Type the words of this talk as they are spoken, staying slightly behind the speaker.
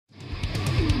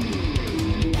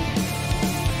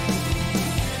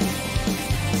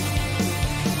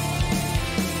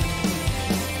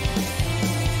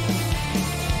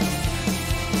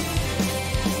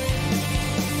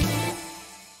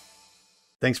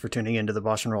Thanks for tuning into the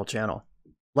BoshNRoll channel.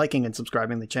 Liking and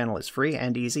subscribing to the channel is free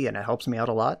and easy, and it helps me out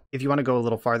a lot. If you want to go a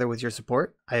little farther with your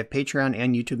support, I have Patreon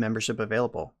and YouTube membership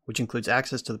available, which includes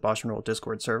access to the BoshNRoll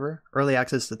Discord server, early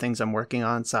access to things I'm working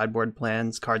on, sideboard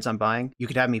plans, cards I'm buying. You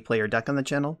could have me play your deck on the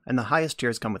channel, and the highest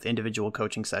tiers come with individual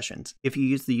coaching sessions. If you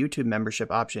use the YouTube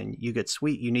membership option, you get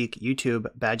sweet, unique YouTube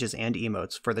badges and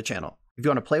emotes for the channel. If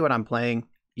you want to play what I'm playing,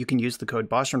 you can use the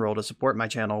code BoshNRoll to support my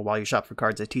channel while you shop for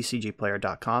cards at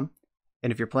tcgplayer.com.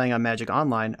 And if you're playing on Magic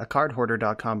Online, a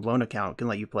cardhoarder.com loan account can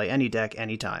let you play any deck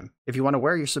anytime. If you want to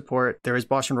wear your support, there is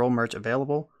BoshNRoll merch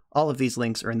available. All of these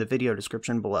links are in the video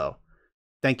description below.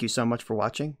 Thank you so much for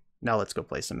watching. Now let's go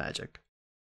play some Magic.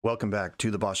 Welcome back to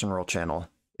the BoshNRoll channel.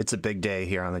 It's a big day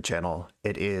here on the channel.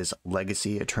 It is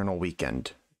Legacy Eternal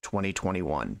Weekend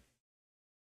 2021.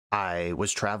 I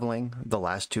was traveling the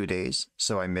last 2 days,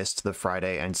 so I missed the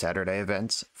Friday and Saturday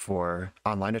events for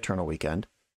Online Eternal Weekend.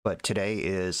 But today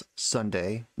is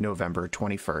Sunday, November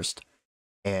 21st,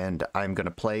 and I'm going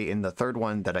to play in the third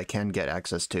one that I can get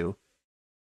access to.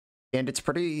 And it's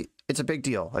a big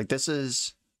deal. Like, this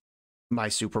is my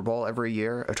Super Bowl every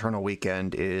year. Eternal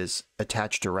Weekend is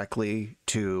attached directly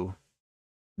to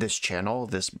this channel,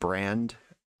 this brand.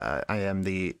 I am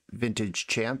the Vintage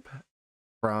Champ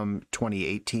from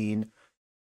 2018.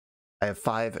 I have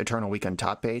 5 Eternal Weekend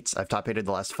top 8s. I've top 8'd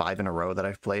the last 5 in a row that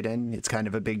I've played in. It's kind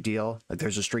of a big deal. Like,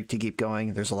 there's a streak to keep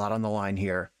going. There's a lot on the line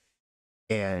here.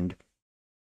 And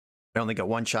I only got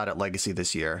one shot at Legacy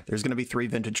this year. There's going to be 3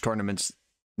 Vintage tournaments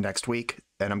next week,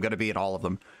 and I'm going to be in all of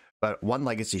them. But 1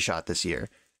 Legacy shot this year.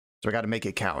 So I got to make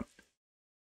it count.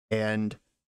 And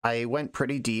I went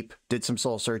pretty deep, did some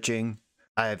soul searching.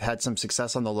 I've had some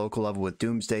success on the local level with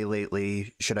Doomsday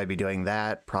lately. Should I be doing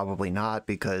that? Probably not,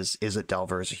 because Izzet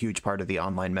Delver is a huge part of the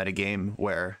online metagame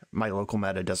where my local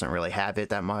meta doesn't really have it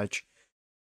that much.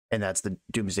 And that's the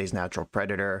Doomsday's natural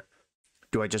predator.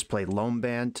 Do I just play Lone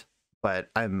Bant? But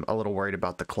I'm a little worried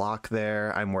about the clock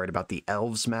there. I'm worried about the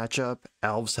Elves matchup.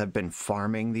 Elves have been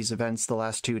farming these events the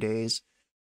last 2 days.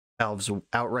 Elves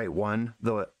outright won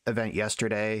the event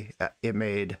yesterday. It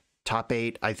made top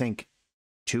 8, I think.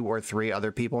 2 or 3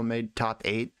 other people made top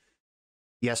 8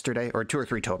 yesterday, or 2 or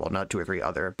 3 total, not 2 or 3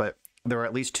 other, but there were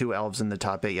at least 2 Elves in the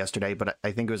top 8 yesterday, but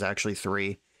I think it was actually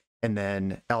 3. And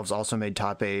then Elves also made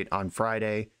top 8 on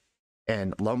Friday,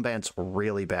 and Lone Bant's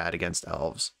really bad against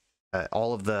Elves.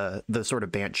 All of the sort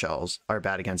of Bant shells are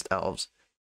bad against Elves.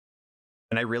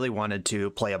 And I really wanted to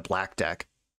play a black deck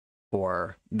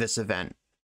for this event.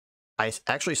 I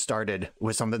actually started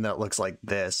with something that looks like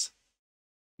this,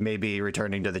 maybe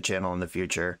returning to the channel in the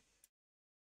future.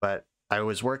 But I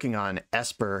was working on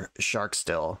Esper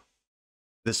Sharkstill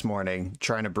this morning,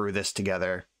 trying to brew this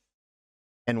together.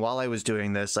 And while I was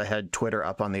doing this, I had Twitter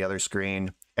up on the other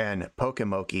screen, and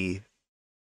Pokemoki,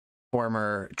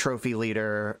 former trophy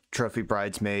leader, trophy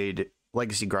bridesmaid,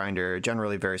 legacy grinder,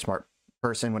 generally very smart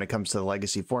person when it comes to the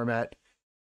legacy format,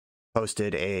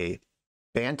 posted a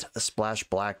Bant Splash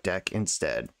Black deck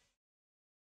instead,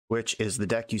 which is the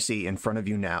deck you see in front of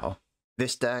you now.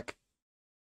 This deck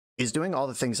is doing all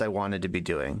the things I wanted to be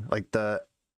doing. Like the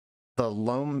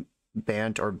Lone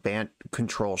Bant or Bant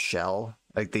control shell,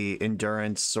 like the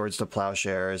Endurance, Swords to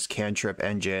Plowshares, Cantrip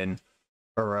Engine,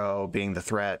 Uro being the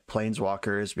threat,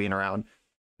 Planeswalkers being around.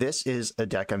 This is a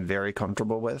deck I'm very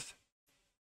comfortable with.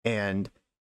 And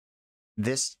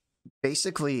this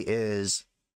basically is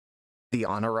the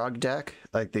Honorog deck,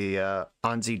 like the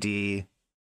Anzi D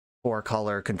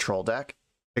 4-color control deck,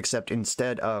 except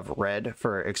instead of red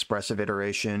for Expressive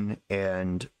Iteration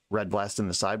and Red Blast in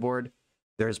the sideboard,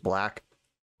 there's black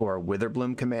for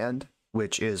Witherbloom Command,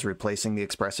 which is replacing the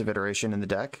Expressive Iteration in the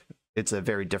deck. It's a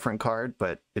very different card,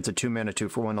 but it's a 2-mana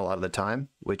 2-for-1 a lot of the time,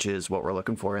 which is what we're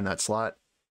looking for in that slot.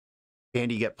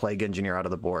 And you get Plague Engineer out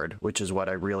of the board, which is what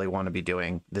I really want to be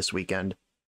doing this weekend.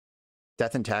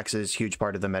 Death and Taxes, huge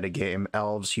part of the metagame.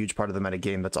 Elves, huge part of the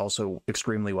metagame that's also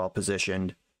extremely well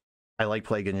positioned. I like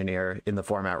Plague Engineer in the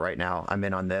format right now. I'm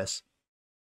in on this.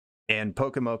 And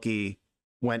Pokemoki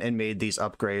went and made these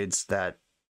upgrades that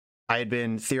I had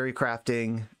been theory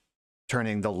crafting,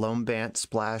 turning the Lone Bant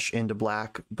Splash into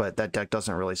black, but that deck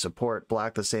doesn't really support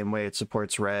black the same way it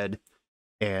supports red,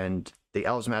 and the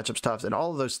Elves matchup's tough, and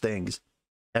all of those things.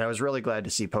 And I was really glad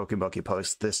to see Pokemoki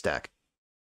post this deck.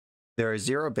 There are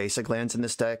 0 basic lands in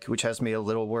this deck, which has me a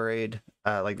little worried.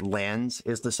 Like, lands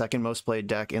is the second most played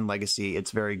deck in Legacy.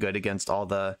 It's very good against all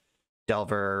the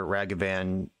Delver,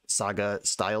 Ragavan, Saga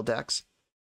style decks.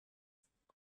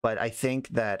 But I think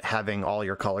that having all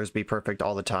your colors be perfect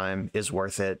all the time is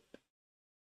worth it.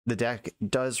 The deck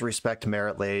does respect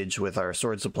Merit Lage with our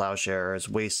Swords of Plowshares,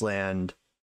 Wasteland,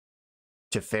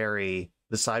 Teferi.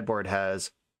 The sideboard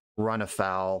has Run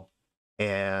Afoul,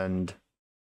 and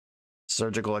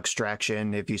Surgical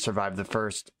Extraction if you survive the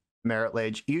first Merit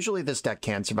Lage. Usually this deck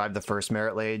can survive the first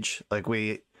Merit Lage. Like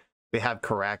we have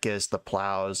Caracas, the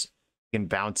Plows, you can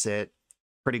bounce it.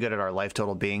 Pretty good at our life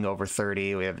total being over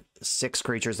 30. We have 6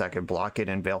 creatures that can block it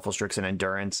in Baleful Strix and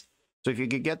Endurance. So if you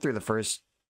could get through the first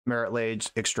Merit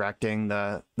Lage, extracting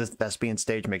the Thespian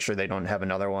stage, make sure they don't have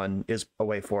another one, is a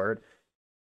way forward.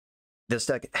 This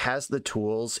deck has the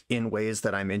tools in ways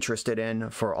that I'm interested in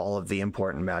for all of the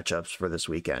important matchups for this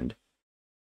weekend.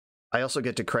 I also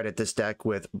get to credit this deck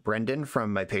with Brendan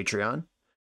from my Patreon.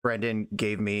 Brendan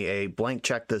gave me a blank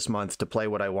check this month to play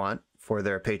what I want for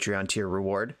their Patreon tier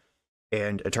reward.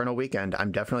 And Eternal Weekend,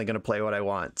 I'm definitely going to play what I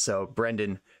want. So,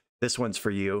 Brendan, this one's for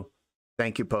you.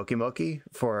 Thank you, Pokemoki,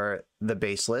 for the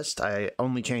base list. I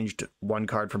only changed one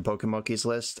card from Pokemoki's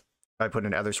list. I put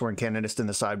an Ethersworn Canonist in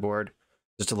the sideboard.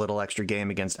 Just a little extra game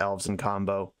against Elves and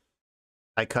combo.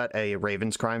 I cut a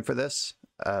Raven's Crime for this.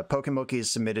 Pokemoki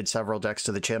has submitted several decks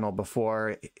to the channel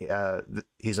before.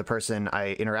 He's a person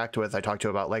I interact with. I talk to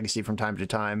about Legacy from time to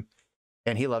time.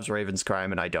 And he loves Raven's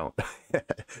Crime, and I don't.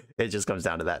 It just comes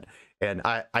down to that. And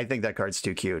I think that card's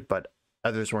too cute, but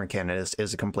Ethersworn Canonist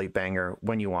is a complete banger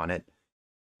when you want it.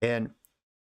 And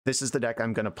this is the deck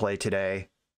I'm going to play today.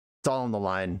 It's all on the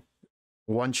line.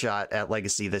 One shot at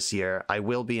Legacy this year. I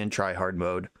will be in tryhard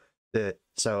mode.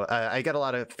 So I get a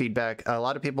lot of feedback. A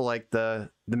lot of people like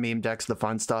the meme decks, the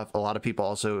fun stuff. A lot of people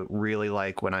also really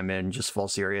like when I'm in just full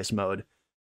serious mode.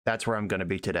 That's where I'm going to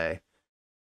be today.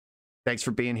 Thanks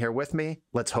for being here with me.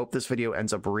 Let's hope this video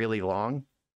ends up really long.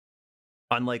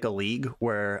 Unlike a league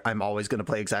where I'm always going to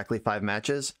play exactly 5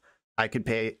 matches, I could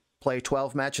play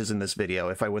 12 matches in this video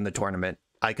if I win the tournament.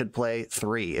 I could play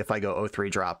 3 if I go 0-3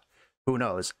 drop. Who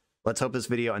knows? Let's hope this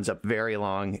video ends up very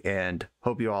long, and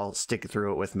hope you all stick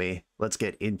through it with me. Let's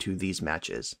get into these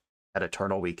matches at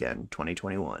Eternal Weekend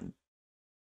 2021.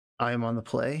 I am on the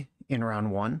play in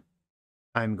round 1.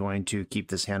 I'm going to keep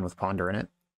this hand with Ponder in it.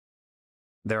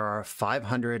 There are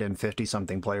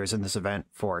 550-something players in this event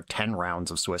for 10 rounds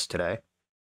of Swiss today.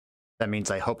 That means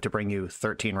I hope to bring you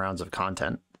 13 rounds of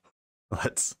content.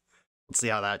 Let's see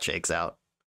how that shakes out.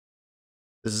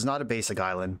 This is not a basic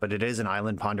island, but it is an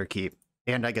island Ponder keep,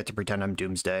 and I get to pretend I'm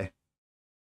Doomsday.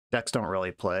 Decks don't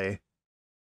really play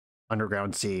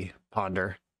Underground Sea,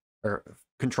 Ponder, or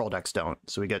control decks don't,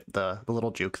 so we get the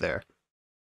little juke there.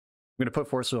 I'm going to put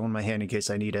Force Will in my hand in case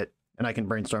I need it, and I can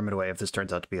brainstorm it away if this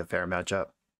turns out to be a fair matchup.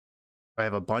 I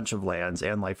have a bunch of lands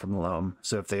and Life from the Loam,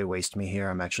 so if they waste me here,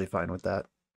 I'm actually fine with that.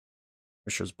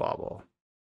 Fisher's Bauble.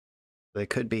 They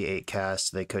could be 8 casts,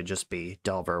 they could just be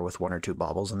Delver with 1 or 2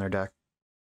 baubles in their deck.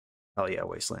 Oh yeah,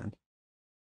 Wasteland.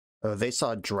 Oh, they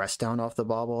saw Dress Down off the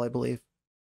bauble, I believe.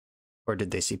 Or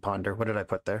did they see Ponder? What did I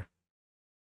put there?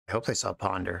 I hope they saw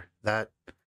Ponder.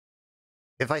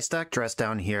 If I stack Dress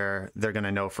Down here, they're going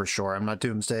to know for sure I'm not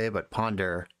Doomsday, but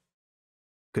Ponder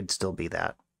could still be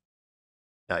that.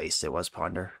 Nice, it was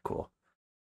Ponder. Cool.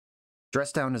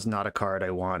 Dress Down is not a card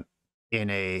I want in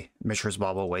a Mishra's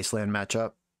Bauble Wasteland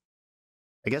matchup.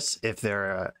 I guess if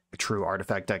they're a true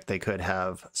artifact deck, they could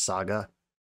have Saga,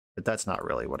 but that's not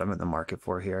really what I'm in the market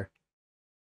for here.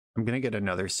 I'm going to get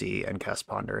another C and cast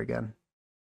Ponder again.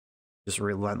 Just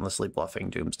relentlessly bluffing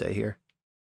Doomsday here.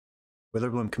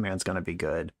 Witherbloom Command's going to be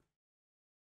good.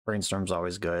 Brainstorm's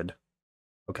always good.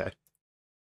 Okay.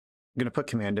 I'm going to put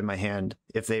Command in my hand.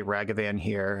 If they Ragavan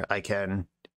here, I can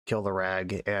kill the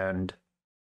Rag and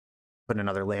put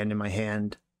another land in my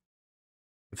hand.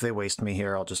 If they waste me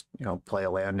here, I'll just, play a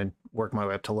land and work my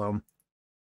way up to Loam.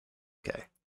 Okay.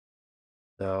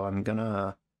 So I'm going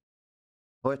to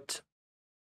put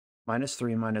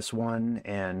 -3, -1,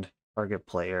 and target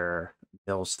player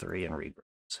mills 3 and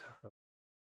regrows.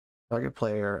 Target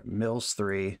player mills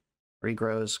 3,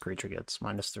 regrows, creature gets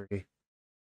 -3.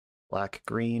 Black,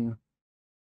 green.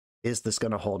 Is this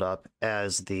going to hold up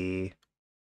as the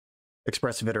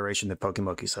expressive iteration that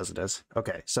Pokemoki says it is?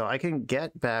 Okay, so I can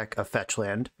get back a fetch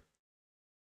land.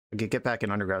 I could get back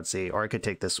an Underground Sea, or I could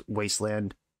take this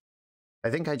Wasteland. I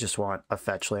think I just want a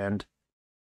fetch land,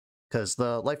 because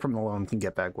the Life from the Loam can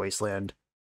get back Wasteland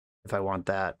if I want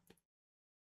that.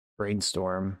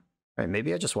 Brainstorm. All right,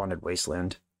 maybe I just wanted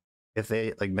Wasteland. If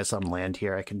they miss on land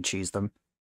here, I can cheese them.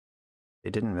 They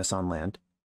didn't miss on land.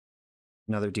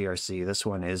 Another DRC. This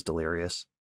one is Delirious.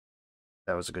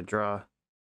 That was a good draw.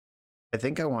 I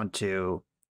think I want to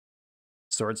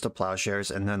Swords to Plowshares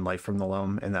and then Life from the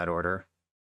Loam in that order.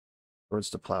 Swords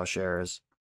to Plowshares.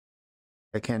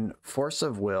 I can Force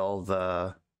of Will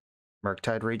the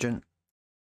Murktide Regent,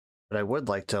 but I would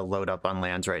like to load up on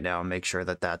lands right now and make sure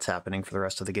that that's happening for the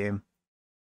rest of the game.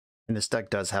 And this deck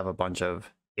does have a bunch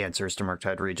of answers to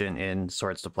Murktide Regent in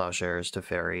Swords to Plowshares, to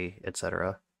Fairy,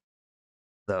 etc.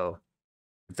 Though,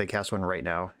 if they cast one right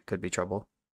now, it could be trouble.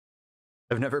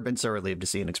 I've never been so relieved to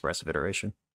see an Expressive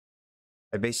Iteration.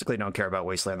 I basically don't care about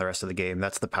Wasteland the rest of the game.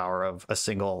 That's the power of a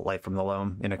single Light from the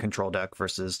Loam in a control deck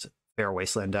versus fair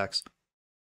Wasteland decks.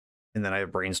 And then I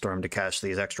have Brainstorm to cash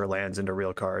these extra lands into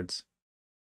real cards.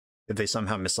 If they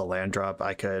somehow miss a land drop,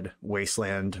 I could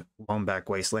Wasteland, Loam back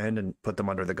Wasteland, and put them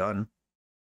under the gun.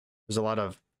 There's a lot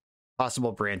of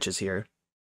possible branches here.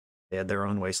 They had their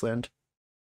own Wasteland,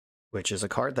 which is a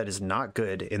card that is not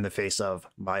good in the face of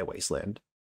my Wasteland.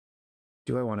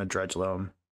 Do I want to Dredge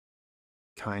Loam?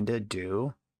 Kinda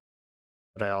do,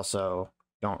 but I also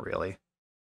don't really.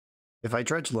 If I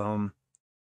Dredge Loam,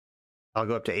 I'll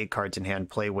go up to 8 cards in hand,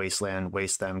 play Wasteland,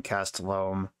 waste them, cast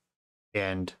Loam,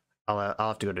 and I'll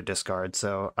have to go to discard,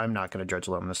 so I'm not going to Dredge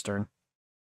Loam this turn.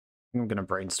 I'm going to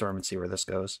Brainstorm and see where this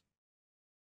goes.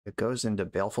 It goes into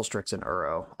Baleful Strix and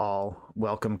Uro, all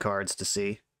welcome cards to see.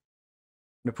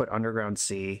 I'm going to put Underground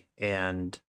Sea,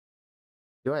 and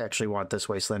do I actually want this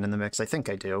Wasteland in the mix? I think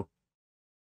I do.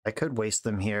 I could waste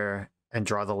them here and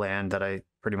draw the land that I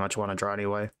pretty much want to draw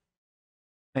anyway.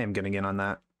 I am getting in on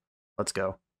that. Let's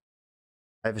go.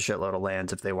 I have a shitload of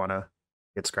lands if they want to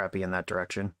get scrappy in that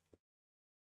direction.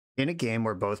 In a game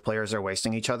where both players are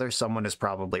wasting each other, someone is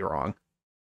probably wrong.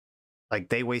 Like,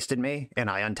 they wasted me, and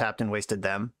I untapped and wasted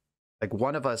them. Like,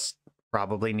 one of us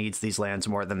probably needs these lands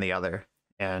more than the other,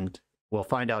 and we'll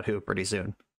find out who pretty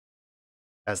soon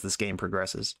as this game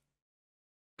progresses.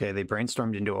 Okay, they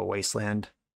brainstormed into a Wasteland.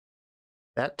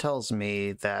 That tells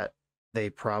me that they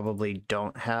probably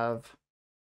don't have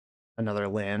another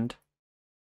land.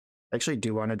 I actually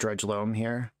do want to Dredge Loam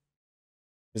here,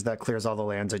 because that clears all the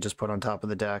lands I just put on top of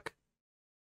the deck.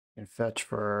 And fetch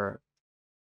for...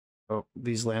 Oh,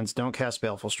 these lands don't cast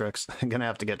Baleful Strix. I'm going to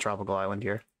have to get Tropical Island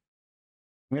here.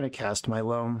 I'm going to cast my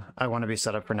Loam. I want to be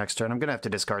set up for next turn. I'm going to have to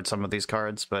discard some of these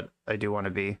cards, but I do want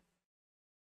to be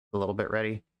a little bit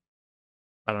ready.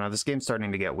 I don't know, this game's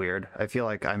starting to get weird. I feel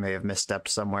like I may have misstepped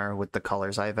somewhere with the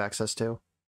colors I have access to.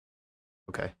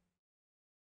 Okay.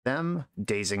 Them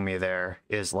dazing me there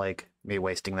is like me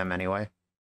wasting them anyway.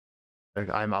 Like,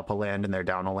 I'm up a land and they're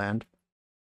down a land.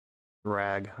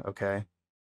 Rag, okay.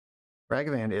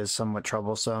 Ragavan is somewhat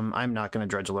troublesome. I'm not going to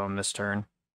Dredge Loam this turn.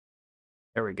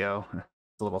 There we go.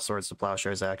 A little Swords to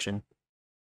Plowshares action.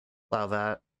 Plow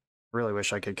that. Really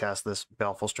wish I could cast this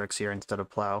Baleful Strix here instead of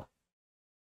Plow.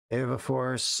 They have a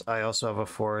force. I also have a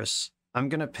force. I'm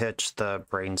going to pitch the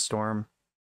Brainstorm.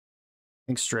 I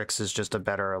think Strix is just a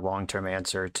better long-term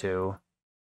answer to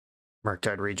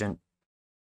Murktide Regent.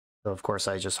 So of course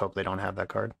I just hope they don't have that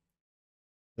card.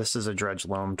 This is a Dredge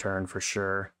Loam turn for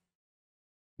sure.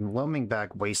 I'm loaming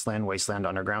back Wasteland, Wasteland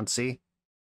Underground Sea.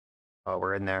 Oh,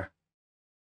 we're in there.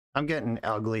 I'm getting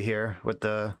ugly here with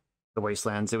the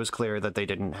Wastelands. It was clear that they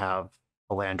didn't have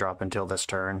a land drop until this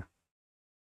turn.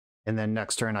 And then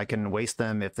next turn I can waste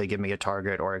them if they give me a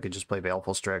target, or I could just play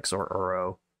Baleful Strix or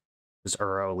Uro. Just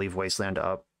Uro, leave Wasteland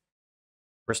up.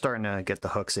 We're starting to get the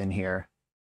hooks in here.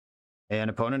 And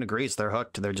opponent agrees, they're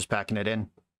hooked, they're just packing it in.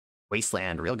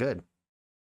 Wasteland, real good.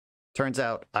 Turns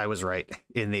out I was right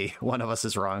in the one of us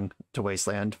is wrong to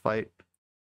Wasteland fight.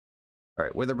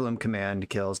 Alright, Witherbloom Command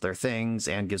kills their things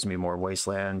and gives me more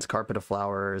Wastelands. Carpet of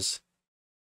Flowers.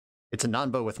 It's a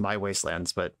non-bow with my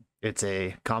Wastelands, but it's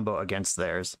a combo against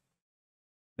theirs.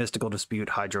 Mystical Dispute,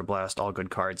 Hydroblast, all good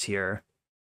cards here.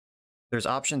 There's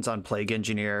options on Plague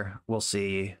Engineer, we'll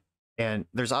see. And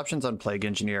there's options on Plague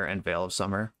Engineer and Veil of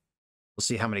Summer. We'll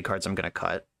see how many cards I'm going to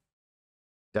cut.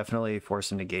 Definitely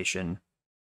Force of Negation.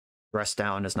 Rest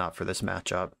Down is not for this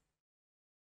matchup.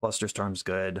 Flusterstorm's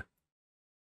good.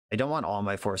 I don't want all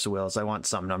my Force of Wills. I want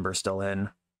some number still in.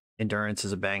 Endurance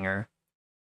is a banger.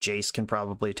 Jace can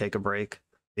probably take a break.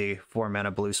 The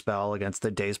 4-mana blue spell against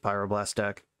the Daze Pyroblast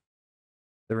deck.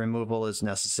 The removal is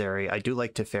necessary. I do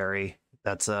like Teferi.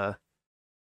 That's a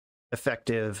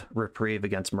effective reprieve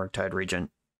against Murktide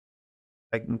Regent.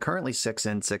 I'm currently 6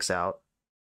 in, 6 out,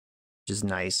 which is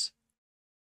nice.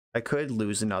 I could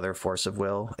lose another Force of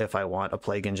Will if I want a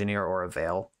Plague Engineer or a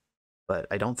Veil, but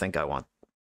I don't think I want...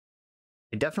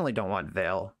 I definitely don't want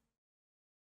Veil.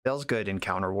 Veil's good in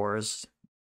Counter Wars,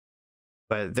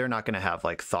 but they're not going to have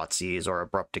like Thoughtseize or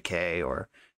Abrupt Decay or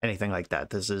anything like that.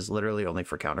 This is literally only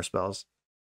for counter spells.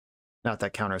 Not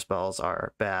that counter spells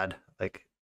are bad, like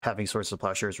having Swords of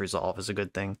Plowshares resolve is a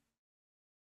good thing.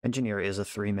 Engineer is a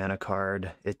 3-mana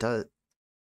card. It does...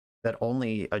 that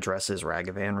only addresses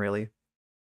Ragavan, really.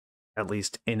 At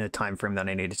least in a time frame that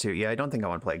I needed to. Yeah, I don't think I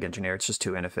want to play Engineer. It's just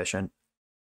too inefficient.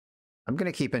 I'm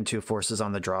going to keep in 2 forces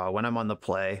on the draw. When I'm on the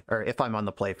play, or if I'm on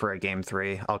the play for a game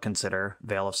 3, I'll consider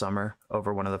Veil of Summer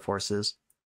over one of the forces.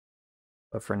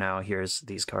 But for now, here's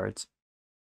these cards.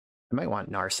 I might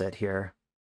want Narset here,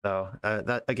 though.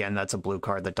 That's a blue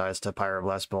card that dies to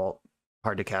Pyroblast Bolt.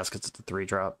 Hard to cast because it's a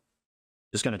 3-drop.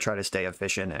 Just going to try to stay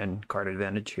efficient and card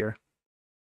advantage here.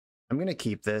 I'm going to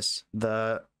keep this.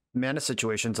 The mana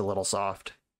situation's a little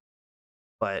soft,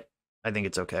 but I think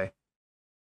it's okay.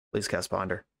 Please cast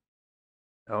Ponder.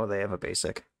 Oh, they have a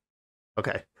basic.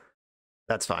 Okay,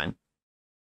 that's fine.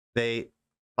 They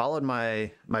followed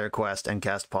my request and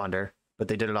cast Ponder, but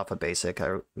they did it off a basic.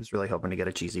 I was really hoping to get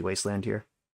a cheesy Wasteland here.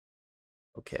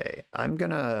 Okay, I'm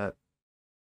gonna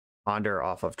Ponder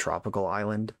off of Tropical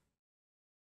Island.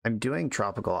 I'm doing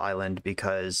Tropical Island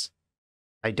because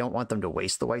I don't want them to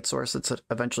waste the white source that's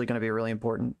eventually going to be really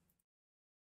important.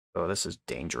 Oh, this is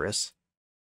dangerous.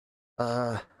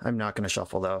 I'm not going to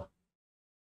shuffle, though.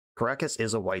 Karakas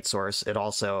is a white source. It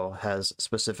also has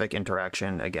specific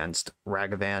interaction against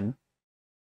Ragavan.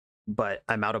 But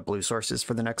I'm out of blue sources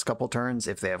for the next couple turns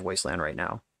if they have Wasteland right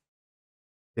now.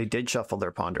 They did shuffle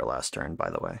their Ponder last turn,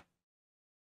 by the way.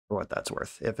 For what that's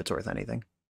worth, if it's worth anything.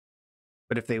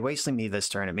 But if they Wasteland me this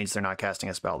turn, it means they're not casting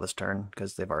a spell this turn,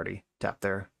 because they've already tapped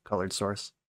their colored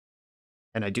source.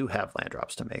 And I do have land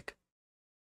drops to make.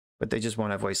 But they just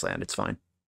won't have Wasteland, it's fine.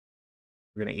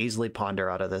 We're going to easily Ponder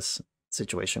out of this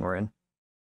situation we're in.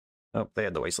 Oh, they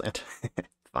had the Wasteland.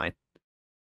 Fine.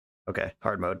 Okay,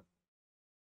 hard mode.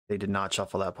 They did not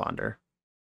shuffle that Ponder.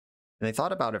 And they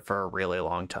thought about it for a really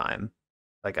long time.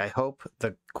 Like, I hope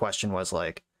the question was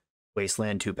like,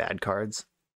 Wasteland 2 bad cards.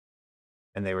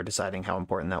 And they were deciding how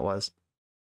important that was.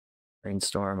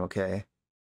 Brainstorm, okay.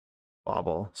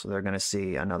 Bobble, so they're going to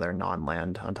see another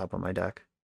non-land on top of my deck.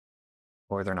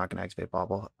 Or they're not going to activate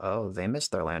Bobble. Oh, they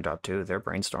missed their land drop too. They're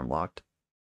Brainstorm locked.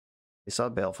 They saw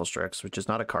Baleful Strix, which is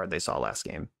not a card they saw last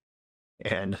game.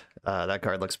 And that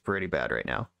card looks pretty bad right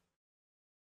now.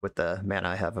 With the mana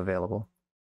I have available.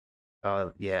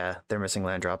 Oh, yeah, they're missing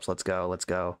land drops. Let's go, let's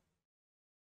go.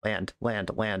 Land,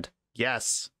 land, land.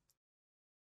 Yes!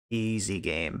 Easy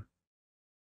game.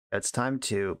 It's time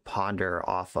to Ponder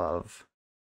off of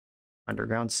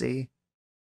Underground Sea.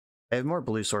 I have more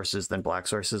blue sources than black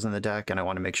sources in the deck, and I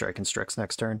want to make sure I can Strix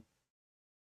next turn.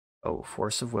 Oh,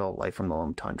 Force of Will, Light from the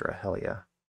Loam Tundra. Hell yeah.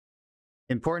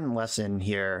 Important lesson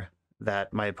here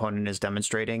that my opponent is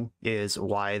demonstrating is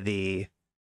why the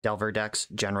Delver decks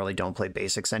generally don't play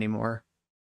basics anymore.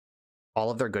 All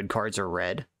of their good cards are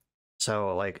red.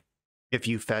 So, like, if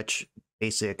you fetch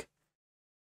basic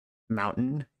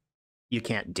Mountain, you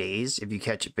can't Daze. If you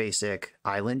catch basic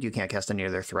Island, you can't cast any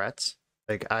of their threats.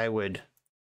 Like, I would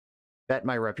bet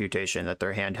my reputation that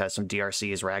their hand has some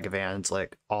DRCs, Ragavans,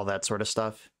 like, all that sort of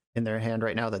stuff in their hand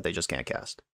right now that they just can't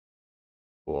cast.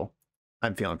 Cool.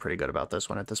 I'm feeling pretty good about this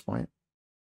one at this point.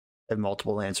 They have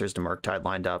multiple answers to Murktide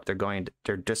lined up.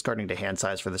 They're discarding to hand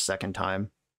size for the second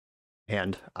time.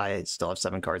 And I still have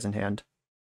 7 cards in hand.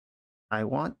 I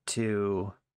want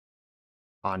to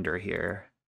Ponder here.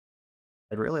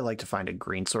 I'd really like to find a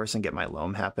green source and get my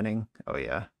Loam happening. Oh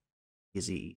yeah.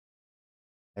 Easy.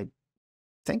 I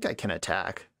think I can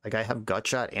attack. Like, I have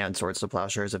Gutshot and Swords to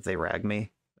Plowshares if they rag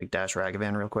me. Like, dash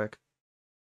Ragavan real quick.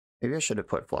 Maybe I should have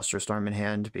put Flusterstorm in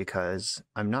hand because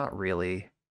I'm not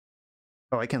really...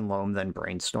 Oh, I can Loam then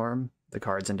Brainstorm the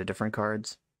cards into different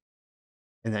cards.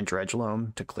 And then Dredge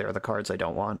Loam to clear the cards I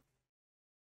don't want.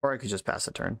 Or I could just pass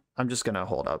a turn. I'm just going to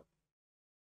hold up.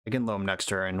 I can Loam next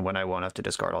turn when I won't have to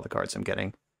discard all the cards I'm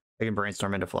getting. I can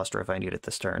Brainstorm into Fluster if I need it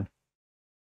this turn.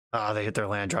 Ah, they hit their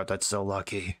land drop. That's so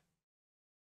lucky.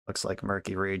 Looks like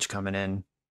Murky Rage coming in.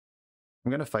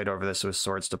 I'm going to fight over this with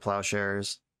Swords to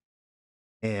Plowshares.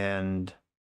 And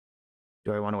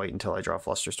do I want to wait until I draw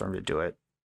Flusterstorm to do it?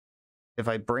 If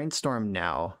I Brainstorm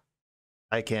now,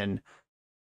 I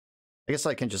guess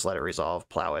I can just let it resolve,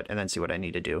 plow it, and then see what I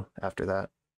need to do after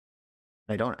that.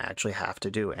 I don't actually have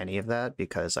to do any of that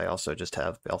because I also just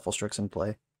have Baleful Strix in play.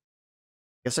 I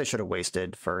guess I should have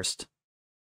wasted first.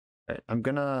 All right, I'm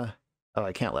gonna... Oh,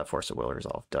 I can't let Force of Will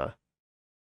resolve. Duh.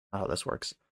 Not how this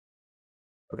works.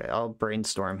 Okay, I'll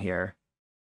Brainstorm here.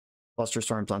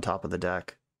 Flusterstorm's on top of the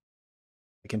deck.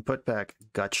 I can put back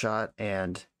Gutshot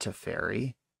and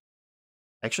Teferi.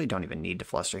 I actually don't even need to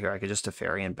Fluster here. I could just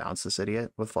Teferi and bounce this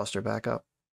idiot with Fluster backup.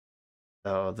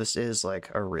 So this is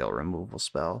like a real removal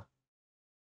spell.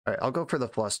 All right, I'll go for the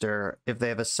Fluster. If they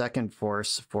have a second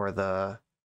force for the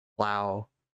Plow,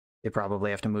 they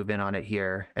probably have to move in on it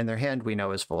here. And their hand, we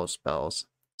know, is full of spells.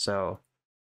 So,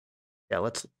 yeah,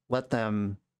 let's let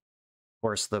them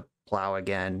force the Plow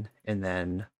again, and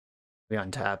then we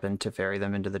untap and Teferi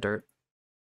them into the dirt.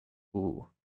 Ooh.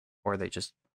 or they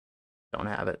just don't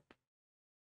have it.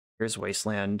 Here's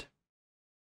Wasteland.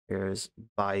 Here's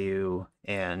Bayou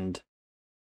and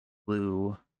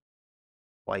blue,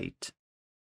 white,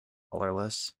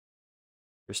 colorless.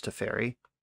 Here's Teferi.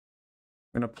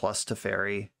 I'm going to plus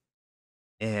Teferi,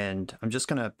 and I'm just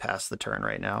going to pass the turn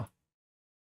right now.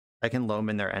 I can loam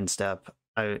in their end step.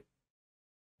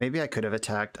 Maybe I could have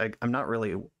attacked. I'm not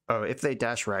really... Oh, if they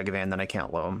dash Ragavan, then I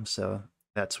can't loam, so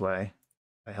that's why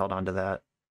I held on to that.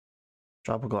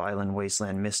 Tropical Island,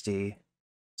 Wasteland, Misty,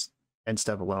 end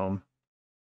step loam.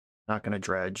 Not going to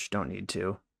dredge, don't need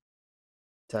to.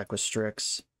 Attack with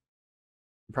Strix.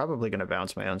 I'm probably going to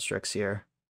bounce my own Strix here.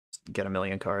 Get a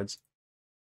million cards.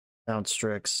 Bounce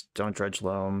Strix, don't dredge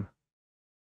loam.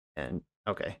 And,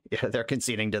 okay, yeah, they're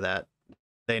conceding to that.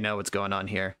 They know what's going on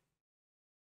here.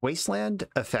 Wasteland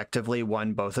effectively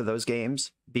won both of those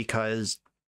games because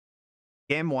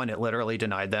game 1, it literally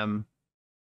denied them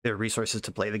their resources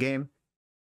to play the game.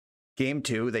 Game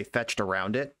 2, they fetched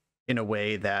around it in a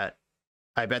way that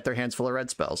I bet their hands full of red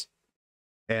spells,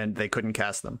 and they couldn't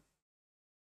cast them.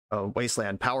 Oh,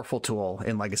 Wasteland, powerful tool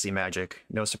in Legacy Magic.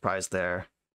 No surprise there.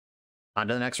 On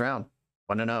to the next round.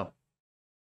 1-0.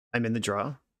 I'm in the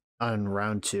draw on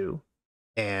round 2,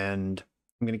 and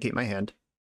I'm going to keep my hand.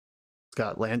 It's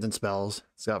got lands and spells.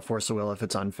 It's got Force of Will if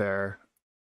it's unfair.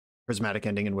 Prismatic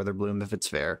Ending and Witherbloom if it's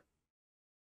fair.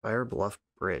 Fire Bluff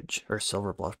Bridge, or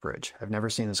Silver Bluff Bridge. I've never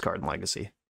seen this card in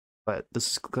Legacy, but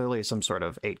this is clearly some sort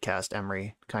of 8-cast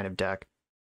Emery kind of deck.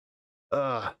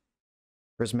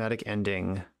 Prismatic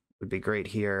Ending would be great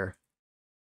here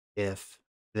if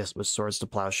this was Swords to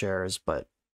Plowshares, but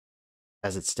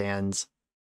as it stands,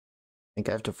 I think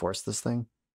I have to force this thing.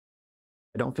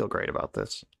 I don't feel great about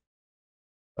this,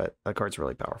 but that card's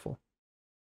really powerful.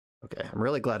 Okay, I'm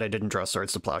really glad I didn't draw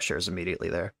Swords to Plowshares immediately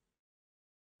there.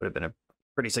 Would have been a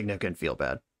pretty significant feel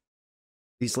bad.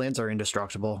 These lands are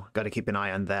indestructible. Got to keep an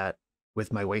eye on that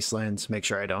with my Wastelands. Make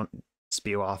sure I don't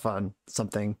spew off on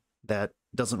something that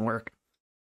doesn't work.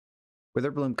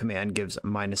 Witherbloom Command gives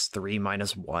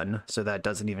 -3/-1, so that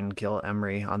doesn't even kill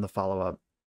Emery on the follow-up.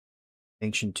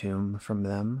 Ancient Tomb from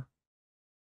them.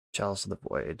 Chalice of the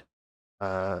Void.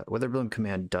 Witherbloom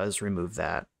Command does remove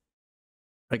that.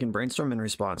 I can Brainstorm in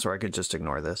response, or I could just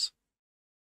ignore this.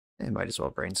 I might as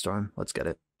well Brainstorm. Let's get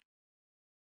it.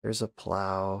 There's a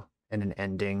Plow and an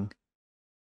Ending.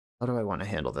 How do I want to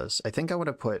handle this? I think I want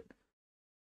to put...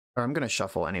 Or I'm going to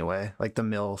shuffle anyway. Like the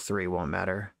mill 3 won't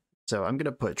matter. So I'm going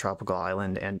to put Tropical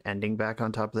Island and Ending back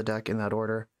on top of the deck in that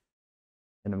order.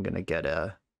 And I'm going to get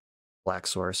a Black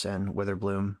Source and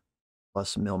Witherbloom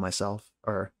plus mill myself.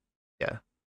 Or, yeah,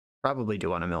 probably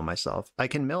do want to mill myself. I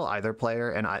can mill either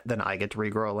player, and then I get to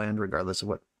regrow a land regardless of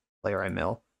what player I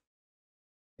mill.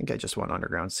 I think I just want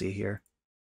Underground Sea here.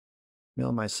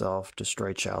 Mill myself,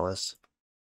 destroy Chalice.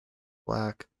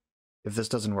 Black. If this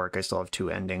doesn't work, I still have 2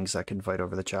 endings that can fight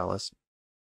over the Chalice.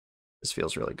 This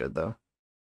feels really good, though.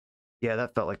 Yeah,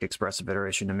 that felt like Expressive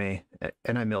Iteration to me.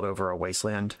 And I milled over a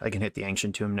Wasteland. I can hit the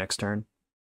Ancient Tomb next turn.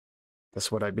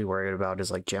 Guess what I'd be worried about is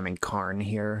like jamming Karn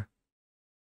here.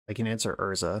 I can answer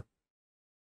Urza.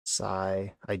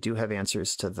 Sigh. I do have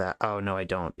answers to that. Oh, no, I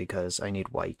don't, because I need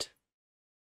white.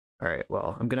 Alright,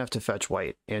 well, I'm gonna have to fetch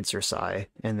white, answer Sigh,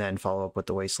 and then follow up with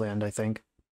the Wasteland, I think.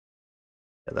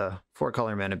 Yeah, the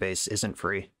 4-color mana base isn't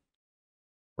free.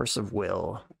 Force of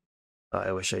Will.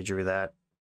 I wish I drew that.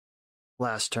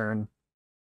 Last turn.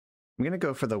 I'm gonna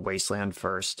go for the Wasteland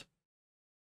first.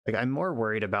 Like, I'm more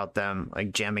worried about them,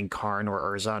 like, jamming Karn or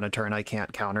Urza on a turn I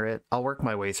can't counter it. I'll work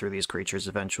my way through these creatures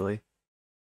eventually.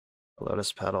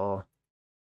 Lotus Petal.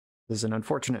 There's an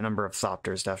unfortunate number of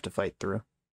Thopters to have to fight through.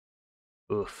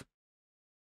 Oof.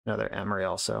 Another Emery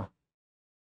also.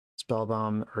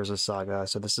 Spellbomb, Urza Saga.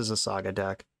 So this is a Saga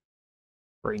deck.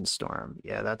 Brainstorm.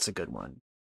 Yeah, that's a good one.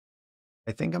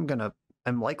 I think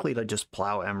I'm likely to just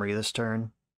plow Emery this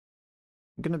turn.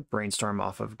 I'm gonna Brainstorm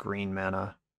off of green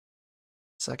mana.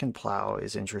 Second plow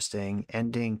is interesting.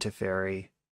 Ending Teferi.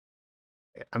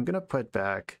 I'm gonna put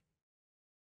back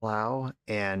plow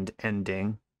and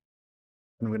ending.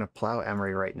 I'm gonna plow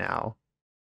Emery right now.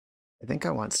 I think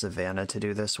I want Savannah to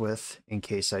do this with, in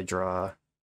case I draw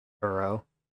Burrow.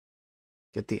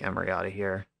 Get the Emery out of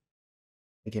here.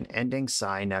 I can Ending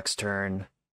Sigh next turn.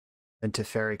 Then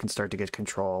Teferi can start to get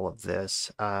control of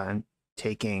this. I'm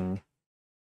taking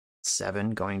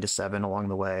 7, going to 7 along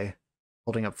the way.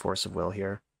 Holding up Force of Will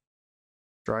here.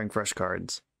 Drawing fresh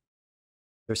cards.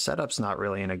 Their setup's not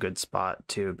really in a good spot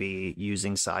to be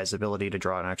using Sigh's ability to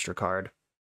draw an extra card.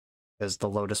 Because the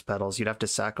Lotus Petals, you'd have to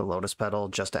sack a Lotus Petal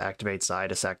just to activate Sigh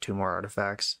to sack 2 more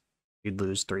artifacts. You'd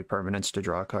lose 3 permanents to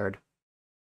draw a card.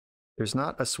 There's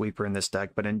not a sweeper in this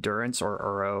deck, but Endurance or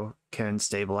Uro can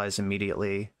stabilize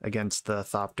immediately against the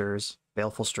Thopters.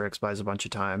 Baleful Strix buys a bunch of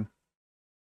time.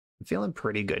 I'm feeling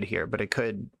pretty good here, but it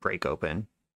could break open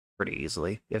pretty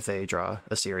easily if they draw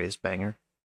a serious banger.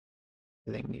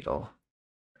 Pithing Needle.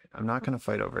 I'm not going to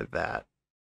fight over that.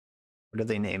 What do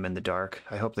they name in the dark?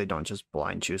 I hope they don't just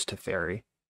blind choose Teferi.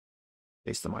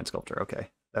 Face the Mind Sculptor.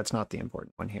 Okay, that's not the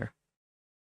important one here.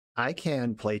 I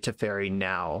can play Teferi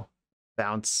now,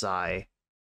 bounce Sai,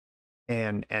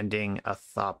 and ending a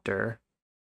Thopter.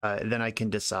 Then I can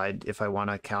decide if I want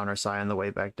to counter Sai on the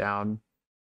way back down.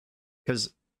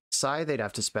 Because Sai, they'd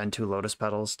have to spend 2 Lotus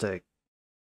Petals to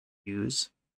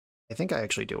use. I think I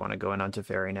actually do want to go in on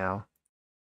Teferi now.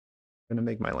 I'm going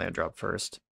to make my land drop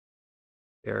first.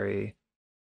 Teferi.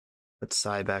 Put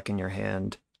Sai back in your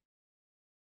hand.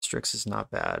 Strix is not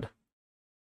bad.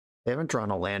 They haven't drawn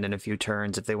a land in a few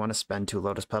turns. If they want to spend 2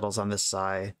 Lotus Petals on this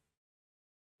Sai,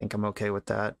 I think I'm okay with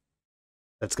that.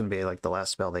 That's going to be like the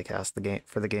last spell they cast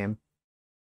for the game.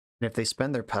 And if they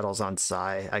spend their petals on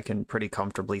Sai, I can pretty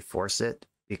comfortably force it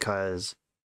because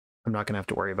I'm not going to have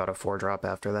to worry about a 4-drop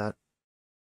after that.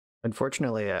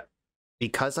 Unfortunately,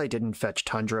 because I didn't fetch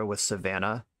Tundra with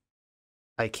Savannah,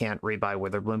 I can't rebuy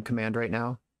Witherbloom Command right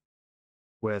now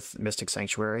with Mystic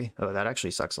Sanctuary. Oh, that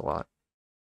actually sucks a lot.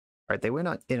 Alright, they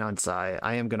went in on Sai.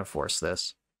 I am going to force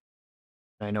this.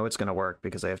 I know it's going to work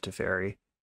because I have Teferi.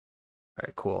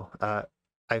 Alright, cool.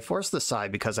 I forced the Sai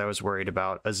because I was worried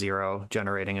about a 0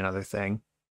 generating another thing.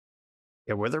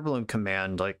 Yeah, Witherbloom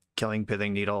Command, like killing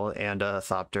Pithing Needle and a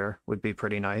Thopter would be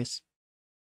pretty nice.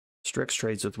 Strix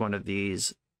trades with one of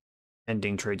these.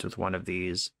 Ending trades with one of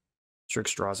these.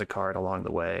 Strix draws a card along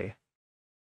the way.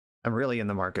 I'm really in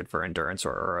the market for Endurance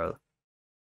or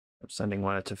Uro. Sending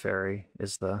one to Teferi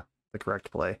is the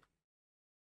correct play.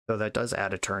 Though that does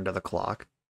add a turn to the clock.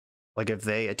 Like if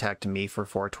they attacked me for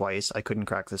 4 twice, I couldn't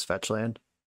crack this fetch land.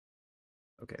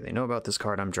 Okay, they know about this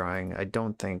card I'm drawing. I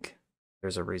don't think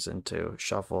there's a reason to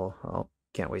shuffle. Oh,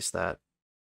 can't waste that.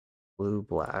 Blue,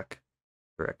 black,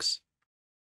 Strix.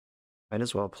 Might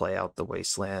as well play out the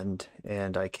Wasteland,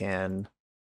 and I can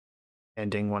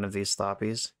ending one of these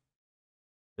Thoppies.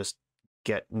 Just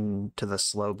get into the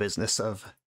slow business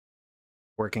of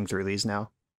working through these now.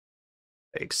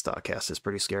 Big Stockcast is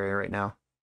pretty scary right now.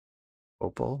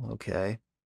 Opal, okay.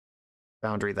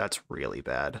 Boundary, that's really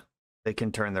bad. They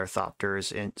can turn their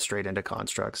Thopters straight into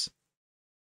constructs,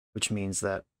 which means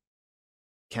that,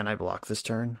 can I block this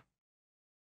turn?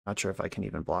 Not sure if I can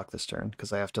even block this turn,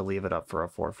 because I have to leave it up for a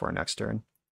 4/4 next turn.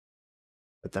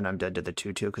 But then I'm dead to the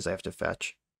 2/2 because I have to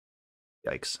fetch.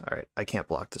 Yikes. Alright, I can't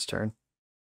block this turn.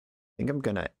 I think I'm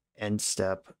going to end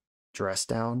step Dress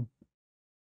Down,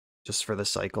 just for the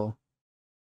cycle.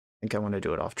 I think I want to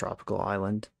do it off Tropical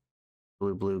Island.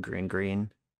 Blue, blue, green,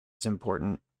 green. It's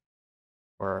important.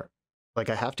 Or, like,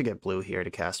 I have to get blue here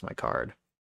to cast my card.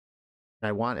 And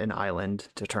I want an island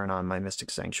to turn on my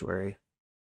Mystic Sanctuary.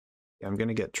 Yeah, I'm going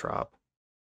to get Trop.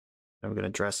 I'm going to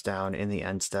Dress Down in the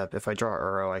end step. If I draw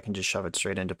Uro, I can just shove it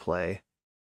straight into play.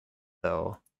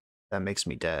 So, that makes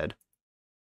me dead.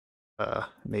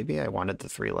 Maybe I wanted the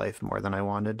 3 life more than I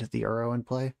wanted the Uro in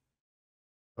play.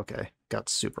 Okay, got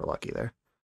super lucky there.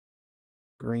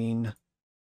 Green,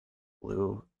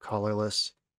 blue,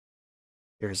 colorless.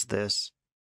 Here's this.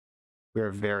 We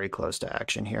are very close to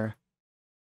action here.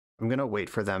 I'm going to wait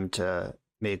for them to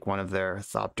make one of their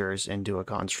Thopters into a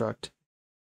construct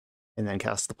and then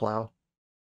cast the Plow.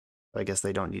 I guess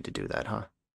they don't need to do that, huh?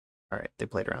 Alright, they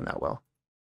played around that well.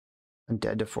 I'm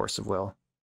dead to Force of Will.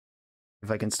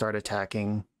 If I can start attacking,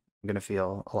 I'm going to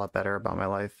feel a lot better about my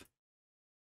life.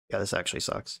 Yeah, this actually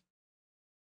sucks.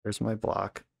 There's my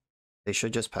block. They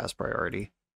should just pass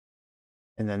priority.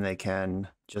 And then they can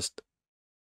just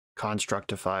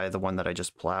constructify the one that I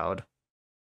just plowed.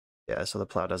 Yeah, so the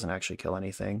plow doesn't actually kill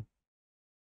anything.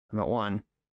 I'm at 1.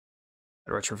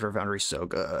 That Retrofit Foundry's so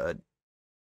good.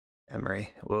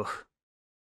 Emery. Oof.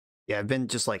 Yeah, I've been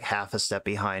just like half a step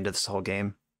behind this whole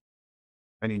game.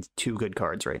 I need 2 good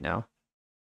cards right now.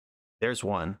 There's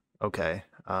 1. Okay.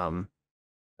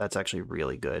 That's actually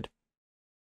really good.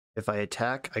 If I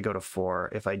attack, I go to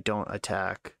 4. If I don't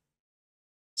attack,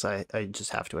 so I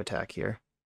just have to attack here.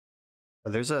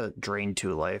 But there's a Drain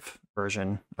 2 life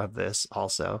version of this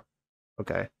also.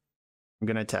 Okay. I'm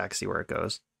going to attack, see where it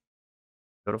goes.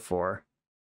 Go to 4.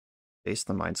 Face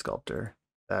the Mind Sculptor.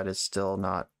 That is still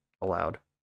not allowed,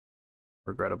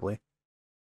 regrettably.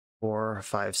 4,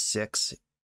 5, 6.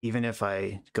 Even if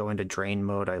I go into drain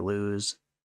mode, I lose.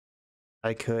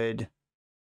 I could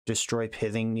destroy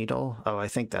Pithing Needle. Oh, I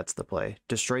think that's the play.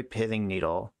 Destroy Pithing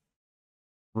Needle.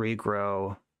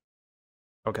 Regrow.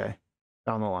 Okay,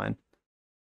 down the line.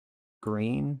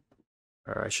 green,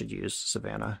 or I should use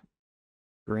Savannah.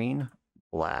 Green,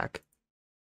 black,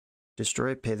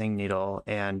 destroy Pithing Needle,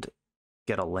 and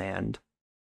get a land,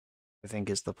 I think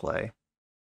is the play.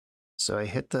 So I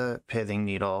hit the Pithing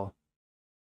Needle,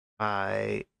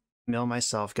 I mill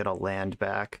myself, get a land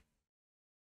back.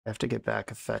 I have to get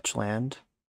back a fetch land.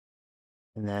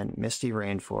 And then Misty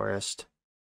Rainforest,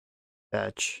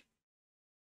 fetch,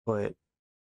 put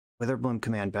Witherbloom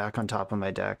Command back on top of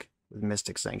my deck with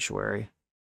Mystic Sanctuary.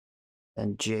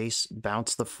 And Jace,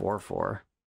 bounce the 4/4.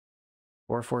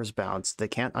 4/4's bounce. They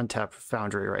can't untap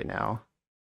Foundry right now.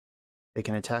 They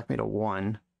can attack me to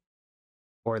 1,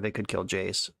 or they could kill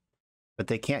Jace. But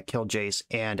they can't kill Jace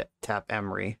and tap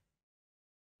Emery.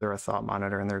 They're a Thought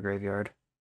Monitor in their graveyard.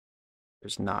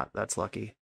 There's not. That's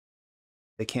lucky.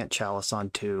 They can't Chalice on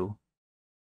 2.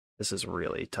 This is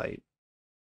really tight.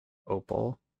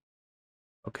 Opal.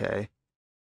 Okay.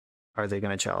 Are they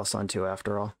going to Chalice on 2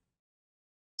 after all?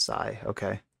 Sai.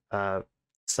 Okay.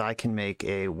 Sai can make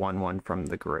a 1/1 from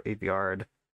the graveyard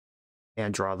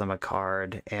and draw them a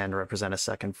card and represent a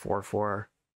second 4/4.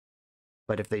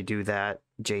 But if they do that,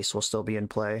 Jace will still be in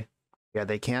play. Yeah,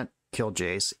 they can't kill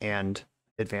Jace and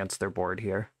advance their board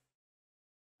here.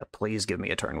 Please give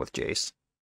me a turn with Jace.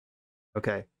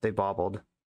 Okay, they bobbled.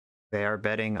 They are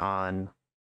betting on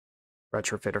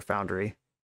Retrofitter Foundry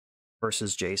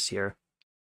versus Jace here.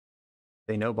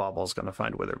 They know Bobble's going to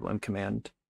find Witherbloom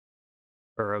Command.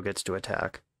 Uro gets to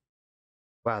attack.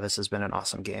 Wow, this has been an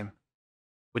awesome game.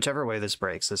 Whichever way this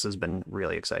breaks, this has been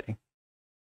really exciting.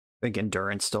 I think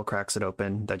Endurance still cracks it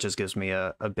open. That just gives me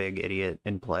a big idiot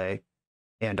in play.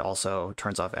 And also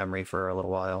turns off Emery for a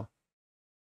little while.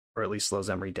 Or at least slows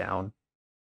Emery down.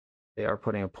 They are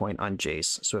putting a point on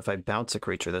Jace. So if I bounce a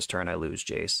creature this turn, I lose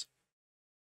Jace.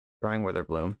 Drawing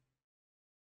Witherbloom.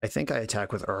 I think I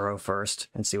attack with Uro first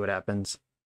and see what happens.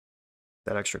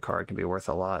 That extra card can be worth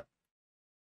a lot.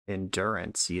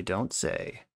 Endurance, you don't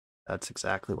say. That's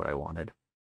exactly what I wanted.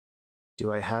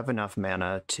 Do I have enough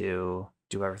mana to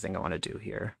do everything I want to do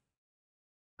here?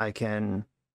 I can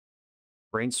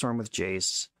brainstorm with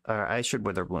Jace. I should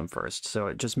Witherbloom first.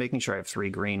 So just making sure I have 3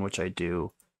 green, which I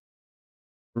do.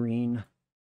 Green,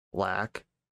 black,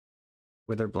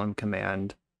 Witherbloom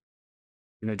Command.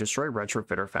 I'm going to destroy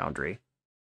Retrofitter Foundry.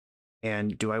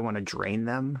 And do I want to drain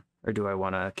them? Or do I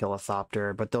want to kill a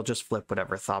Thopter? But they'll just flip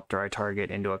whatever Thopter I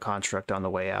target into a construct on the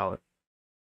way out.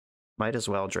 Might as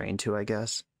well drain too, I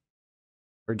guess.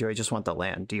 Or do I just want the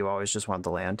land? Do you always just want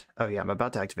the land? Oh yeah, I'm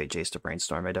about to activate Jace to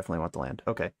brainstorm. I definitely want the land.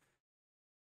 Okay.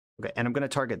 Okay, and I'm going to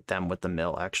target them with the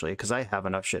mill, actually, because I have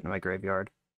enough shit in my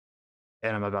graveyard.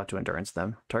 And I'm about to Endurance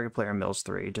them. Target player mills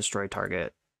 3, destroy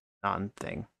target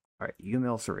non-thing. Alright, you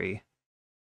mill 3,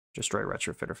 destroy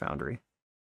Retrofitter Foundry.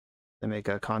 They make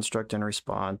a construct in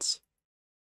response.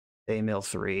 They mill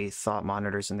 3, Thought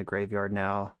Monitors in the graveyard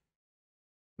now.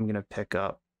 I'm going to pick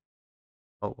up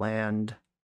a land.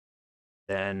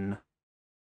 Then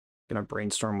I'm going to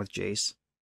brainstorm with Jace.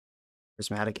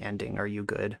 Prismatic Ending, are you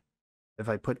good? If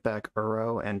I put back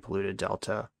Uro and Polluted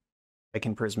Delta, I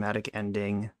can Prismatic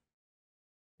Ending,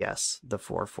 yes, the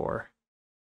 4/4,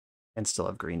 and still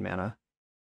have green mana.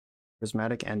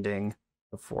 Prismatic Ending,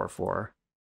 the 4/4,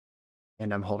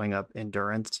 and I'm holding up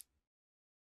Endurance.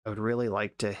 I would really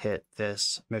like to hit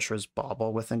this Mishra's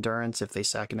Bauble with Endurance. If they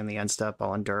sack it in the end step,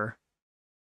 I'll endure.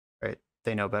 Right,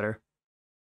 they know better.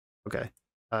 Okay.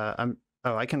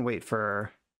 I can wait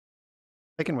for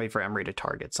Emery to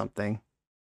target something.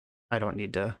 I don't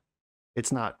need to.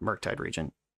 It's not Murktide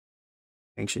Regent.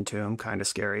 Ancient Tomb, kind of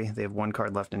scary. They have 1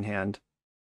 card left in hand,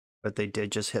 but they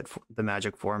did just hit the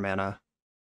magic 4 mana.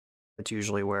 That's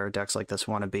usually where decks like this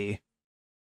want to be.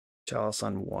 Chalice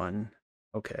on 1.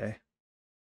 Okay.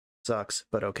 Sucks,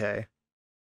 but okay.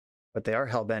 But they are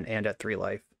Hellbent and at 3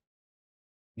 life.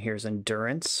 Here's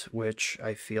Endurance, which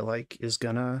I feel like is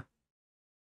gonna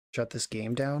shut this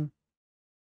game down.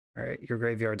 Alright, your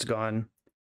graveyard's gone.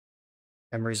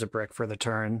 Emery's a brick for the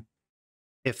turn.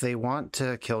 If they want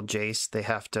to kill Jace, they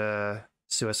have to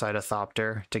Suicide a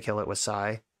Thopter to kill it with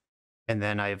Sai. And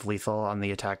then I have lethal on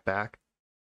the attack back.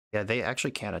 Yeah, they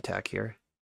actually can't attack here.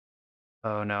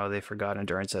 Oh no, they forgot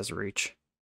Endurance has reach.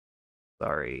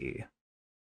 Sorry.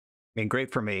 I mean,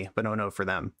 great for me, but no for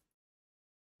them.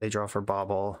 They draw for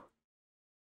Bauble.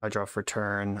 I draw for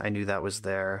turn. I knew that was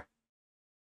there.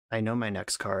 I know my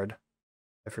next card.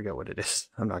 I forget what it is.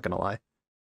 I'm not gonna lie.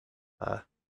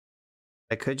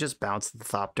 I could just bounce the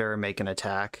Thopter, make an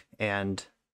attack, and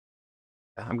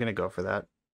I'm gonna go for that.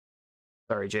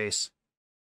 Sorry, Jace.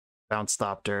 Bounce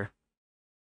Thopter.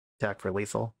 Attack for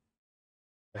lethal.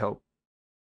 I hope.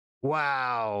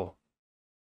 Wow!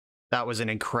 That was an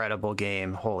incredible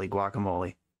game. Holy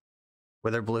guacamole.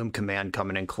 Witherbloom Command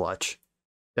coming in clutch.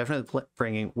 Definitely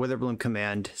bringing Witherbloom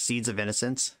Command, Seeds of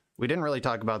Innocence. We didn't really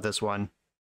talk about this one,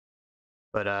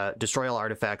 but destroy all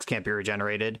artifacts can't be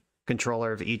regenerated.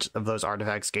 Controller of each of those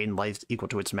artifacts gain life equal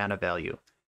to its mana value.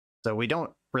 So we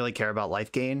don't really care about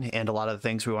life gain, and a lot of the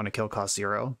things we want to kill cost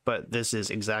 0, but this is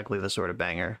exactly the sort of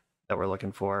banger that we're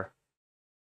looking for.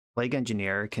 Plague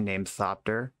Engineer can name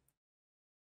Thopter.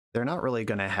 They're not really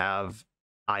going to have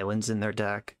islands in their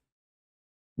deck.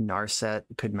 Narset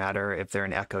could matter if they're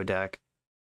an Echo deck.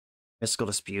 Mystical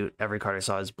Dispute, every card I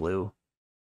saw is blue.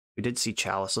 We did see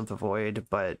Chalice of the Void,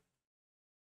 but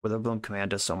Witherbloom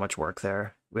Command does so much work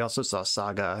there. We also saw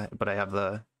Saga, but I have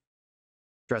the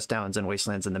Dress Downs and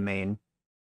Wastelands in the main.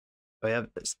 I have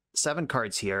 7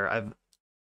 cards here. I've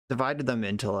divided them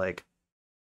into like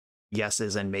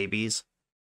yeses and maybes.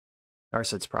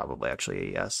 Narset's probably actually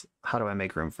a yes. How do I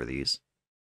make room for these?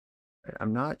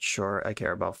 I'm not sure I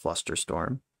care about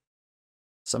Flusterstorm.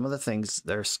 Some of the things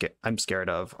I'm scared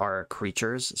of are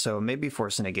creatures, so maybe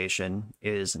Force of Negation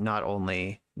is not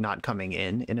only not coming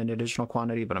in an additional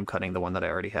quantity, but I'm cutting the one that I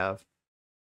already have.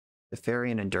 The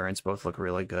Fairy and Endurance both look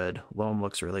really good. Loam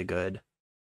looks really good.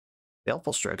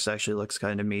 Baleful Strix actually looks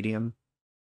kind of medium.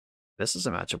 This is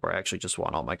a matchup where I actually just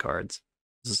want all my cards.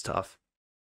 This is tough.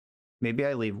 Maybe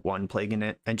I leave one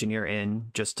Plague Engineer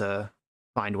in just to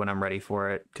find when I'm ready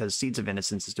for it, because Seeds of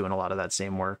Innocence is doing a lot of that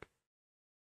same work.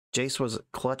 Jace was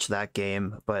clutch that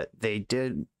game, but they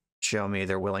did show me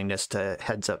their willingness to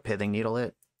heads-up Pithing Needle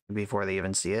it before they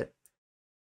even see it.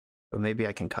 But maybe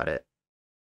I can cut it.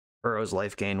 Burrow's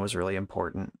life gain was really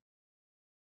important.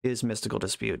 Is Mystical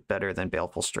Dispute better than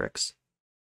Baleful Strix?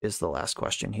 Is the last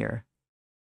question here.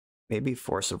 Maybe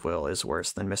Force of Will is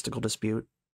worse than Mystical Dispute,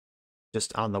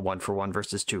 just on the 1-for-1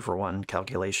 versus 2-for-1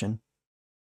 calculation.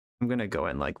 I'm going to go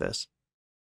in like this.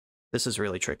 This is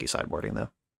really tricky sideboarding,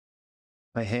 though.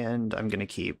 My hand, I'm going to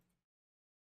keep.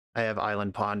 I have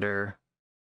Island Ponder.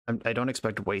 I don't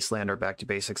expect Wasteland or Back to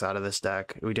Basics out of this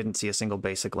deck. We didn't see a single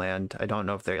basic land. I don't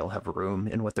know if they'll have room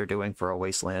in what they're doing for a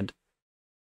Wasteland.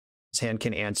 This hand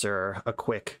can answer a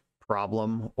quick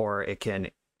problem, or it can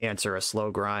answer a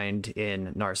slow grind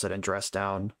in Narset and Dress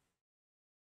Down.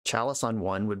 Chalice on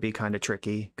 1 would be kind of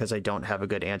tricky, because I don't have a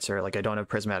good answer. Like, I don't have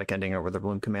Prismatic Ending or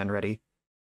Witherbloom Command ready.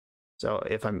 So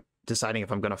if I'm deciding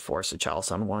if I'm going to force a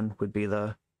Chalice on 1 would be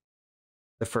the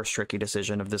first tricky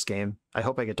decision of this game. I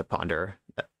hope I get to ponder.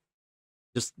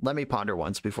 Just let me ponder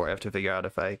once before I have to figure out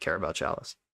if I care about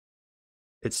Chalice.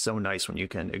 It's so nice when you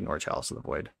can ignore Chalice of the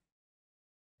Void.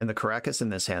 And the Caracas in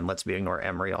this hand lets me ignore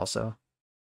Emery also.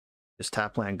 Just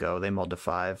tap land go, they mulled to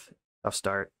 5. Tough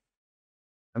start.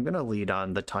 I'm going to lead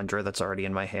on the Tundra that's already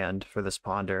in my hand for this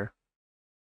ponder.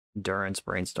 Endurance,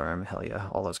 Brainstorm, hell yeah,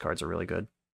 all those cards are really good.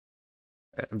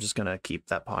 I'm just going to keep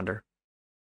that ponder.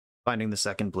 Finding the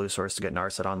second blue source to get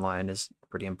Narset online is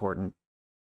pretty important.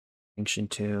 Ancient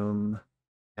Tomb,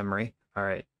 Emery.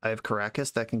 Alright, I have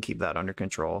Caracas that can keep that under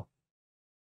control.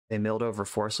 They milled over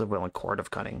Force of Will and Court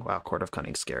of Cunning. Wow, Court of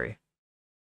Cunning's scary.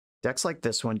 Decks like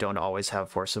this one don't always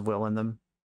have Force of Will in them,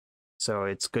 so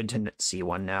it's good to see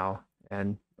one now.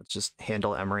 And let's just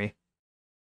handle Emery.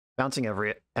 Bouncing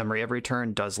Emery every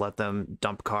turn does let them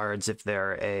dump cards if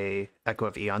they're a Echo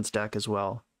of Eon's deck as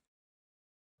well.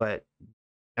 But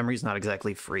Emery's not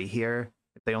exactly free here.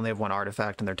 If they only have one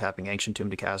artifact and they're tapping Ancient Tomb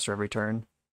to cast her every turn.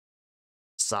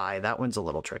 Sai, that one's a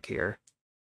little trickier.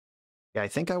 Yeah, I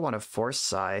think I want to force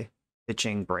Sai,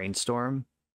 pitching Brainstorm,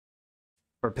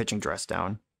 or pitching Dress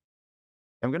Down.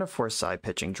 I'm going to force Sai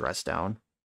pitching Dress Down,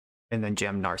 and then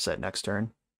jam Narset next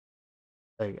turn.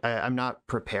 I'm not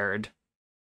prepared.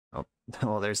 Oh,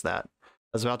 well, there's that. I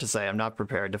was about to say, I'm not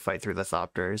prepared to fight through the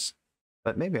Thopters,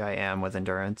 but maybe I am with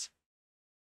Endurance.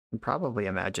 I can probably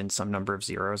imagine some number of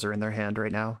zeros are in their hand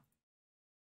right now.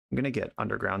 I'm going to get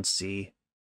Underground Sea,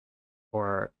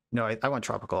 or no, I want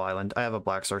Tropical Island. I have a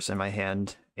black source in my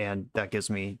hand, and that gives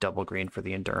me double green for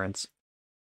the Endurance.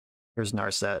 Here's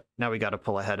Narset. Now we got to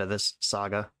pull ahead of this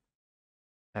Saga.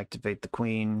 Activate the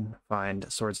Queen, find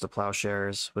Swords to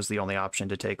Plowshares was the only option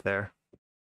to take there.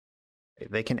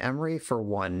 They can Emery for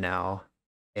 1 now,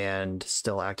 and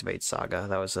still activate Saga.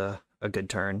 That was a good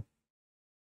turn.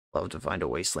 Love to find a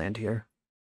Wasteland here.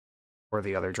 Or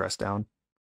the other Dress Down.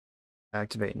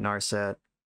 Activate Narset.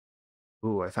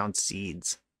 Ooh, I found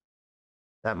Seeds.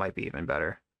 That might be even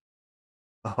better.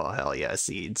 Oh, hell yeah,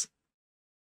 Seeds.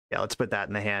 Yeah, let's put that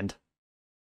in the hand.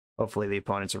 Hopefully the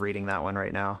opponents are reading that one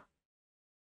right now.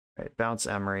 All right, bounce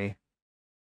Emery.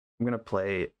 I'm going to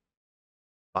play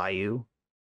Bayou.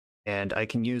 And I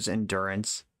can use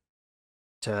Endurance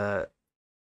to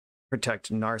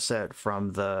protect Narset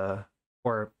from the...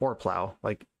 Or Plow.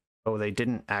 Like, oh, they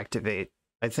didn't activate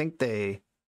I think they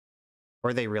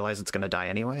realize it's going to die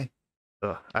anyway.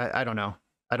 Ugh, I don't know.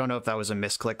 I don't know if that was a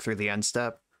misclick through the end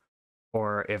step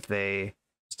or if they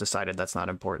just decided that's not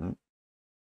important.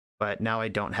 But now I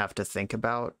don't have to think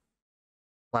about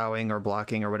plowing or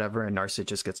blocking or whatever, and Narset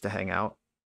just gets to hang out.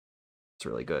 It's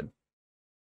really good.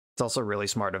 It's also really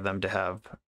smart of them to have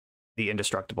the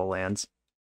indestructible lands.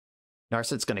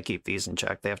 Narset's going to keep these in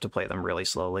check. They have to play them really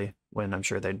slowly, when I'm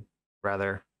sure they'd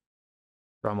rather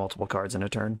draw multiple cards in a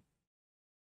turn.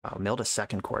 Wow, milled a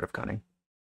second Court of Cunning.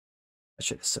 That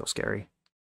shit is so scary.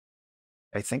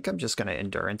 I think I'm just going to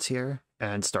Endurance here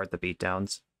and start the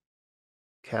beatdowns.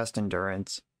 Cast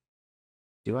Endurance.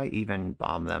 Do I even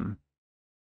bomb them?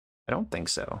 I don't think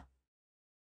so. I'm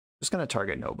just going to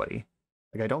target nobody.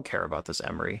 Like, I don't care about this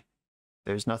Emery.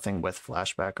 There's nothing with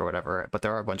flashback or whatever, but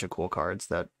there are a bunch of cool cards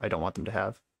that I don't want them to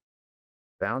have.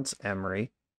 Bounce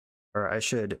Emery. Or I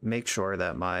should make sure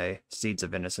that my Seeds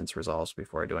of Innocence resolves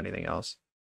before I do anything else.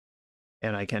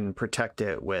 And I can protect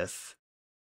it with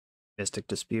Mystic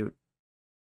Dispute.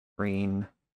 Green.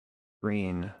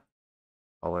 Green.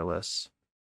 Colorless.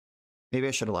 Maybe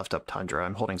I should have left up Tundra.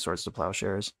 I'm holding Swords to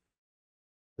Plowshares.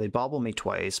 They bobble me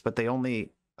twice, but they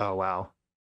only... Oh, wow.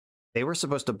 They were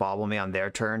supposed to bobble me on their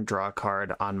turn, draw a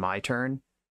card on my turn,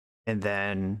 and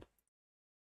then...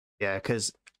 Yeah,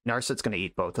 because Narset's going to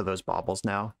eat both of those bobbles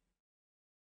now.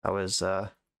 That was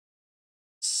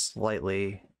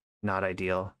slightly not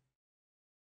ideal.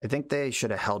 I think they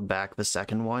should have held back the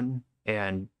second one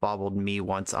and bobbled me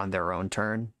once on their own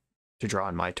turn to draw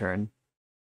on my turn.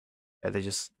 Yeah, they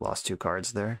just lost 2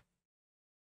 cards there.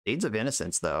 Seeds of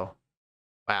Innocence, though.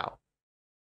 Wow.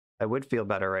 I would feel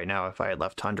better right now if I had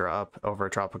left Tundra up over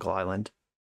Tropical Island.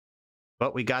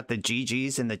 But we got the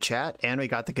GGs in the chat, and we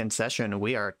got the concession.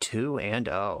 We are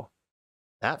 2-0.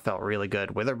 That felt really good.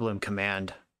 Witherbloom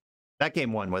Command. That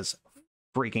game 1 was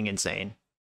freaking insane.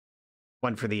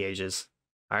 One for the ages.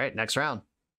 All right, next round.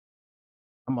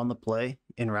 I'm on the play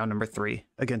in round number 3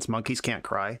 against Monkeys Can't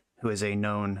Cry, who is a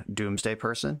known Doomsday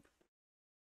person.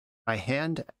 My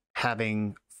hand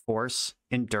having Force,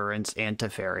 Endurance, and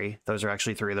Teferi. Those are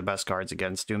actually 3 of the best cards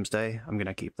against Doomsday. I'm going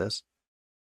to keep this.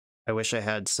 I wish I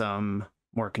had some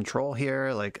more control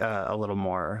here, like a little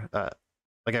more...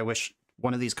 like I wish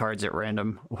one of these cards at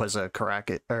random was a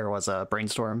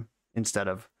Brainstorm instead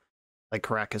of like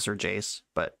Caracas or Jace,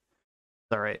 but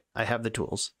it's alright. I have the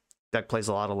tools. Deck plays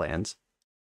a lot of lands.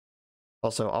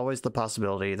 Also, always the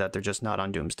possibility that they're just not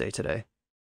on Doomsday today.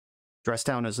 Dress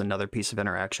Down is another piece of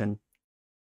interaction.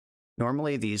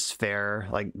 Normally these fair,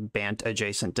 like, Bant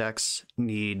adjacent decks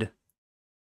need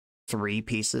 3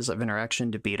 pieces of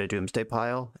interaction to beat a Doomsday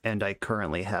pile, and I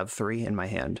currently have 3 in my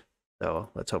hand. So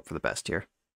let's hope for the best here.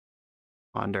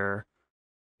 Ponder.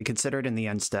 We considered in the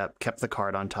end step, kept the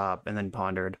card on top, and then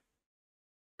pondered.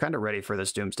 Kind of ready for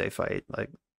this Doomsday fight. Like,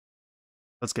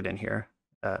 let's get in here.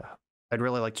 I'd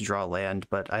really like to draw a land,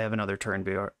 but I have another turn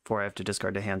before I have to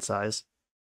discard to hand size.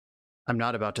 I'm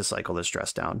not about to cycle this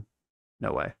Dress Down.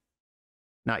 No way.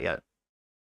 Not yet.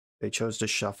 They chose to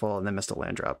shuffle and then missed a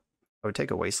land drop. I would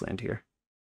take a Wasteland here.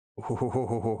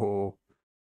 Oh,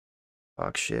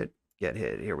 fuck shit. Get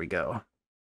hit. Here we go.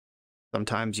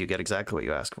 Sometimes you get exactly what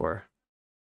you ask for.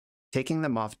 Taking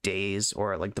them off days,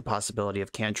 or like the possibility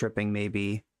of cantripping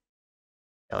maybe.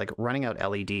 Yeah, like running out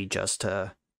LED just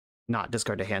to not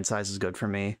discard to hand size is good for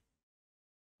me.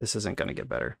 This isn't going to get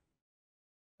better.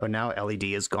 Oh, now LED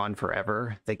is gone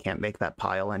forever. They can't make that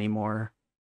pile anymore.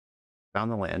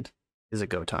 Found the land. Is it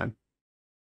go time?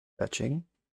 Fetching.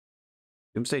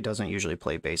 Doomsday doesn't usually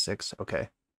play basics. Okay.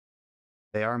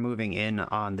 They are moving in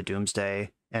on the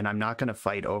Doomsday, and I'm not going to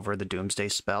fight over the Doomsday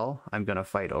spell. I'm going to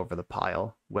fight over the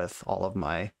pile with all of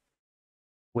my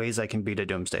ways I can beat a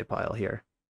Doomsday pile here.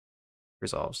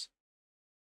 Resolves.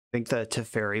 I think the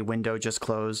Teferi window just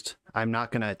closed. I'm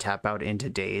not going to tap out into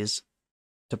days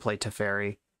to play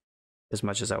Teferi as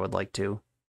much as I would like to.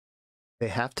 They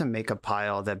have to make a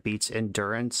pile that beats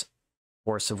Endurance,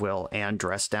 Force of Will, and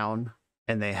Dress Down,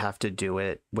 and they have to do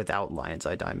it without Lion's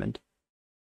Eye Diamond.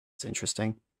 It's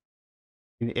interesting.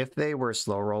 If they were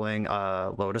slow rolling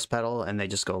Lotus Petal and they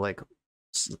just go like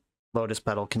Lotus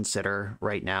Petal Consider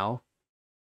right now,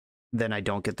 then I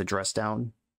don't get the Dress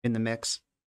Down in the mix.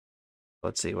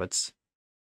 Let's see what's...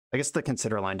 I guess the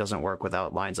Consider line doesn't work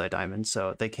without Lion's Eye Diamond,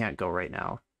 so they can't go right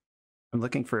now. I'm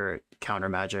looking for counter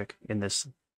magic in this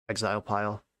exile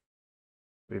pile.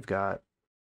 We've got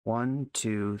 1,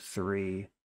 2, 3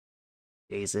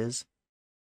 dazes.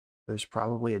 There's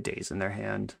probably a daze in their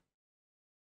hand.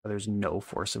 There's no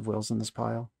Force of Wills in this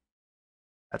pile.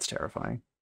 That's terrifying.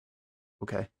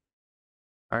 Okay.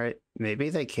 Alright, maybe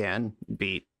they can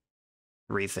beat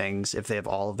 3 things if they have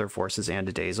all of their forces and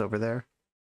a daze over there.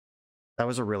 That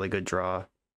was a really good draw.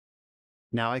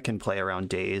 Now I can play around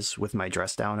days with my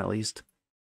dress down at least.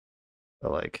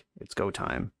 But like, it's go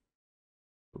time.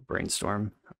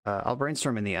 Brainstorm. I'll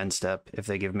brainstorm in the end step if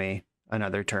they give me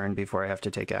another turn before I have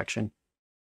to take action.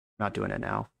 Not doing it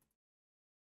now.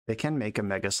 They can make a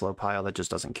mega slow pile that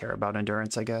just doesn't care about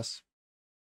endurance, I guess.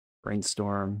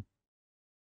 Brainstorm.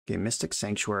 Okay, Mystic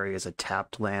Sanctuary is a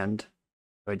tapped land.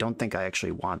 I don't think I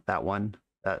actually want that one.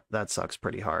 That sucks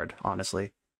pretty hard,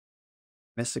 honestly.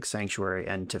 Mystic Sanctuary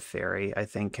and Teferi, I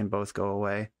think, can both go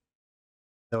away.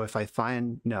 Though if I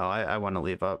find... No, I want to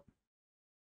leave up.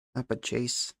 But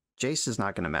Jace is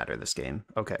not going to matter this game.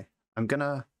 Okay, I'm going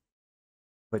to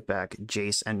put back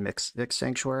Jace and Mystic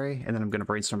Sanctuary, and then I'm going to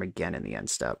brainstorm again in the end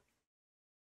step.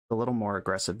 A little more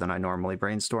aggressive than I normally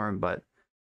brainstorm, but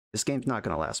this game's not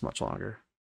going to last much longer.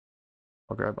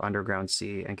 I'll grab Underground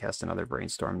Sea and cast another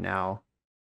brainstorm now. All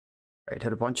right,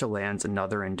 hit a bunch of lands,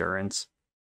 another endurance.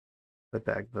 Put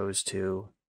back those 2.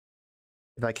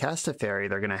 If I cast a fairy,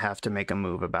 they're going to have to make a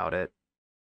move about it.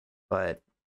 But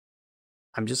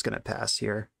I'm just going to pass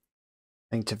here.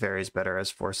 I think Teferi is better as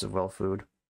Force of Will food.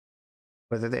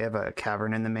 Whether they have a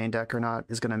Cavern in the main deck or not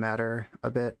is going to matter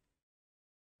a bit.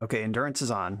 Okay, Endurance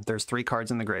is on. There's 3 cards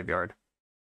in the graveyard.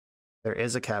 There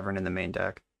is a Cavern in the main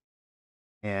deck.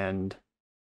 And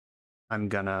I'm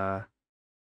gonna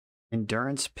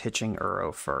Endurance pitching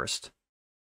Uro first.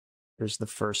 There's the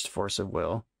first Force of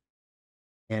Will.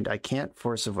 And I can't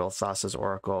Force of Will Thassa's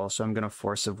Oracle, so I'm gonna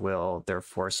Force of Will their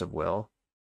Force of Will.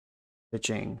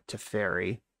 Pitching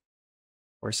Teferi.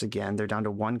 Force again, they're down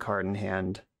to 1 card in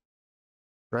hand.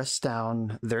 Dress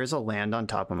down, there's a land on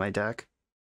top of my deck.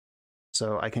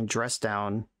 So I can dress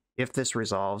down. If this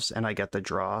resolves and I get the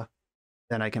draw,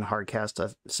 then I can hardcast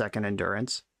a second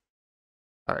Endurance.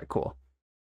 All right, cool.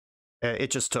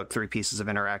 It just took 3 pieces of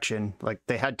interaction. Like,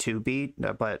 they had 2 beat,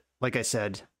 but like I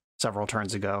said several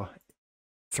turns ago,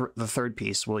 the 3rd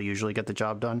piece will usually get the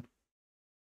job done.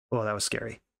 Oh, that was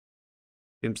scary.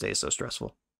 Doomsday is so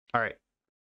stressful. All right.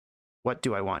 What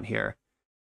do I want here?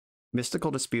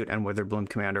 Mystical Dispute and Witherbloom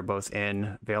Command are both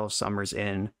in. Veil of Summer's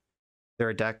in.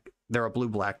 They're a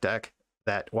blue-black deck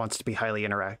that wants to be highly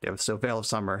interactive, so Veil of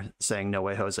Summer saying no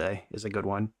way Jose is a good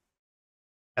one.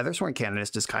 Ethersworn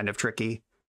Canonist is kind of tricky.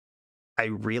 I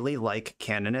really like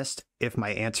Canonist if my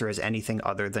answer is anything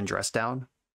other than Dress Down,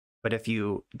 but if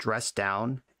you Dress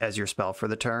Down as your spell for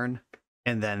the turn,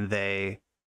 and then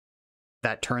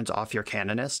that turns off your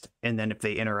Canonist, and then if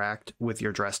they interact with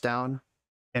your Dress Down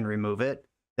and remove it,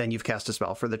 then you've cast a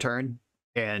spell for the turn,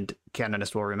 and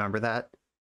Canonist will remember that.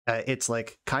 It's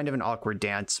like kind of an awkward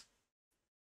dance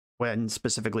when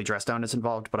specifically Dress Down is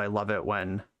involved, but I love it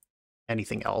when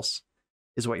anything else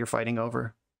is what you're fighting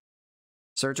over.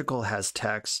 Surgical has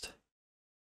text.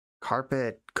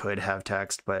 Carpet could have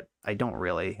text, but I'm not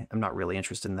really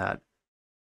interested in that.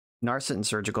 Narset and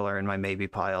Surgical are in my maybe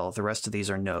pile. The rest of these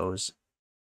are no's.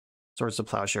 Swords to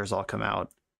Plowshares all come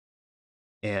out.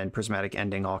 And Prismatic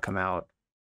Ending all come out.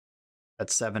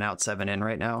 That's 7 out, 7 in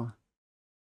right now.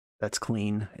 That's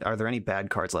clean. Are there any bad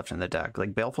cards left in the deck?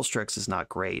 Like, Baleful Strix is not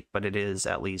great, but it is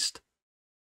at least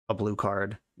a blue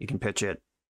card. You can pitch it.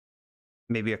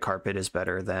 Maybe a Carpet is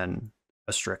better than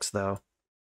a Strix, though.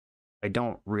 I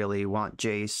don't really want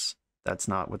Jace. That's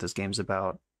not what this game's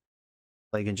about.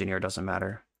 Plague Engineer doesn't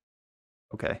matter.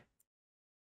 Okay.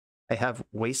 I have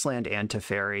Wasteland and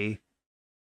Teferi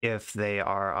if they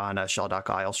are on a Sheldock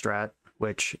Isle strat,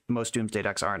 which most Doomsday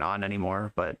decks aren't on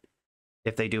anymore, but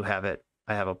if they do have it,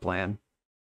 I have a plan.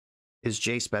 Is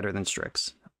Jace better than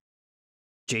Strix?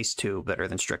 Jace 2 better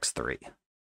than Strix 3?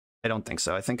 I don't think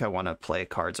so. I think I want to play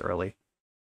cards early.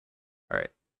 All right.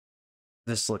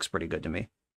 This looks pretty good to me.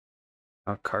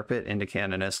 I'll Carpet into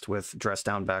Canonist with Dress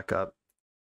Down backup.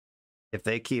 If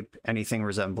they keep anything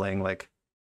resembling like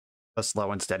a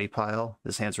slow and steady pile,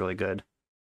 this hand's really good.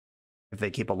 If they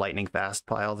keep a lightning fast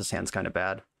pile, this hand's kind of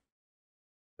bad.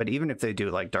 But even if they do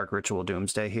like Dark Ritual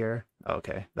Doomsday here,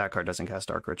 okay, that card doesn't cast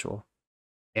Dark Ritual.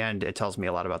 And it tells me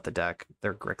a lot about the deck.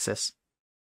 They're Grixis.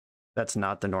 That's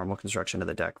not the normal construction of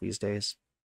the deck these days.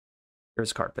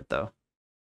 Here's Carpet, though.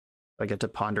 I get to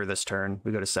Ponder this turn.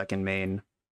 We go to second main.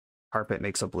 Carpet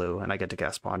makes a blue, and I get to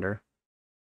cast Ponder.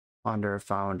 Ponder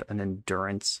found an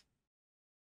Endurance.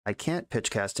 I can't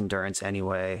pitch cast Endurance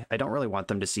anyway. I don't really want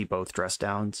them to see both Dress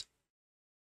Downs.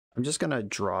 I'm just going to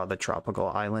draw the Tropical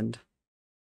Island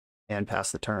and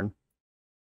pass the turn.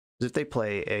 If they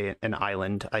play an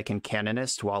island, I can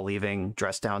Canonist while leaving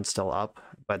Dress Down still up,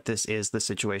 but this is the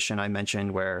situation I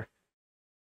mentioned where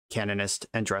Canonist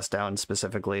and Dress Down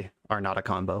specifically are not a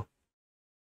combo.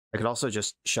 I could also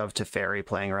just shove Teferi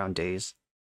playing around Daze.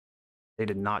 They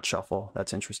did not shuffle.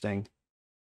 That's interesting.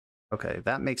 Okay,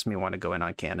 that makes me want to go in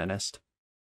on Canonist.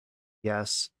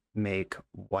 Yes, make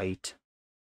white.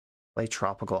 Play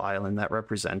Tropical Island. That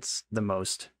represents the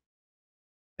most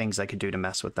things I could do to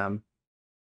mess with them.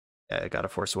 Yeah, I gotta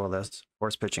force will this.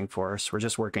 Force pitching force. We're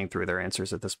just working through their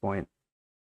answers at this point.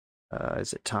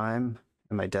 Is it time?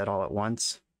 Am I dead all at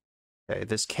once? Okay,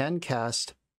 this can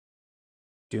cast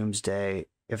Doomsday.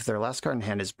 If their last card in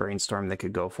hand is Brainstorm, they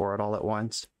could go for it all at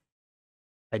once.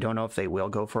 I don't know if they will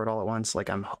go for it all at once. Like,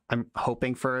 I'm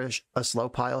hoping for a slow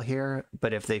pile here,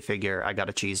 but if they figure I got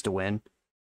a cheese to win,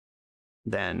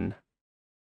 then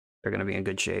they're going to be in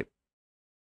good shape.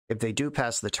 If they do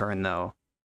pass the turn, though,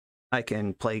 I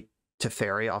can play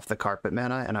Teferi off the carpet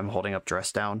mana, and I'm holding up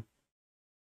Dress Down.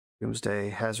 Doomsday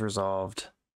has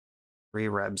resolved. 3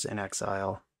 Rebs in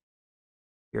exile.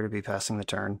 Here to be passing the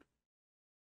turn.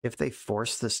 If they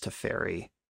force this Teferi,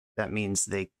 that means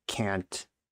they can't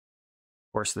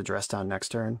force the Dress Down next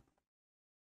turn.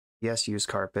 Yes, use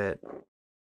carpet.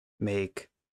 Make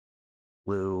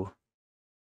blue,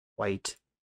 white,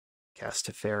 cast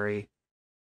Teferi.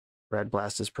 Red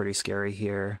Blast is pretty scary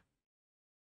here.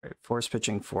 Right, force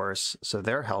pitching force, so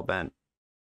they're hellbent.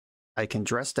 I can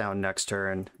Dress Down next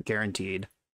turn, guaranteed.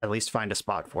 At least find a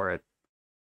spot for it.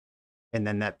 And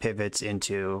then that pivots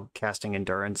into casting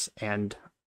Endurance and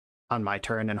on my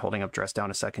turn and holding up Dress Down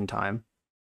a second time.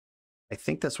 I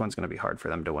think this one's going to be hard for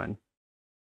them to win.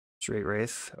 Straight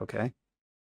Wraith, okay.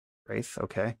 Wraith,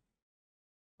 okay.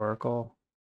 Oracle,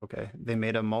 okay. They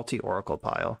made a multi-Oracle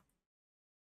pile.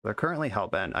 They're currently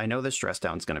hellbent. I know this Dress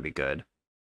Down's going to be good.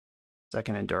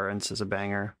 Second Endurance is a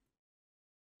banger.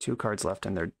 2 cards left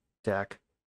in their deck.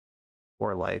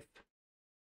 4 life.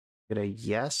 Get a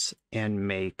yes and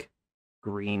make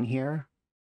green here.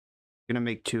 I'm going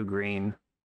to make 2 green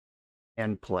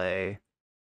and play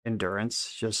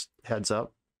Endurance, just heads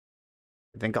up.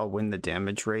 I think I'll win the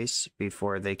damage race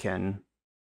before they can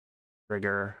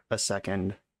trigger a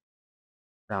second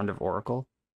round of Oracle.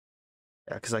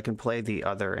 Yeah, because I can play the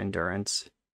other Endurance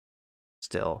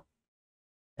still.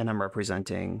 And I'm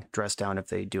representing Dress Down if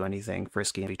they do anything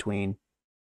frisky in between.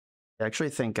 I actually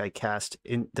think I cast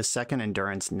in the second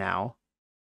Endurance now.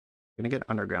 I'm going to get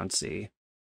Underground Sea.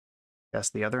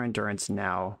 Cast the other Endurance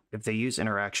now. If they use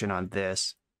interaction on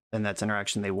this, then that's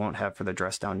interaction they won't have for the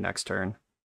Dress Down next turn.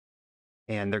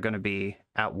 And they're going to be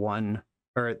at 1,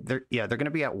 or they're going to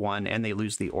be at 1 and they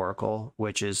lose the Oracle,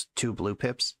 which is 2 blue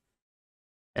pips.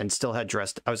 And still had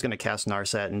Dressed. I was going to cast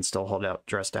Narset and still hold out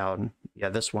Dress Down. Yeah,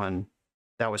 this one,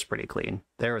 that was pretty clean.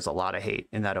 There was a lot of hate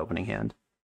in that opening hand.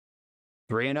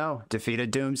 3-0,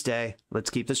 defeated Doomsday. Let's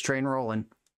keep this train rolling.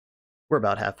 We're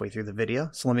about halfway through the video,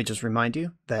 so let me just remind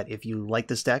you that if you like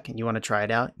this deck and you want to try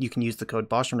it out, you can use the code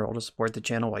BoshNRoll to support the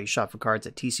channel while you shop for cards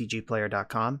at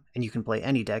tcgplayer.com, and you can play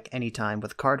any deck anytime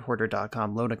with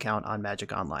cardhoarder.com loan account on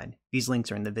Magic Online. These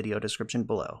links are in the video description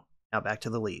below. Now back to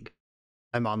the league.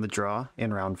 I'm on the draw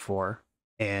in round 4,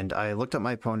 and I looked up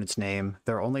my opponent's name.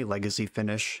 Their only legacy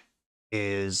finish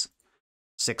is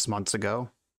 6 months ago.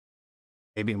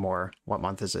 Maybe more. What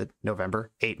month is it?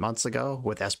 November? 8 months ago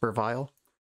with Espervile.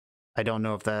 I don't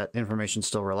know if that information's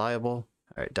still reliable.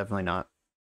 All right, definitely not.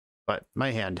 But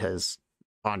my hand has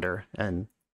Ponder and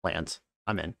lands.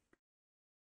 I'm in.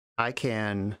 I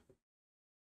can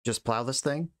just plow this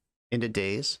thing into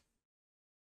Daze,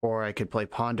 or I could play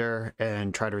Ponder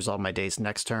and try to resolve my Daze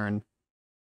next turn.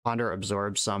 Ponder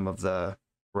absorbs some of the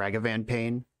Ragavan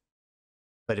pain,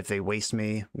 but if they waste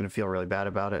me, I'm going to feel really bad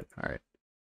about it. All right.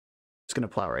 Just going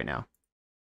to plow right now.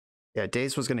 Yeah,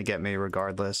 Daze was going to get me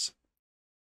regardless.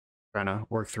 Trying to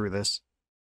work through this.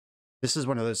 This is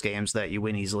one of those games that you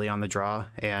win easily on the draw,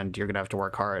 and you're going to have to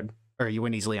work hard. Or you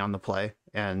win easily on the play,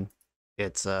 and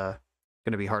it's going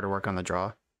to be hard to work on the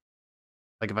draw.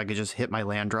 Like if I could just hit my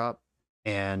land drop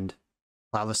and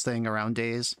plow this thing around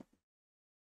Daze,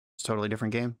 it's a totally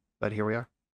different game. But here we are.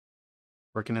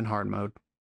 Working in hard mode.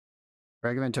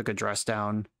 Ragavan took a Dress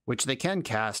Down, which they can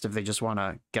cast if they just want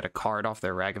to get a card off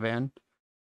their Ragavan.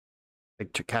 They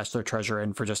cast their treasure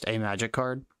in for just a magic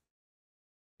card.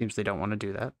 Seems they don't want to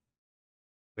do that,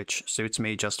 which suits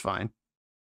me just fine.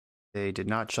 They did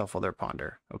not shuffle their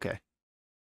Ponder. Okay.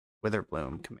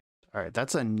 Witherbloom Command. All right,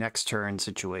 that's a next turn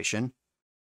situation.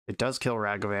 It does kill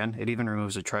Ragavan. It even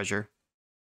removes a treasure.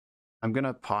 I'm going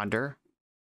to Ponder,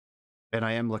 and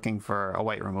I am looking for a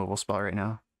white removal spell right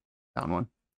now. Found one.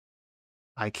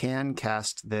 I can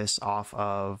cast this off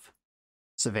of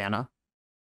Savannah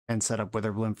and set up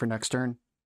Witherbloom for next turn.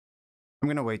 I'm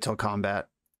going to wait till combat.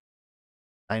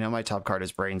 I know my top card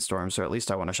is Brainstorm, so at least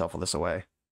I want to shuffle this away.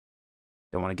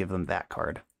 Don't want to give them that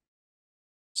card.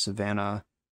 Savannah,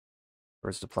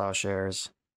 Birds to Plowshares.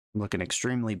 I'm looking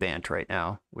extremely Bant right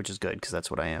now, which is good because that's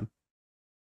what I am.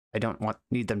 I don't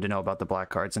need them to know about the black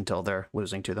cards until they're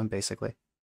losing to them, basically.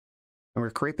 And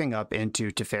we're creeping up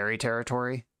into Teferi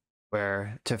territory,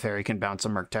 where Teferi can bounce a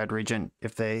Murktide Regent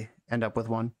if they end up with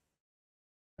one.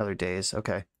 Another Daze,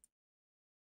 okay.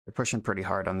 They're pushing pretty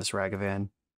hard on this Ragavan.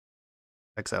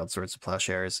 Exiled Swords of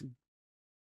Plowshares.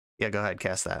 Yeah, go ahead,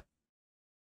 cast that.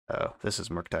 Oh, this is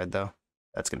Murktide, though.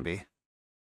 That's going to be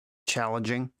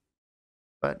challenging.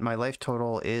 But my life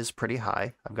total is pretty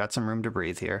high. I've got some room to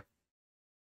breathe here.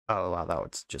 Oh, wow, that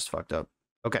was just fucked up.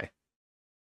 Okay.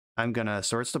 I'm going to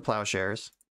Swords to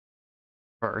Plowshares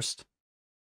first,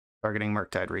 targeting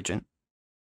Murktide Regent.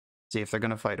 See if they're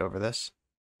going to fight over this.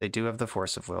 They do have the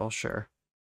Force of Will, sure.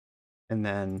 And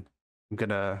then I'm going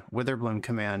to Witherbloom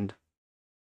Command.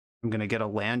 I'm going to get a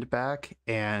land back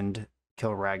and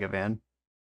kill Ragavan.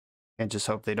 And just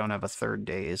hope they don't have a third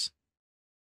Daze.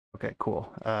 Okay,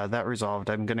 cool. That resolved.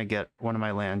 I'm going to get one of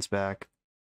my lands back.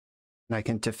 And I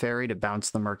can Teferi to bounce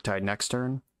the Murktide next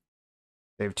turn.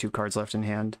 They have 2 cards left in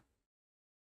hand.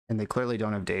 And they clearly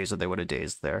don't have Daze, or they would have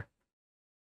dazed there.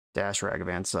 Dash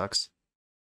Ragavan sucks.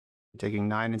 I'm taking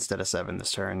 9 instead of 7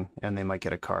 this turn, and they might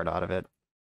get a card out of it.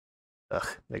 Ugh,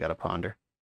 they got a Ponder.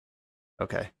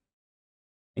 Okay.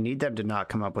 I need them to not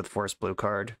come up with Force Blue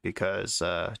card, because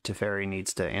Teferi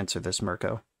needs to answer this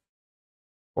Murko.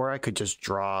 Or I could just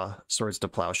draw Swords to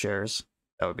Plowshares.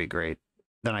 That would be great.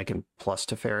 Then I can plus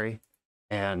Teferi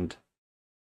and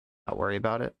not worry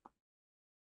about it.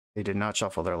 They did not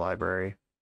shuffle their library.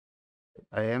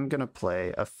 I am going to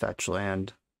play a fetch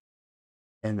land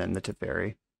and then the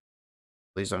Teferi.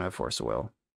 Please don't have Force of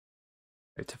Will.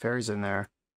 Okay, Teferi's in there.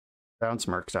 Bounce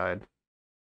Murktide.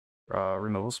 Draw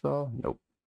removal spell? Nope.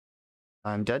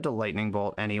 I'm dead to Lightning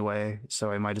Bolt anyway,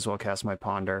 so I might as well cast my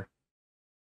Ponder.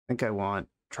 I think I want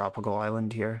Tropical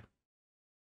Island here.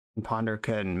 And Ponder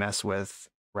can mess with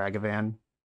Ragavan.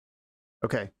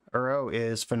 Okay, Uro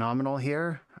is phenomenal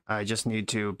here. I just need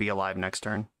to be alive next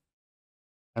turn.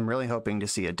 I'm really hoping to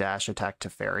see a dash attack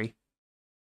Teferi.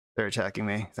 They're attacking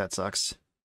me. That sucks.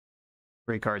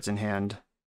 3 cards in hand.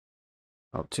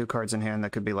 Oh, 2 cards in hand.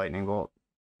 That could be Lightning Bolt.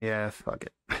 Yeah, fuck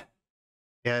it.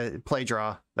 Yeah, play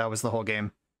draw. That was the whole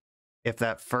game. If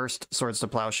that first Swords to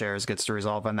Plowshares gets to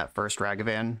resolve on that first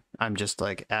Ragavan, I'm just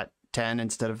like at 10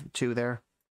 instead of 2 there.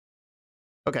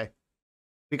 Okay.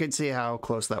 We could see how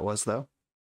close that was, though.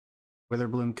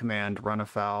 Witherbloom Command, Run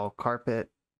Afoul, Carpet,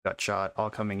 Gut Shot, all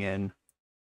coming in.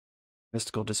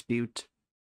 Mystical Dispute.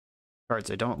 Cards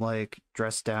I don't like.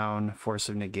 Dress Down, Force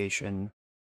of Negation,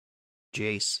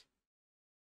 Jace,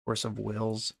 Force of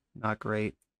Wills, not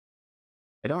great.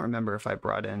 I don't remember if I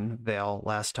brought in Veil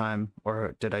last time,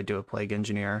 or did I do a Plague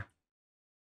Engineer?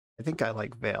 I think I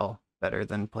like Veil better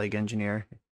than Plague Engineer.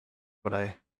 But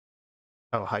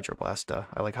oh, Hydroblast.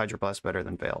 I like Hydroblast better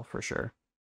than Veil, for sure.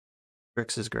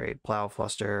 Strix is great. Plow,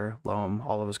 Fluster, Loam,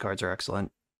 all of his cards are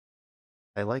excellent.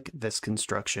 I like this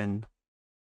construction.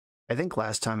 I think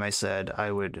last time I said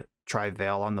I would try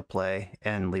Veil on the play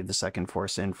and leave the second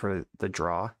Force in for the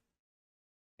draw.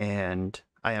 And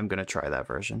I am going to try that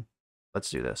version. Let's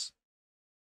do this.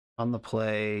 On the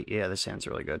play, yeah, this hand's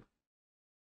really good.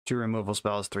 2 removal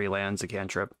spells, 3 lands, a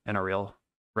cantrip, and a real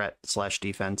threat /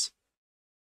 defense.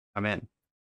 I'm in.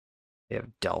 They have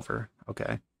Delver.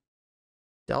 Okay.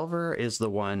 Delver is the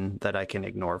one that I can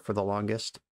ignore for the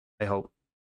longest, I hope.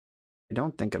 I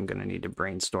don't think I'm going to need to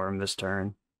Brainstorm this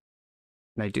turn.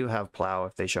 And I do have Plow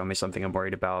if they show me something I'm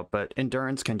worried about, but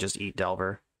Endurance can just eat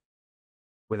Delver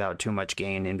without too much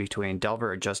gain in between.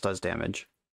 Delver just does damage.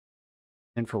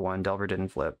 And for 1, Delver didn't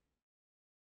flip.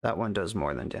 That one does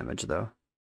more than damage, though.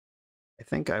 I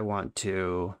think I want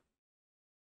to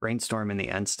Brainstorm in the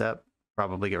end step.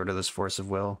 Probably get rid of this Force of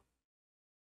Will.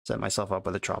 Set myself up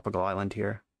with a Tropical Island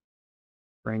here.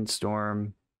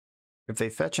 Brainstorm. If they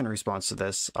fetch in response to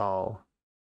this, I'll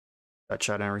Gut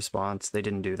Shot in response. They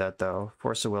didn't do that, though.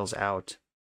 Force of Will's out.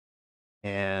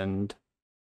 And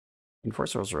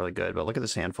Force of Will's really good, but look at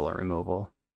this handful of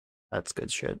removal. That's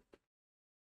good shit.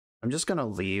 I'm just going to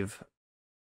leave.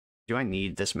 Do I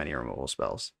need this many removal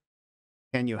spells?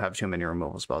 Can you have too many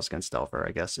removal spells against Delver,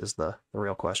 I guess, is the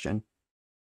real question.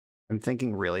 I'm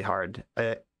thinking really hard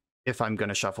if I'm going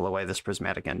to shuffle away this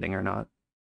Prismatic Ending or not.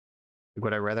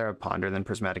 Would I rather have Ponder than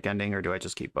Prismatic Ending, or do I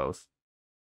just keep both?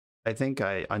 I think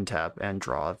I untap and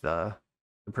draw the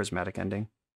Prismatic Ending.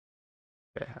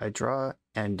 Okay, I draw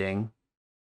Ending,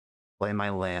 play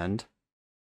my land,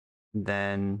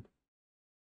 then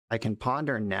I can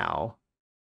Ponder now.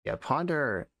 Yeah,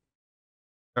 Ponder,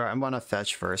 or I'm going to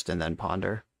fetch first and then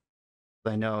Ponder.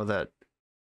 I know that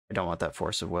I don't want that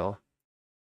Force of Will.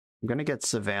 I'm going to get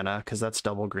Savannah, because that's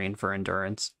double green for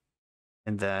Endurance.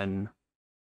 and then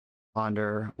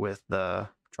ponder with the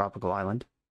tropical island.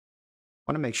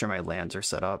 I want to make sure my lands are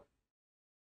set up.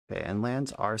 Okay, and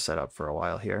lands are set up for a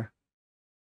while here.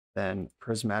 Then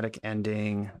prismatic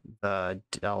ending the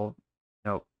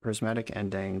prismatic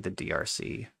ending the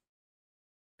DRC.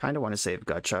 Kind of want to save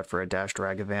Gutshot for a dashed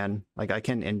Ragavan. Like, I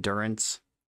can endurance.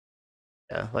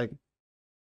 Yeah, like,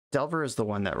 Delver is the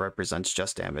one that represents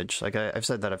just damage. Like, I've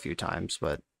said that a few times,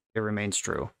 but it remains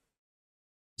true.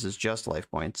 This is just life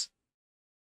points.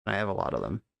 I have a lot of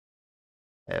them.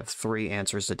 I have 3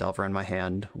 answers to Delver in my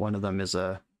hand. One of them is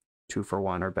a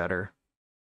 2-for-1 or better.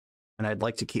 And I'd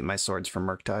like to keep my swords from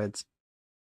Murktides.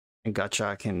 And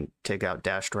Gutshot can take out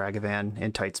dashed Ragavan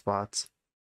in tight spots.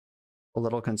 A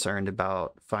little concerned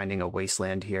about finding a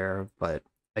wasteland here, but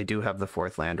I do have the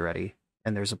 4th land ready,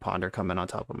 and there's a ponder coming on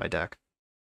top of my deck.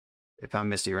 I found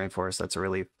Misty Rainforest, that's a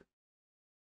relief.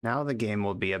 Now the game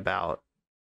will be about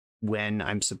when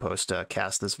I'm supposed to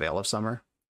cast this Veil of Summer.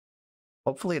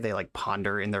 Hopefully they like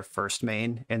ponder in their first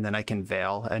main, and then I can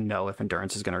Veil and know if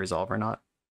Endurance is going to resolve or not.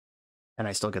 And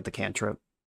I still get the cantrip.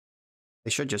 They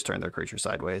should just turn their creature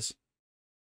sideways.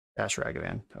 Dash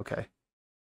Ragavan, okay.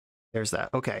 There's that,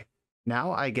 okay.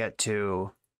 Now I get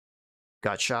to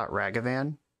Gutshot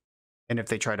Ragavan, and if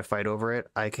they try to fight over it,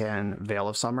 I can Veil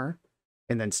of Summer,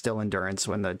 and then still Endurance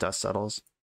when the dust settles.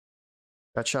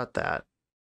 Gutshot that.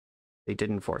 They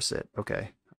didn't force it,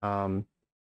 okay.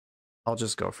 I'll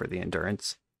just go for the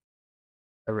Endurance.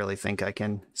 I really think I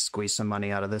can squeeze some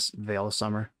money out of this Veil of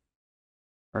Summer.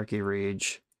 Murky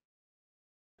Reach.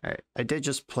 Alright, I did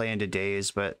just play into Daze,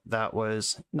 but that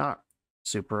was not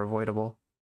super avoidable.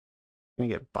 I'm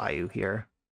gonna get Bayou here.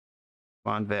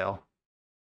 Come on, Veil.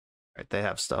 Alright, they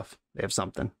have stuff. They have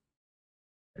something.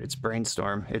 It's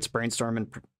Brainstorm. It's Brainstorm in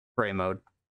Prey mode.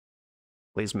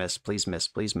 Please miss, please miss,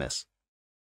 please miss.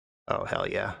 Oh, hell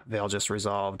yeah. Veil just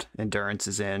resolved. Endurance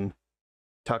is in.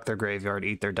 Tuck their graveyard,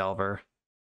 eat their Delver.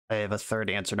 I have a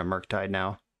 3rd answer to Murktide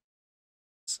now.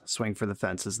 Swing for the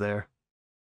fences there.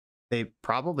 They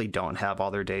probably don't have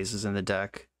all their Dazes in the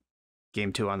deck.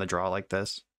 Game 2 on the draw like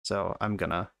this. So I'm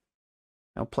gonna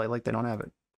play like they don't have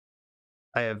it.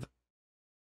 I have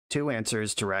 2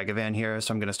 answers to Ragavan here,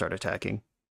 so I'm gonna start attacking.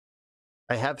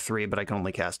 I have 3, but I can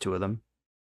only cast 2 of them.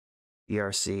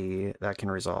 ERC, that can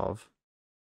resolve.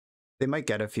 They might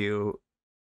get a few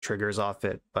triggers off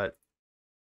it, but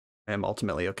I am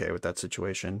ultimately okay with that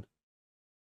situation.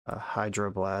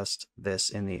 Hydroblast this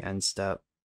in the end step.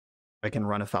 I can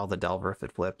run afoul the Delver if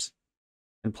it flips,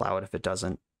 and plow it if it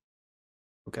doesn't.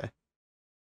 Okay.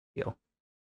 Deal.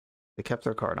 They kept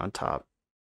their card on top.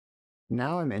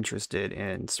 Now I'm interested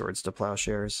in Swords to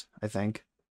Plowshares, I think.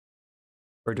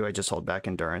 Or do I just hold back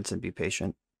Endurance and be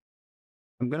patient?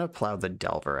 I'm going to plow the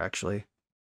Delver, actually.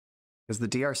 Because the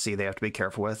DRC they have to be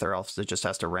careful with, or else it just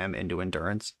has to ram into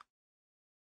Endurance.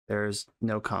 There's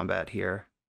no combat here.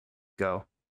 Go.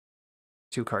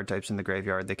 2 card types in the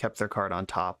graveyard. They kept their card on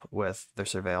top with their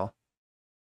Surveil.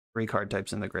 3 card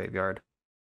types in the graveyard.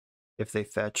 If they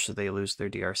fetch, they lose their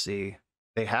DRC.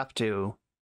 They have to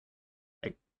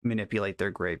manipulate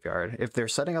their graveyard. If they're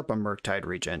setting up a Murktide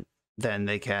Regent, then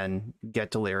they can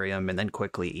get Delirium and then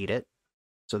quickly eat it,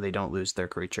 so they don't lose their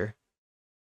creature.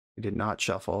 We did not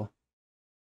shuffle.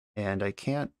 And I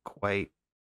can't quite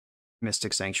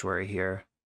Mystic Sanctuary here.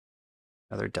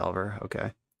 Another Delver,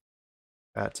 okay.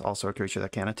 That's also a creature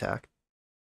that can attack.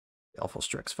 Elful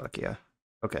Strix, fuck yeah.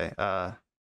 Okay,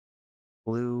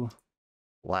 blue,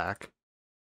 black,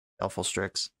 Elful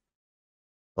Strix.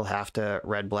 They'll have to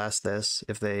Red Blast this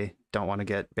if they don't want to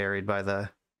get buried by the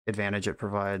advantage it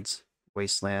provides.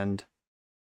 Wasteland.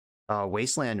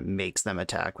 Wasteland makes them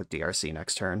attack with DRC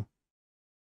next turn.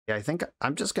 Yeah, I think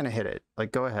I'm just going to hit it.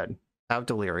 Like, go ahead. Have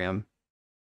Delirium.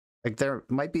 Like, there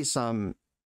might be some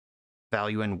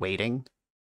value in waiting,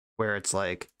 where it's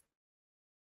like,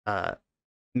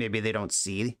 maybe they don't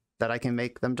see that I can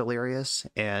make them delirious,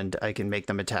 and I can make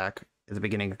them attack at the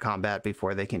beginning of combat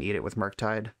before they can eat it with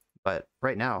Murktide. But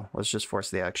right now, let's just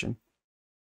force the action.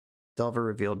 Delver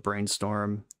revealed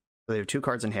Brainstorm. They have 2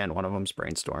 cards in hand, one of them's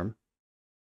Brainstorm.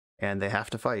 And they have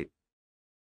to fight.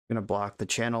 I'm gonna block the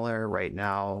Channeler right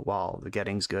now while the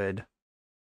getting's good.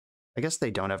 I guess they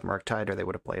don't have Murktide, or they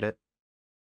would have played it.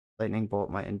 Lightning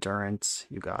Bolt, my Endurance,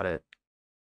 you got it.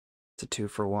 It's a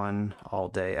 2-for-1 all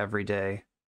day, every day.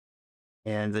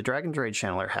 And the Dragon's Rage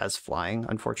Channeler has flying,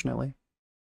 unfortunately.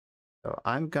 So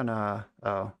I'm gonna...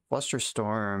 Oh,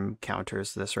 Flusterstorm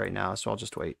counters this right now, so I'll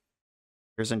just wait.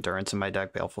 There's Endurance in my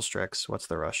deck, Baleful Strix. What's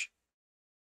the rush?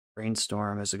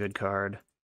 Brainstorm is a good card.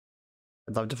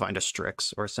 I'd love to find a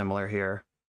Strix or similar here.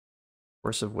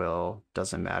 Force of Will,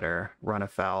 doesn't matter. Run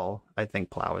afoul, I think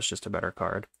Plow is just a better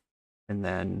card. And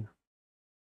then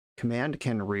Command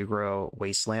can regrow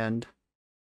Wasteland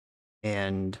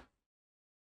and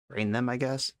drain them, I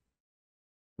guess.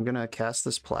 I'm going to cast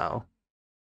this Plow.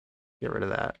 Get rid of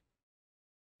that.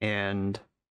 And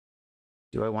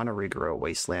do I want to regrow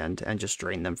Wasteland and just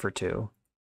drain them for 2?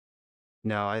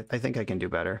 No, I think I can do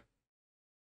better.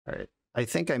 All right. I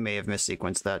think I may have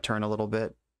missequenced that turn a little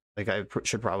bit. Like, I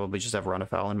should probably just have Run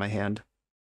Afoul in my hand.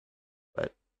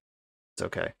 But it's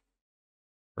okay.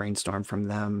 Brainstorm from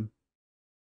them.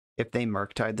 If they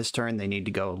Murktide this turn, they need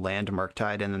to go land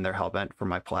Murktide and then they're Hellbent for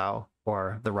my Plow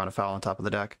or the Run Afoul on top of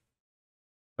the deck.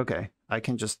 Okay, I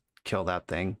can just kill that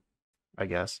thing, I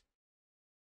guess.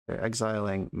 They're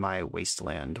exiling my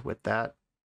Wasteland with that.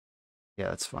 Yeah,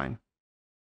 that's fine.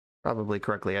 Probably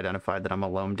correctly identified that I'm a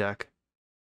Loam deck.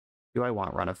 Do I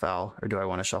want Run Afoul or do I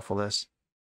want to shuffle this?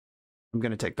 I'm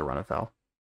going to take the Run Afoul.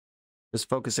 Just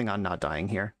focusing on not dying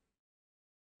here.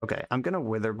 Okay, I'm going to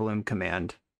Witherbloom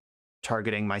Command,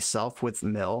 targeting myself with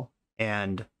Mill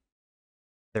and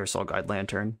their Soul Guide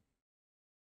Lantern,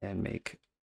 and make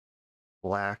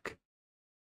black,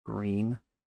 green.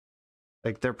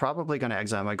 Like, they're probably going to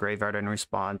exile my graveyard in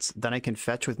response. Then I can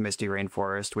fetch with Misty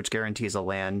Rainforest, which guarantees a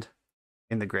land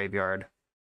in the graveyard.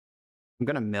 I'm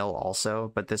going to mill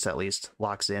also, but this at least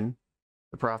locks in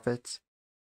the profits.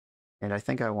 And I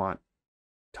think I want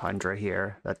Tundra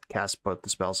here. That casts both the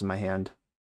spells in my hand.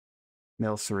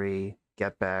 Mill 3,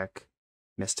 get back,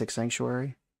 Mystic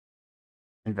Sanctuary.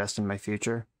 Invest in my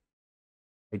future.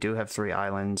 I do have 3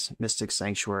 islands. Mystic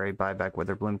Sanctuary, buy back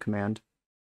Witherbloom Command.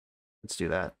 Let's do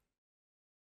that.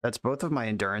 That's both of my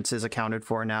endurances accounted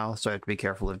for now, so I have to be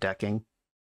careful of decking.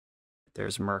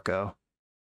 There's Mirko.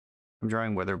 I'm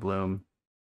drawing Witherbloom,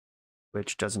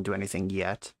 which doesn't do anything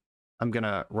yet. I'm going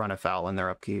to Run Afoul in their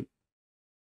upkeep.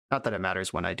 Not that it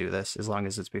matters when I do this, as long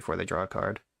as it's before they draw a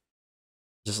card.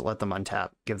 Just let them untap,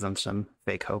 give them some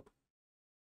fake hope.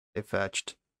 They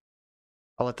fetched.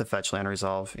 I'll let the fetch land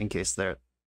resolve in case that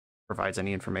provides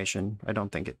any information. I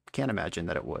don't think it, can't imagine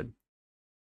that it would.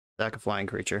 Sack a flying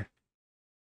creature.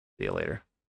 See you later.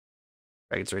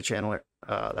 Dragon's Ray Channeler.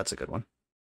 That's a good one.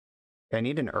 I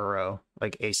need an Uro,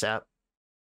 like ASAP.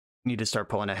 Need to start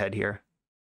pulling ahead here.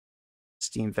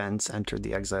 Steam Vents entered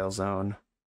the exile zone.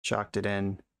 Shocked it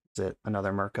in. Is it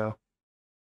another Mirko?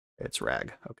 It's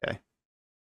Rag. Okay.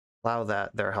 Allow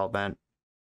that. They're Hellbent.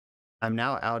 I'm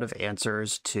now out of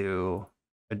answers to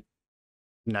the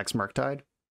next Murktide.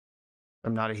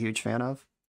 I'm not a huge fan of.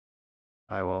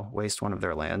 I will waste one of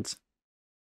their lands.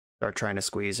 Start trying to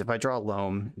squeeze. If I draw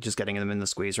Loam, just getting them in the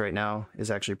squeeze right now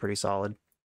is actually pretty solid.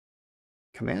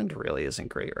 Command really isn't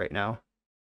great right now.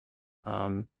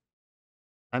 I'm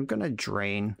going to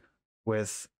drain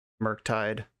with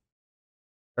Murktide,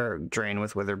 or drain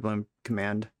with Witherbloom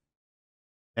Command,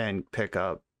 and pick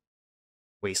up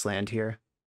Wasteland here.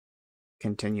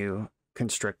 Continue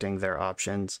constricting their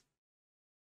options.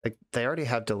 Like, they already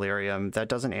have Delirium. That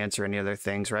doesn't answer any other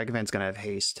things. Ragavan's going to have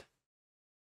Haste.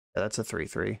 Yeah, that's a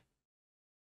 3/3.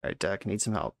 Alright, deck, need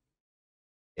some help.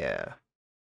 Yeah.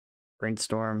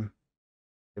 Brainstorm.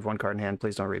 We have 1 card in hand.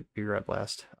 Please don't be Red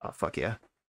Blast. Oh, fuck yeah.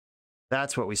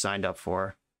 That's what we signed up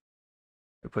for.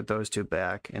 We put those 2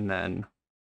 back, and then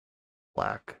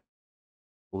black,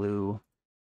 blue,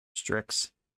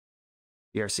 Strix.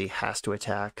 DRC has to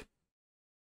attack.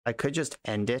 I could just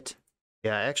end it.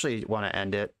 Yeah, I actually want to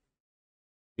end it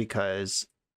because,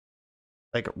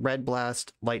 like, Red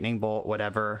Blast, Lightning Bolt,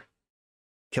 whatever,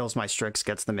 kills my Strix,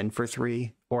 gets them in for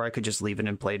 3, or I could just leave it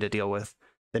in play to deal with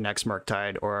the next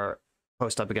Murktide or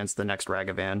post up against the next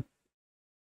Ragavan.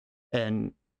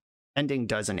 And ending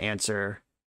doesn't answer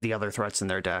the other threats in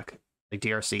their deck. Like,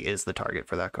 DRC is the target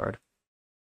for that card.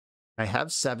 I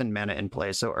have 7 mana in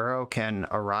play, so Uro can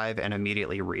arrive and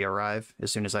immediately re-arrive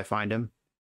as soon as I find him.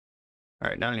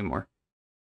 Alright, not anymore.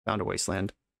 Found a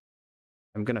Wasteland.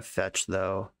 I'm gonna fetch,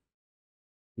 though.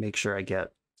 Make sure I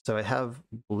get... So I have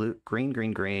blue, green,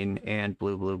 green, green, and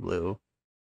blue, blue, blue.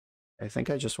 I think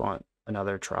I just want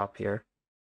another trop here.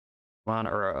 Come on,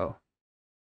 Uro.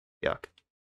 Yuck.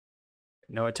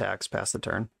 No attacks past the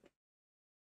turn.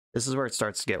 This is where it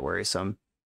starts to get worrisome.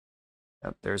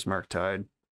 Yep, there's Murktide.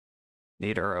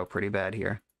 Need Uro pretty bad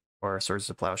here. Or Swords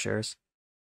to Plowshares.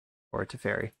 Or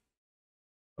Teferi.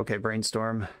 Okay,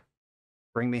 Brainstorm.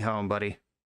 Bring me home, buddy.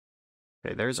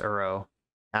 Okay, there's Uro.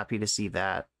 Happy to see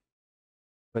that.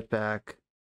 Put back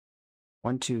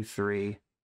 1, 2, 3.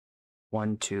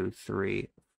 1, 2, 3,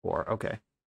 4. Okay.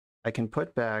 I can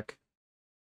put back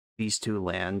these 2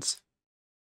 lands.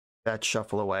 That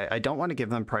shuffle away. I don't want to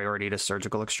give them priority to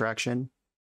Surgical Extraction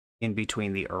in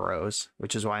between the Uros,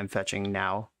 which is why I'm fetching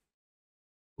now.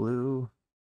 Blue,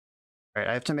 All right,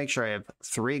 I have to make sure I have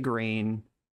 3 green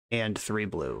and 3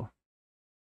 blue.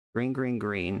 Green, green,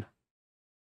 green.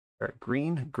 Or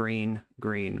green, green,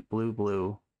 green, blue,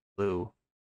 blue, blue.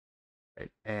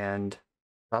 Right, and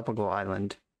Tropical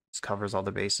Island just covers all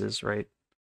the bases, right?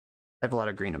 I have a lot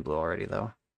of green and blue already,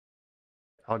 though.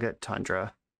 I'll get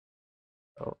Tundra.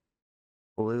 So,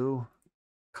 blue,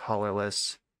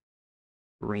 colorless,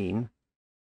 green.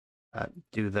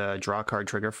 Do the draw card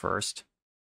trigger first.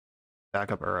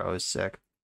 Backup Uro is sick.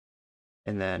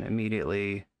 And then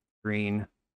immediately green,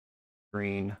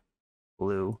 green,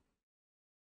 blue,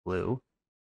 blue.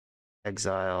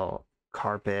 Exile,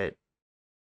 Carpet,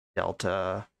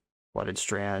 Delta, Flooded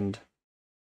Strand,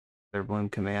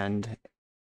 Witherbloom Command,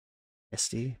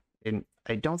 Misty. And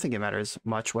I don't think it matters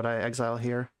much what I exile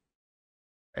here.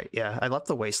 Right, yeah, I left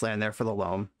the Wasteland there for the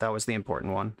Loam. That was the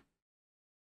important one.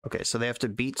 Okay, so they have to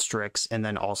beat Strix and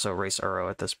then also race Uro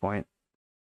at this point.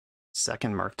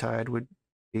 Second Murktide would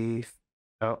be...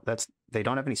 Oh, they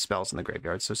don't have any spells in the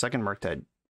graveyard, so second Murktide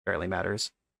barely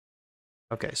matters.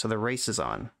 Okay, so the race is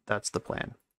on. That's the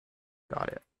plan. Got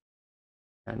it.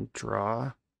 And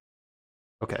draw.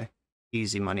 Okay,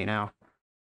 easy money now.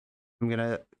 I'm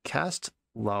gonna cast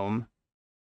Loam,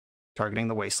 targeting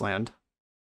the Wasteland.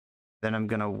 Then I'm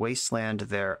gonna Wasteland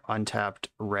their untapped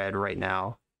red right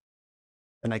now.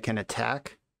 Then I can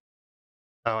attack.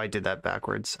 Oh, I did that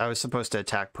backwards. I was supposed to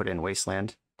attack, put in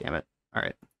Wasteland. Damn it. All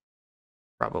right.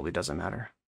 Probably doesn't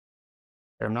matter.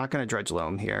 I'm not going to Dredge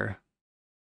Loam here.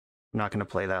 I'm not going to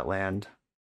play that land.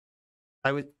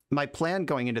 My plan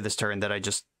going into this turn that I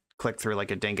just clicked through like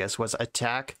a dingus was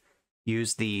attack,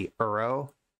 use the Uro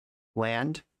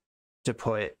land to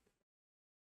put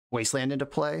Wasteland into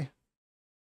play.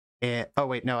 And oh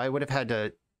wait, no, I would have had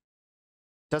to...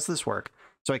 Does this work?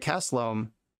 So I cast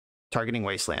Loam, targeting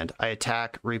Wasteland. I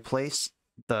attack, replace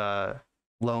the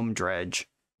Loam Dredge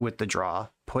with the draw,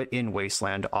 put in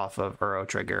Wasteland off of Uro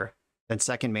trigger. Then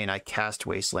second main, I cast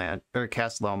Wasteland, or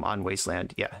cast Loam on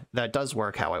Wasteland. Yeah, that does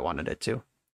work how I wanted it to.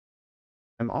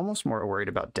 I'm almost more worried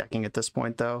about decking at this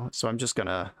point, though, so I'm just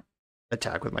gonna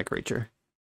attack with my creature.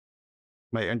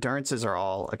 My endurances are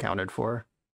all accounted for,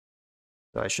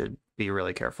 so I should be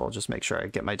really careful. Just make sure I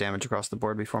get my damage across the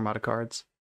board before I'm out of cards.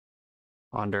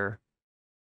 Ponder.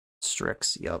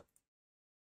 Strix, yep.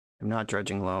 I'm not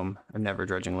dredging Loam. I'm never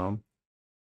dredging Loam.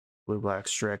 Blue-black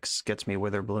Strix gets me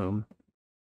Witherbloom.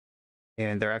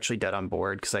 And they're actually dead on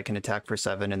board because I can attack for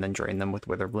 7 and then drain them with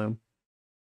Witherbloom.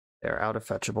 They're out of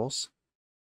fetchables.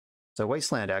 So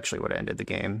Wasteland actually would have ended the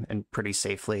game, and pretty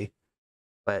safely.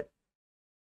 But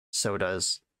so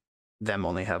does them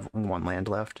only have 1 land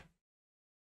left.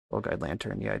 Soul Guide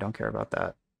Lantern, yeah, I don't care about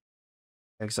that.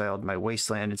 Exiled my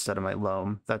Wasteland instead of my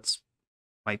Loam. That's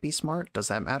might be smart. Does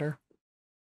that matter?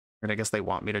 And I guess they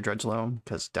want me to dredge Loam,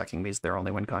 because decking me is their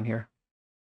only win con here.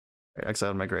 Right,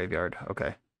 exiled my graveyard.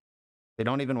 Okay. They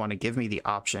don't even want to give me the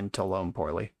option to Loam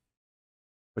poorly.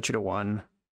 Put you to 1.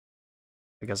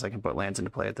 I guess I can put lands into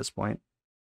play at this point.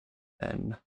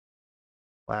 Then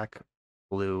black,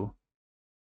 blue.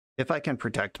 If I can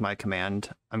protect my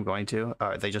command, I'm going to.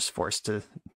 Are they just forced to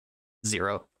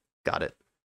 0? Got it.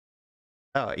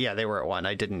 Oh, yeah, they were at 1.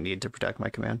 I didn't need to protect my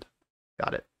command.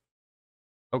 Got it.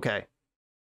 Okay.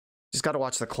 Just got to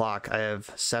watch the clock. I have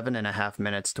 7.5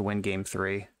 minutes to win game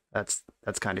 3. That's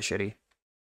kind of shitty.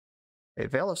 Okay,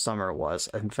 Veil of Summer was,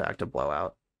 in fact, a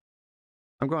blowout.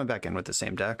 I'm going back in with the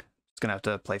same deck. Just gonna have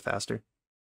to play faster.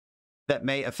 That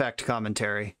may affect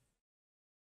commentary.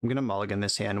 I'm gonna mulligan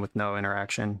this hand with no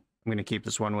interaction. I'm gonna keep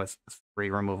this one with 3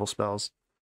 removal spells.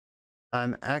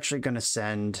 I'm actually gonna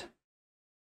send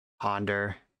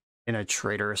Ponder in a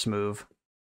traitorous move.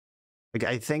 Like,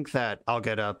 I think that I'll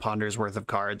get a Ponder's worth of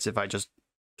cards if I just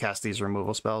cast these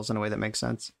removal spells in a way that makes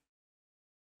sense.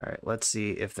 All right, let's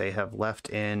see if they have left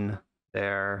in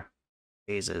their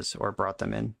phases or brought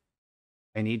them in.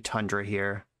 I need Tundra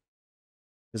here,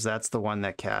 because that's the one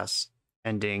that casts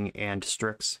Ending and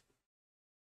Strix.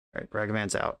 All right,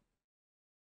 Ragavan's out.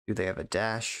 Do they have a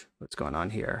dash? What's going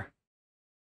on here?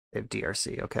 They have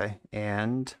DRC, okay.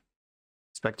 And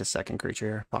expect a second creature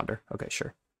here. Ponder, okay,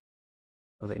 sure.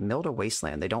 Oh, they milled a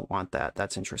Wasteland. They don't want that.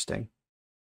 That's interesting,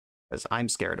 because I'm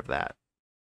scared of that.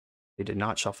 They did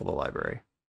not shuffle the library.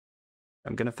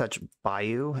 I'm going to fetch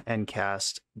Bayou and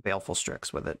cast Baleful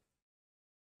Strix with it.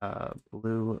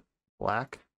 Blue,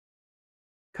 black.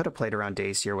 Could have played around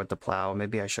Daze here with the Plow.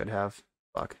 Maybe I should have.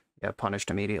 Fuck. Yeah,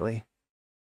 punished immediately.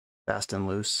 Fast and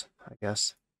loose, I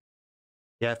guess.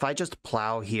 Yeah, if I just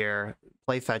Plow here,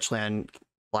 play fetch land,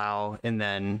 Plow, and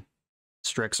then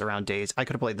Strix around Daze. I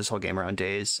could have played this whole game around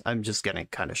Daze. I'm just getting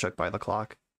kind of shook by the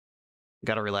clock.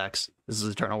 Gotta relax. This is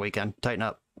Eternal Weekend. Tighten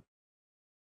up.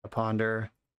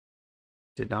 Ponder.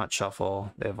 Did not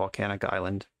shuffle. They have Volcanic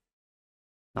Island.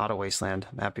 Not a Wasteland.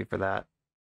 I'm happy for that.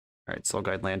 Alright, Soul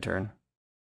Guide Lantern.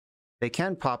 They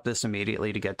can pop this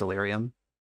immediately to get Delirium.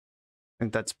 I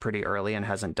think that's pretty early and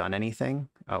hasn't done anything.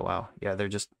 Oh wow, yeah, they're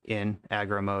just in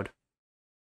aggro mode.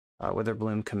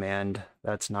 Witherbloom Command,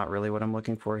 that's not really what I'm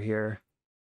looking for here.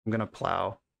 I'm gonna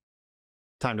Plow.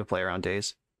 Time to play around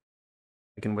days.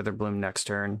 I can Witherbloom next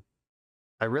turn.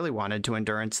 I really wanted to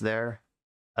Endurance there,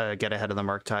 get ahead of the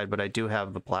Murktide, but I do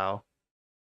have the Plow.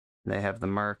 They have the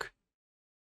Murk.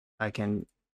 I can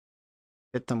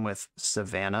hit them with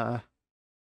Savannah.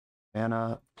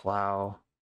 Savannah, Plow.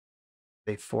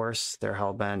 They force their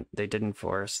Hellbent. They didn't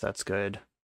force. That's good.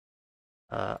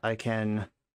 I can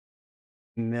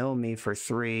mill me for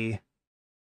 3.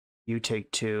 You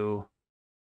take 2.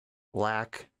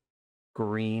 Black,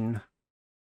 green,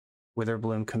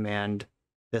 Witherbloom Command.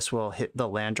 This will hit the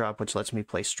land drop, which lets me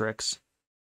play Strix.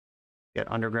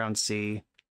 Get Underground Sea.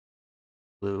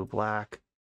 Blue, black.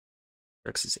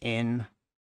 Strix is in.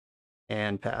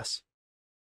 And pass.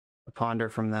 A Ponder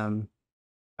from them.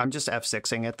 I'm just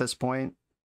F6ing at this point.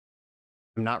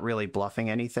 I'm not really bluffing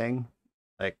anything.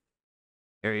 Like,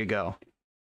 there you go.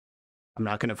 I'm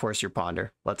not going to force your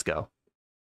Ponder. Let's go.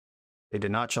 They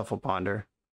did not shuffle Ponder.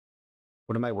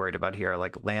 What am I worried about here?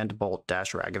 Like Land, Bolt,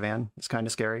 Dash, Ragavan. It's kind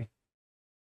of scary.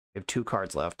 They have 2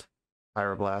 cards left.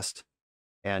 Pyroblast.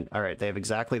 And, alright, they have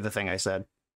exactly the thing I said.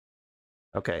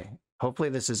 Okay. Hopefully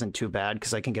this isn't too bad,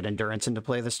 because I can get Endurance into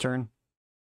play this turn.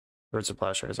 Birds of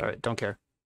Plowshares. Alright, don't care.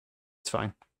 It's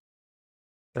fine.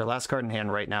 Their last card in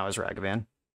hand right now is Ragavan.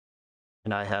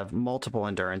 And I have multiple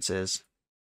Endurances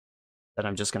that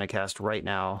I'm just going to cast right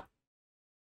now.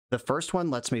 The first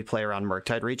one lets me play around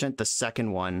Murktide Regent. The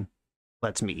second one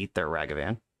lets me eat their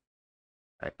Ragavan.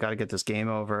 Alright, gotta get this game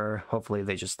over. Hopefully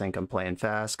they just think I'm playing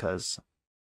fast, because I'm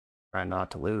trying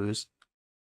not to lose.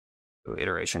 Ooh,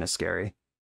 Iteration is scary.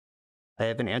 I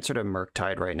have an answer to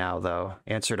Murktide right now, though.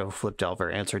 Answer to Flip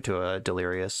Delver, answer to a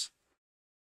Delirious.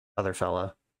 Other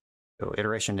fella. Oh,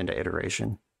 Iteration into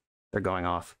Iteration. They're going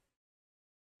off.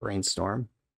 Brainstorm.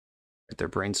 They're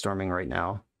brainstorming right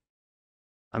now.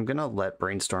 I'm gonna let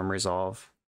Brainstorm resolve.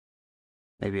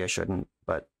 Maybe I shouldn't,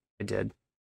 but I did.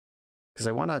 Because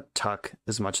I want to tuck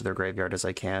as much of their graveyard as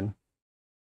I can.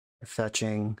 They're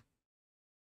fetching.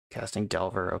 Casting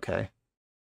Delver, okay.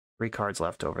 3 cards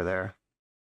left over there.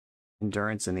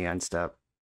 Endurance in the end step.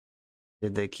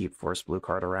 Did they keep Force Blue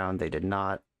card around? They did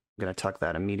not. I'm going to tuck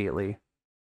that immediately.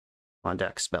 On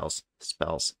deck, spells.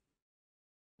 Spells.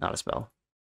 Not a spell.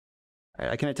 All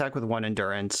right, I can attack with 1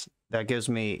 Endurance. That gives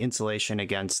me insulation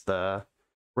against the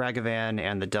Ragavan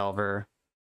and the Delver.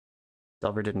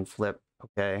 Delver didn't flip.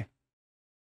 Okay.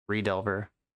 Re-Delver.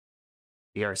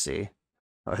 DRC.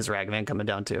 Oh, his Ragavan coming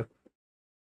down too.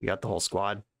 You got the whole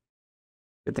squad.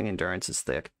 Good thing Endurance is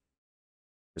thick.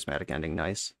 Prismatic Ending,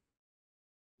 nice.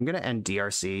 I'm going to end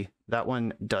DRC. That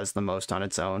one does the most on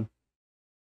its own.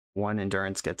 1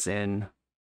 Endurance gets in,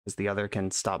 because the other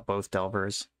can stop both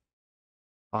Delvers.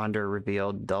 Ponder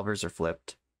revealed. Delvers are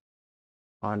flipped.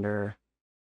 Ponder.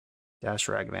 Dash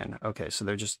Ragavan. Okay, so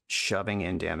they're just shoving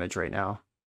in damage right now.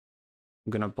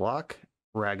 I'm going to block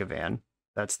Ragavan.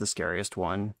 That's the scariest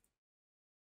one.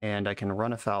 And I can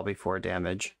run afoul before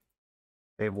damage.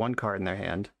 They have 1 card in their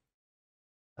hand.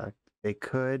 They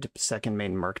could second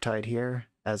main Murktide here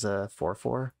as a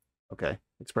 4/4. Okay,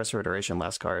 Expressive Iteration,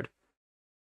 last card.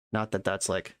 Not that that's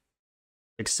like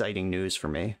exciting news for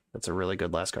me. That's a really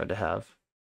good last card to have.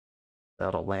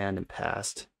 That'll land and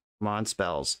passed. Come on,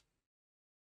 spells.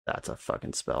 That's a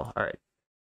fucking spell. All right.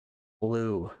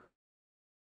 Blue.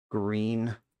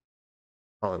 Green.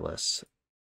 Colorless.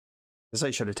 I guess I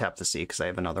should have tapped the C because I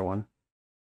have another one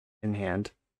in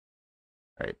hand.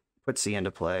 All right. Put C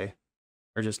into play.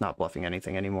 Or just not bluffing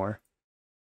anything anymore.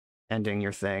 Ending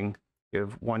your thing. You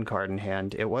have 1 card in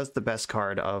hand. It was the best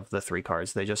card of the 3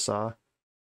 cards they just saw.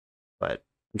 But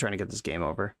I'm trying to get this game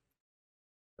over.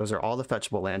 Those are all the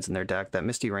fetchable lands in their deck. That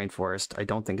Misty Rainforest I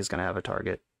don't think is going to have a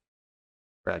target.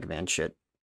 Ragavan shit.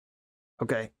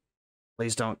 Okay.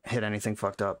 Please don't hit anything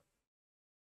fucked up.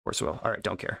 Of course it will. Alright,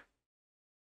 don't care.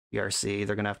 ERC,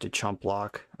 they're going to have to chump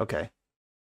block. Okay.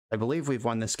 I believe we've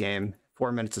won this game.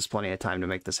 4 minutes is plenty of time to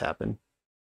make this happen.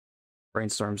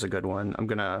 Brainstorm's a good one. I'm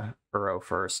going to burrow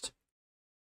first.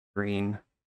 Green.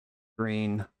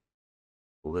 Green.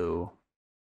 Blue.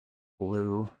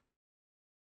 Blue.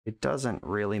 It doesn't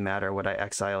really matter what I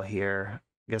exile here.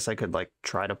 I guess I could like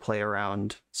try to play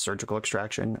around Surgical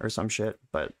Extraction or some shit,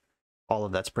 but all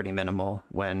of that's pretty minimal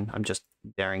when I'm just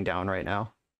bearing down right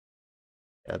now.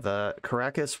 Yeah, the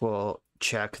Caracas will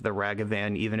check the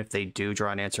Ragavan even if they do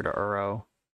draw an answer to Uro.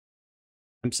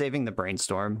 I'm saving the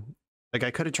Brainstorm. Like,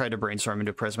 I could have tried to Brainstorm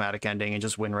into Prismatic Ending and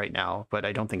just win right now, but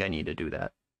I don't think I need to do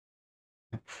that.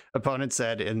 Opponent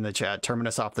said in the chat,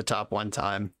 Terminus off the top one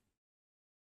time.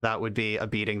 That would be a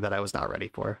beating that I was not ready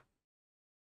for.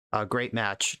 Great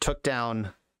match. Took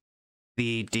down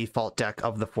the default deck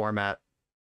of the format.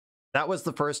 That was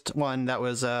the first one that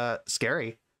was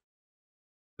scary.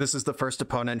 This is the first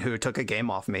opponent who took a game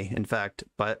off me, in fact,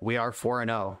 but we are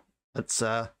 4-0. Let's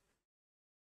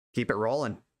keep it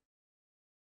rolling.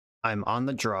 I'm on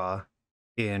the draw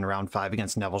in round 5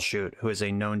 against Neville Shoot, who is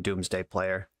a known Doomsday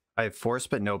player. I have force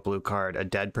but no blue card, a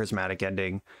dead Prismatic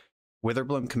Ending.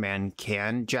 Witherbloom Command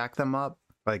can jack them up,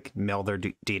 like mill their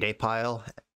D-Day pile,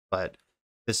 but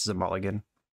this is a mulligan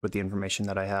with the information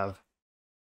that I have.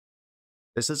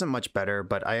 This isn't much better,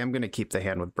 but I am going to keep the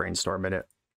hand with Brainstorm in it.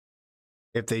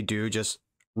 If they do just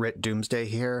writ Doomsday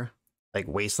here, like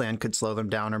Wasteland could slow them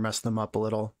down or mess them up a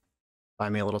little. Buy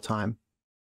me a little time.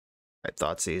 Right,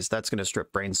 Thoughtseize. That's going to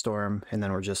strip Brainstorm, and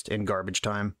then we're just in garbage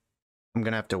time. I'm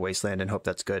going to have to Wasteland and hope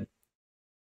that's good.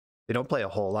 They don't play a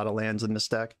whole lot of lands in this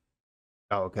deck.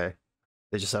 Oh, okay.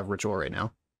 They just have Ritual right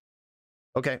now.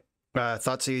 Okay.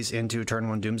 Thoughtseize into turn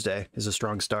 1 Doomsday is a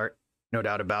strong start. No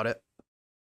doubt about it.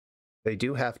 They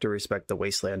do have to respect the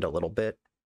Wasteland a little bit.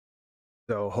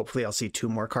 So hopefully I'll see 2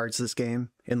 more cards this game,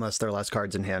 unless their last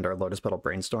cards in hand are Lotus Petal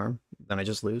Brainstorm. Then I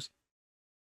just lose.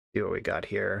 See what we got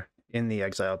here. In the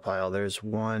exile pile, there's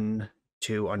 1,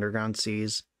 2 Underground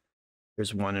Seas.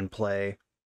 There's 1 in play.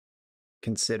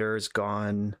 Consider's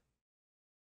gone.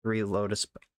 3 Lotus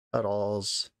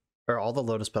Petals, or all the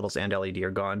Lotus Petals and LED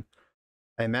are gone.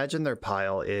 I imagine their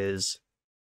pile is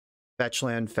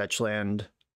Fetchland,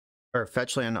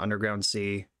 Underground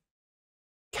Sea,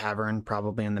 Cavern,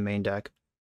 probably in the main deck.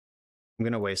 I'm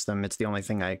going to waste them. It's the only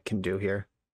thing I can do here.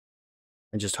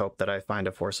 And just hope that I find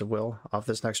a Force of Will off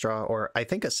this next draw. Or I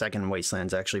think a second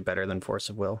Wasteland's actually better than Force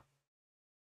of Will.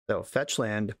 So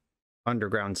Fetchland,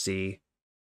 Underground Sea.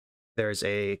 There's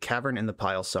a Cavern in the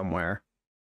pile somewhere.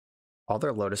 All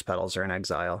their Lotus Petals are in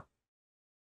exile.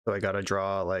 So I gotta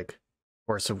draw, like,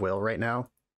 Force of Will right now.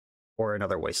 Or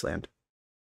another Wasteland.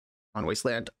 On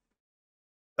Wasteland.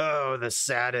 Oh, the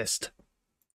saddest.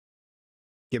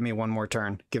 Give me one more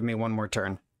turn. Give me one more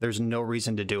turn. There's no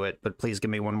reason to do it, but please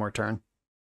give me one more turn.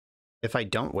 If I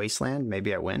don't Wasteland,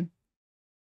 maybe I win.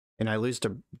 And I lose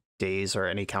to Daze or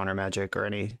any counter magic or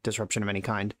any disruption of any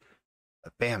kind.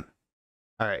 Bam.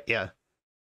 Alright, yeah.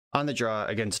 On the draw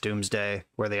against Doomsday,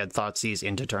 where they had Thoughtseize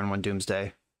into turn 1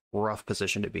 Doomsday. Rough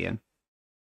position to be in.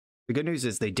 The good news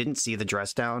is they didn't see the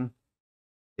dress down.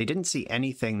 They didn't see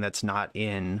anything that's not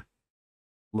in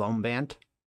Loam Bant.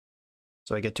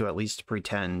 So I get to at least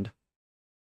pretend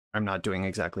I'm not doing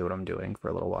exactly what I'm doing for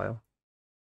a little while.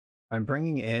 I'm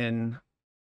bringing in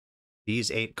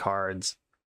these 8 cards.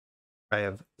 I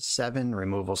have 7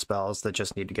 removal spells that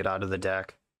just need to get out of the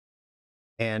deck.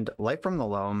 And Light from the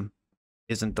Loam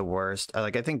isn't the worst. I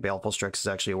think Baleful Strix is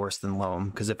actually worse than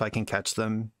Loam, because if I can catch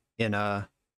them in a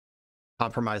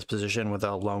compromised position with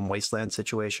a Loam Wasteland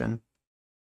situation,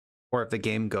 or if the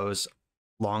game goes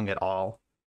long at all,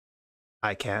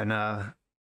 I can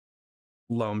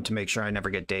Loam to make sure I never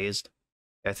get dazed.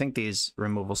 I think these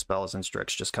removal spells and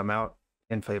Strix just come out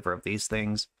in favor of these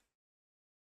things.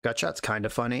 Gutshot's kind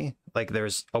of funny. Like,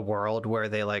 there's a world where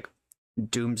they, like,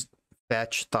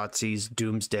 Fetch, Thoughtseize,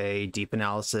 Doomsday, Deep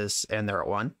Analysis, and they're at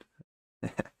 1.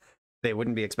 They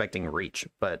wouldn't be expecting Reach,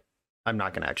 but I'm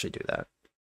not going to actually do that.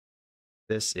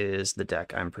 This is the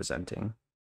deck I'm presenting.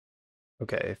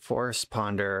 Okay, Force,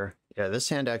 Ponder. Yeah, this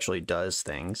hand actually does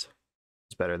things.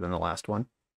 It's better than the last one.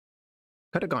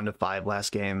 Could have gone to 5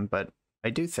 last game, but I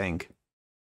do think,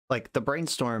 like, the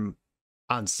Brainstorm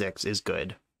on 6 is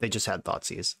good. They just had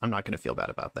Thoughtseize. I'm not going to feel bad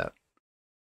about that.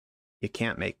 You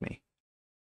can't make me.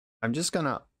 I'm just going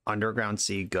to Underground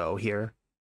Sea go here.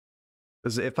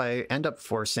 Because if I end up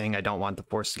forcing, I don't want the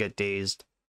Force to get dazed.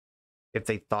 If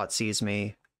they Thoughtseize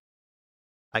me,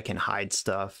 I can hide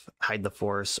stuff, hide the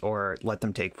Force, or let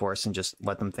them take Force and just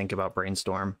let them think about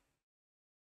Brainstorm.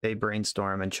 They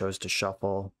Brainstorm and chose to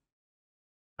shuffle.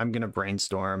 I'm going to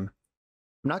Brainstorm.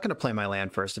 I'm not going to play my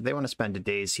land first. If they want to spend a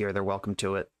daze here, they're welcome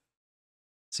to it.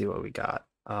 Let's see what we got.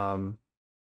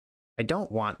 I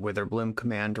don't want Witherbloom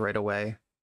Command right away.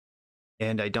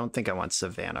 And I don't think I want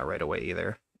Savannah right away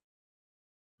either.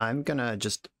 I'm going to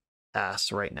just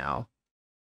pass right now.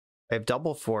 I have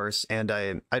double Force, and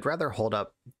I'd rather hold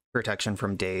up protection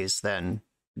from Daze than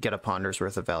get a Ponder's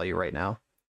worth of value right now.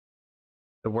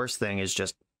 The worst thing is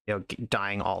just, you know,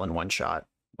 dying all in one shot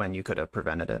when you could have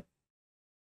prevented it.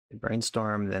 They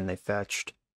Brainstorm, then they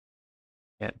fetched.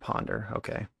 And Ponder.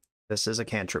 Okay. This is a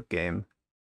cantrip game.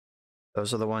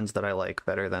 Those are the ones that I like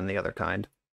better than the other kind.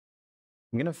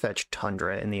 I'm going to fetch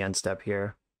Tundra in the end step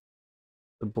here.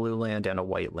 A blue land and a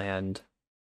white land.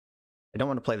 I don't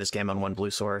want to play this game on one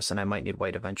blue source, and I might need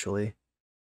white eventually.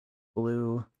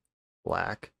 Blue,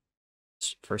 black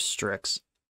for Strix.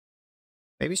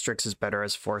 Maybe Strix is better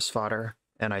as force fodder,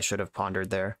 and I should have pondered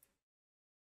there.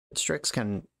 But Strix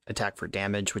can attack for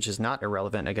damage, which is not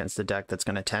irrelevant against a deck that's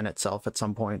going to 10 itself at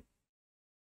some point.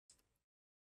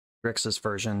 Strix's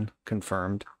version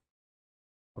confirmed.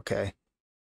 Okay.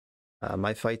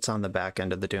 My fight's on the back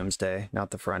end of the Doomsday,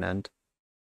 not the front end.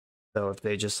 So if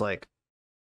they just like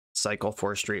cycle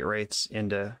 4 Street Wraiths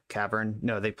into Cavern,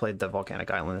 no, they played the Volcanic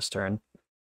Island this turn.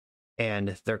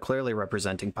 And they're clearly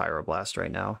representing Pyroblast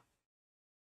right now.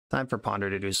 Time for Ponder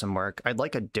to do some work. I'd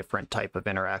like a different type of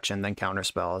interaction than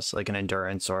counterspells, like an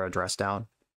Endurance or a Dress Down.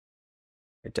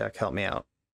 Your deck, help me out.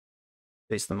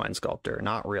 Face the Mind Sculptor.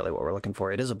 Not really what we're looking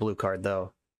for. It is a blue card,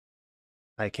 though.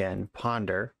 I can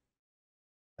Ponder.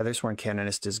 Feathersworn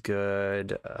Canonist is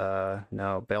good.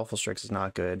 No, Baleful Strix is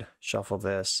not good. Shuffle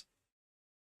this.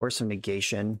 Force of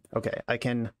Negation. Okay, I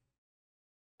can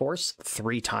force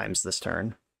 3 times this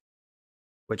turn,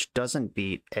 which doesn't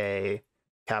beat a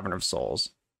Cavern of Souls.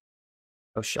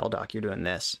 Oh, Shelldock, you're doing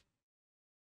this.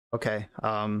 Okay,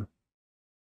 so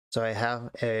I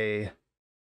have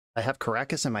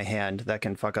Karakas in my hand that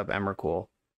can fuck up Emrakul,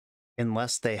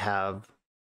 unless they have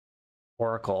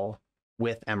Oracle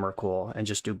with Emrakul and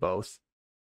just do both.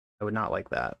 I would not like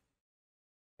that.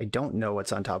 I don't know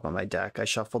what's on top of my deck. I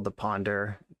shuffled the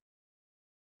Ponder.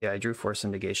 Yeah, I drew Force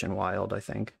of Negation Wild, I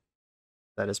think.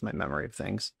 That is my memory of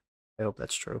things. I hope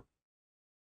that's true.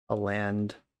 A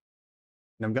land.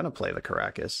 And I'm going to play the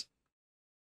Karakas.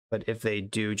 But if they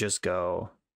do just go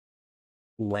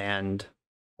land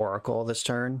Oracle this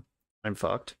turn, I'm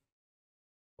fucked.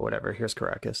 Whatever, here's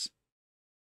Karakas.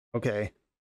 Okay.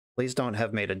 Please don't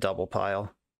have made a double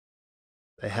pile.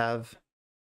 I have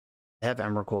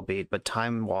Emrakul beat, but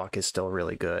Time Walk is still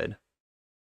really good.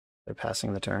 They're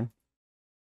passing the turn.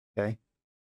 Okay.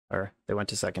 Or they went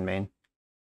to second main.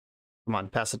 Come on,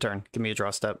 pass the turn. Give me a draw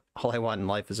step. All I want in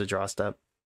life is a draw step.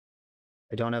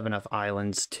 I don't have enough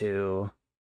islands to...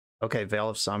 Okay, Veil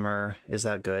of Summer. Is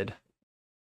that good?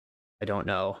 I don't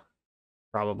know.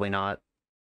 Probably not.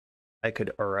 I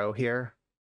could Uro here,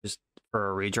 just for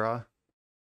a redraw.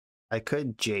 I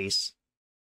could Jace,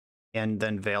 and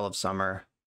then Veil of Summer,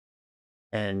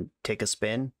 and take a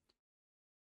spin.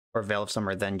 Or Veil of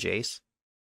Summer, then Jace.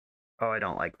 Oh, I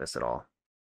don't like this at all.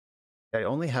 I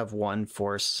only have 1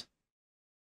 Force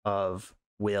of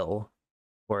Will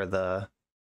for the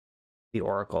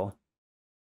Oracle.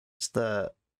 It's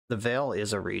the Veil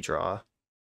is a redraw.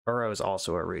 Uro is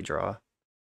also a redraw.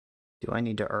 Do I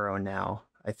need to Uro now?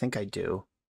 I think I do.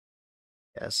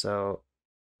 Yeah, so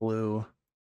blue,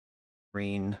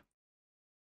 green,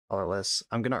 colorless.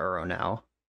 I'm gonna Uro now.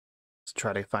 Let's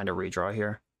try to find a redraw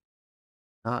here.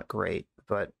 Not great,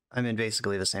 but I'm in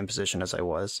basically the same position as I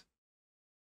was.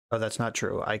 Oh, that's not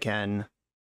true. I can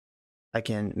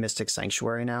Mystic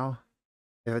Sanctuary now,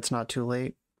 if it's not too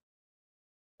late.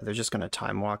 They're just gonna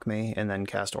Time Walk me and then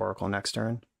cast Oracle next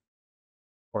turn.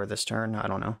 Or this turn, I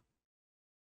don't know.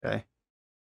 Okay.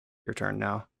 Your turn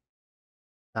now.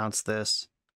 Bounce this.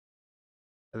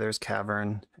 There's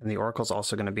Cavern, and the Oracle's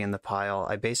also going to be in the pile.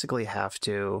 I basically have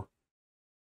to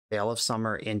Veil of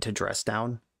Summer into Dress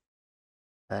Down.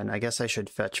 And I guess I should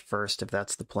fetch first if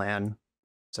that's the plan.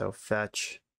 So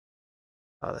fetch.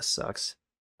 Oh, this sucks.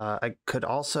 I could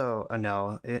also,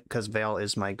 no, because Veil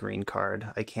is my green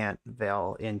card. I can't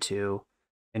Veil into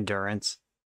Endurance.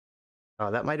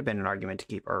 That might have been an argument to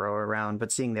keep Uro around,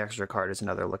 but seeing the extra card is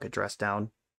another look at Dress Down.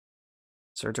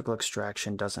 Surgical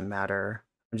Extraction doesn't matter.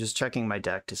 I'm just checking my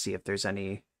deck to see if there's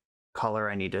any color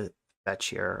I need to fetch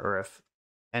here, or if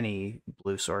any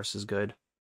blue source is good.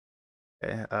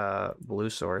 Okay, blue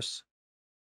source.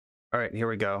 Alright, here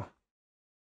we go.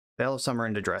 Veil of Summer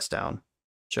into Dress Down.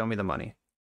 Show me the money.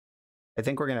 I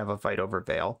think we're gonna have a fight over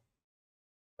Veil.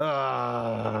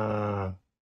 What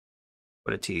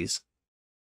a tease.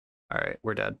 Alright,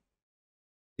 we're dead.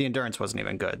 The Endurance wasn't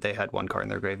even good. They had 1 card in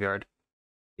their graveyard.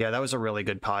 Yeah, that was a really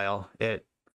good pile. It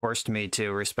forced me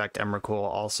to respect Emrakul.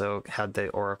 Also had the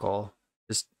Oracle.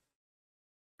 Just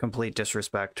complete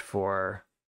disrespect for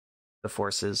the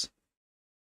forces.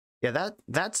 Yeah,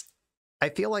 that's... I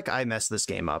feel like I messed this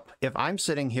game up. If I'm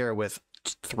sitting here with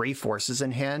 3 forces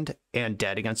in hand and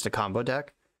dead against a combo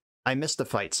deck, I missed a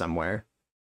fight somewhere.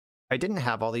 I didn't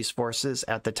have all these forces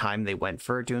at the time they went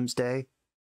for Doomsday.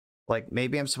 Like,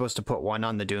 maybe I'm supposed to put 1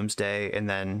 on the Doomsday and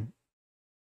then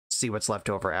see what's left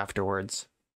over afterwards.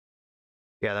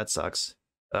 Yeah, that sucks.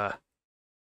 Tough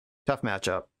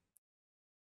matchup.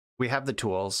 we have the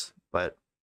tools, but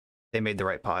they made the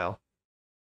right pile.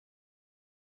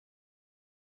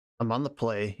 I'm on the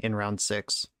play in round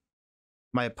 6.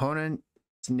 My opponent's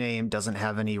name doesn't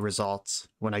have any results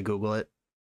when I Google it.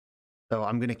 So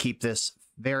I'm going to keep this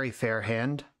very fair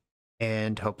hand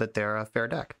and hope that they're a fair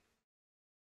deck.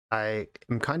 I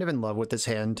am kind of in love with this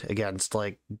hand against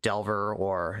like Delver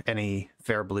or any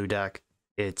fair blue deck.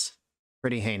 It's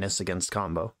pretty heinous against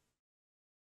combo.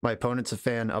 My opponent's a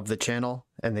fan of the channel,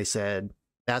 and they said,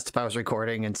 asked if I was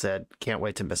recording and said, can't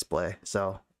wait to misplay.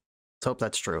 So let's hope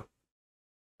that's true.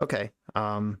 Okay,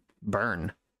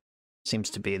 Burn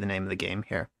seems to be the name of the game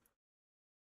here.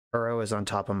 Uro is on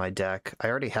top of my deck. I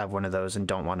already have one of those and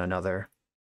don't want another.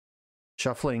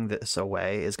 Shuffling this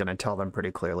away is going to tell them pretty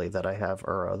clearly that I have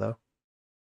Uro, though.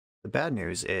 The bad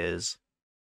news is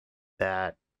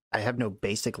that I have no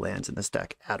basic lands in this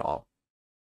deck at all.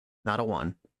 Not a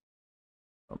one.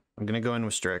 I'm going to go in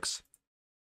with Strix.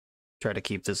 Try to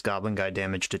keep this Goblin Guy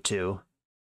damage to 2.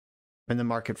 I'm in the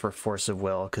market for Force of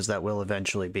Will, because that will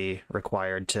eventually be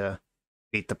required to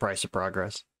beat the Price of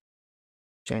Progress.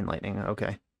 Chain Lightning,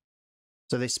 okay.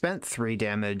 So they spent 3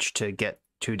 damage to get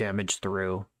 2 damage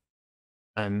through.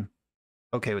 I'm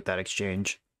okay with that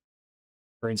exchange.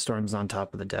 Brainstorm's on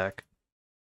top of the deck.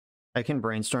 I can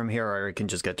Brainstorm here, or I can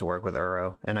just get to work with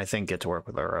Uro, and I think get to work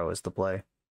with Uro is the play.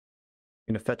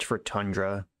 I'm going to fetch for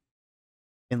Tundra.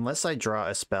 Unless I draw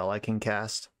a spell I can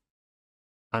cast,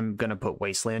 I'm going to put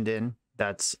Wasteland in.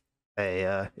 That's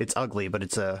a, it's ugly, but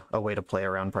it's a way to play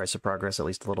around Price of Progress at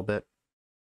least a little bit.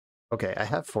 Okay, I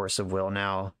have Force of Will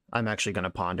now. I'm actually going to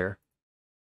Ponder.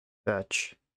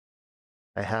 Fetch.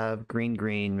 I have green,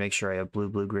 green. Make sure I have blue,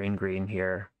 blue, green, green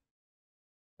here.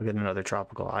 I'll get another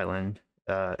Tropical Island.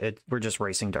 We're just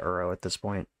racing to Uro at this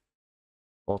point.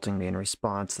 Bolting me in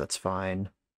response, that's fine.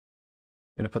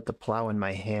 I'm going to put the Plow in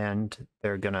my hand.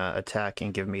 They're going to attack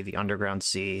and give me the Underground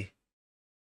Sea.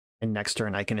 And next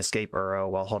turn I can escape Uro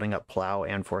while holding up Plow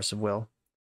and Force of Will.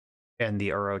 And the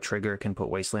Uro trigger can put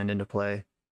Wasteland into play,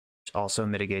 which also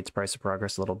mitigates Price of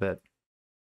Progress a little bit.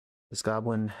 This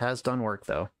Goblin has done work,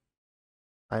 though.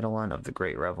 Eidolon of the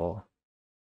Great Revel.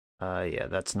 Yeah,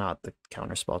 that's not the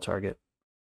counterspell target.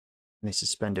 And they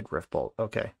suspended Riftbolt.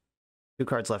 Okay. 2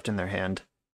 cards left in their hand.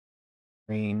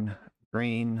 Green,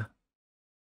 green,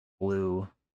 blue,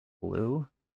 blue.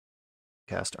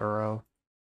 Cast Uro.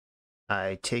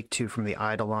 I take 2 from the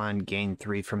Eidolon, gain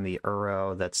 3 from the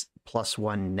Uro. That's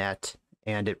 +1 net,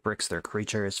 and it bricks their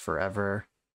creatures forever.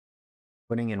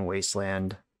 Putting in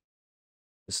Wasteland.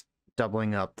 Just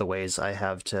doubling up the ways I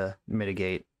have to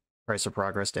mitigate Price of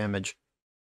Progress damage.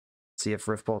 See if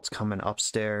Riftbolt's coming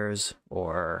upstairs,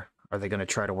 or are they going to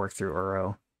try to work through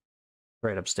Uro?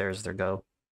 Right upstairs they go.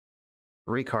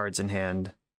 3 cards in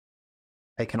hand.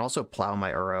 I can also Plow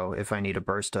my Uro if I need a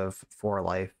burst of 4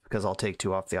 life, because I'll take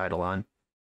 2 off the Eidolon.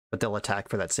 But they'll attack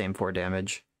for that same 4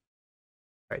 damage.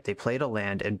 Alright, they played a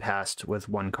land and passed with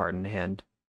 1 card in hand.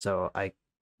 So I'm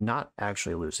not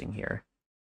actually losing here.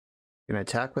 I'm going to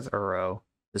attack with Uro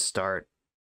to start.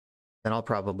 Then I'll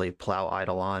probably Plow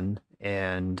Eidolon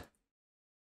and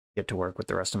get to work with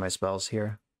the rest of my spells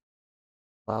here.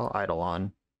 Plow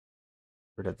Eidolon.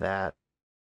 Rid of that.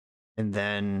 And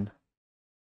then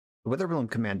the Witherbloom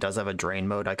Command does have a drain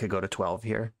mode. I could go to 12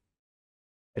 here.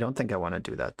 I don't think I want to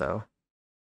do that, though.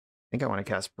 I think I want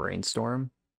to cast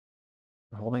Brainstorm.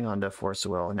 I'm holding on to Force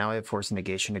of Will. Now I have Force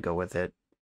Negation to go with it.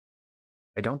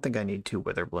 I don't think I need 2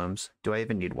 Witherblooms. Do I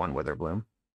even need 1 Witherbloom?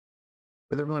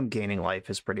 Witherbloom gaining life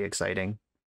is pretty exciting.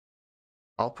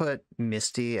 I'll put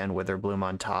Misty and Witherbloom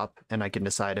on top, and I can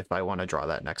decide if I want to draw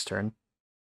that next turn.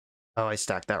 Oh, I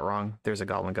stacked that wrong. There's a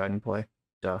Goblin Guide in play.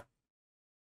 Duh.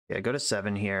 Yeah, go to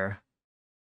 7 here.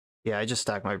 Yeah, I just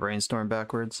stacked my Brainstorm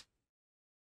backwards.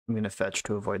 I'm going to fetch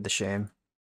to avoid the shame.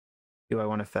 Do I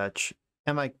want to fetch?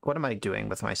 What am I doing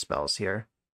with my spells here?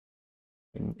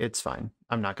 It's fine.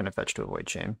 I'm not going to fetch to avoid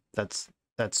shame. That's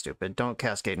stupid. Don't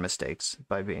cascade mistakes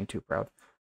by being too proud.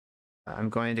 I'm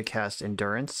going to cast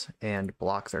Endurance and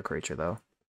block their creature, though.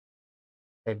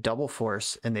 They have double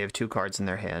force, and they have 2 cards in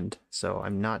their hand, so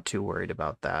I'm not too worried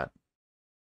about that.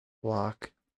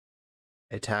 Block.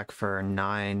 Attack for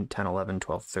 9, 10, 11,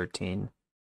 12, 13.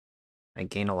 I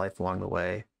gain a life along the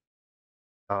way.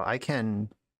 Oh, I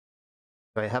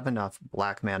have enough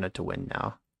black mana to win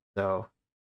now. So,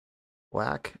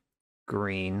 black,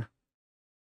 green,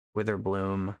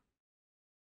 Witherbloom.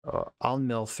 I'll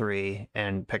mill 3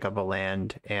 and pick up a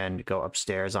land and go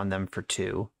upstairs on them for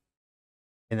 2.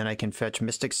 And then I can fetch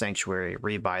Mystic Sanctuary,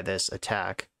 rebuy this,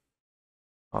 attack.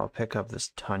 I'll pick up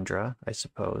this Tundra, I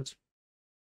suppose.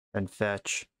 Then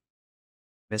fetch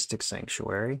Mystic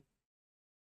Sanctuary.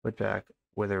 Put back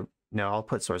No, I'll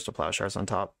put Swords to Plowshares on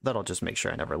top. That'll just make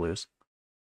sure I never lose.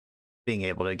 Being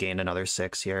able to gain another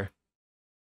 6 here.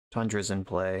 Tundra's in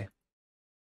play.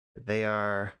 They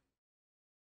are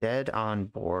dead on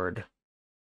board.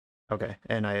 Okay,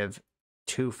 and I have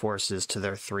 2 forces to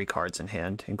their 3 cards in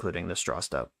hand, including this draw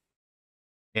step.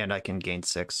 And I can gain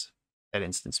 6 at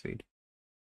instant speed.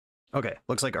 Okay,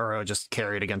 looks like Uro just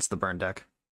carried against the burn deck.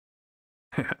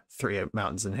 3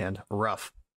 mountains in hand.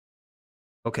 Rough.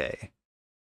 Okay.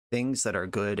 Things that are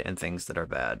good and things that are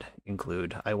bad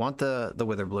include, I want the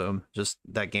Witherbloom, just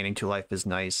that gaining 2 life is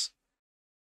nice.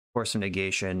 Force of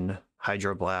Negation,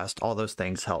 Hydroblast, all those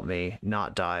things help me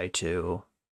not die to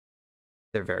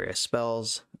their various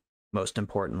spells, most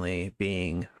importantly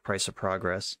being Price of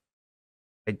Progress.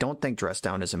 I don't think Dress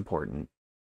Down is important.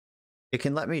 It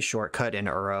can let me shortcut in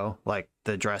Uro, like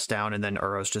the Dress Down, and then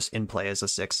Uro's just in play as a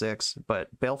 6/6,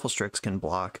 but Baleful Strix can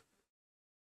block.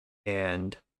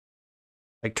 And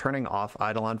like turning off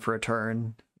Eidolon for a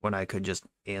turn when I could just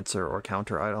answer or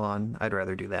counter Eidolon, I'd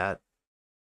rather do that.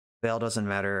 Veil doesn't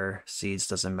matter, Seeds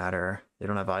doesn't matter, they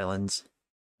don't have islands.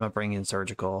 I'm not bringing in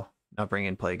Surgical, not bringing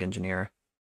in Plague Engineer.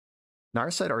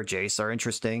 Narset or Jace are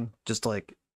interesting, just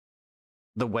like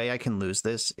the way I can lose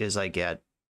this is I get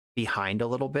behind a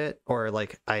little bit, or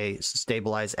like I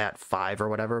stabilize at 5 or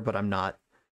whatever, but I'm not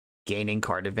gaining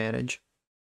card advantage.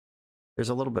 There's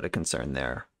a little bit of concern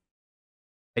there.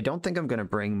 I don't think I'm going to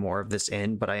bring more of this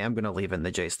in, but I am going to leave in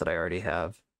the Jace that I already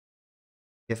have.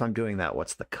 If I'm doing that,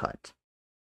 what's the cut?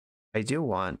 I do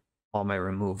want all my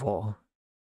removal.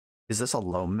 Is this a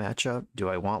Loam matchup? Do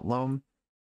I want Loam?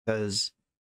 Because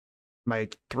my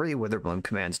 3 Witherbloom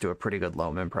commands do a pretty good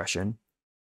Loam impression.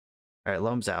 Alright,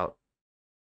 Loam's out.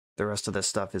 The rest of this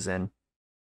stuff is in.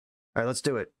 Alright, let's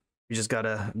do it. You just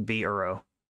gotta be Uro.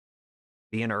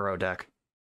 Be an Uro deck.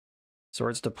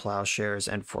 Swords to Plowshares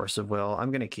and Force of Will.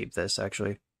 I'm gonna keep this,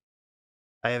 actually.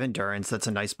 I have Endurance. That's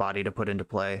a nice body to put into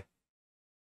play.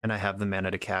 And I have the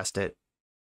mana to cast it.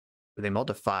 They mulled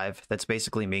to 5. That's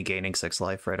basically me gaining 6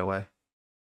 life right away.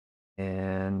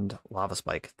 And Lava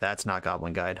Spike. That's not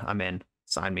Goblin Guide. I'm in.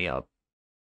 Sign me up.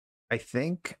 I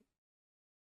think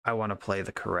I want to play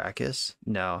the Karakas.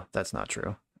 No, that's not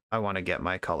true. I want to get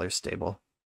my colors stable.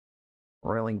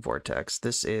 Roiling Vortex.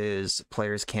 This is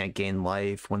players can't gain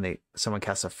life. When someone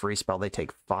casts a free spell, they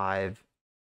take 5.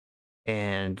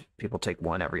 And people take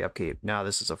 1 every upkeep. Now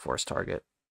this is a forced target.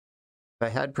 If I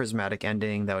had Prismatic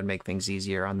Ending, that would make things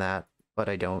easier on that, but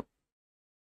I don't.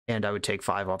 And I would take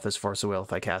 5 off this Force of Will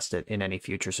if I cast it in any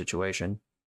future situation.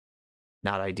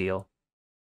 Not ideal.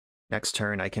 Next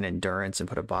turn, I can Endurance and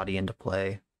put a body into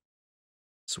play.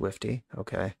 Swifty,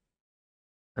 okay.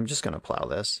 I'm just going to plow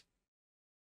this.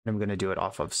 I'm going to do it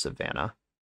off of Savannah,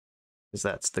 because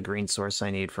that's the green source I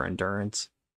need for Endurance.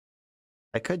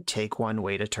 I could take 1,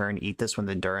 wait a turn, eat this with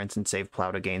Endurance, and save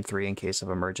Plow to gain 3 in case of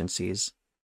emergencies.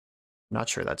 Not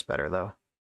sure that's better, though.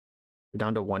 We're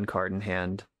down to 1 card in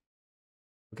hand.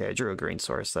 Okay, I drew a green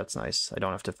source. That's nice. I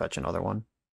don't have to fetch another one.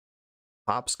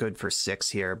 Pop's good for 6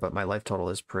 here, but my life total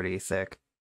is pretty thick.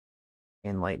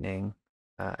 And Lightning.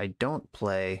 I don't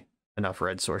play enough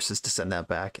red sources to send that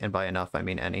back, and by enough, I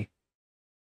mean any.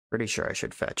 Pretty sure I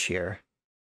should fetch here.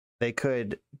 They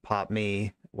could pop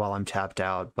me while I'm tapped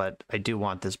out, but I do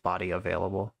want this body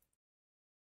available.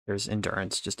 There's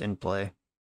Endurance just in play.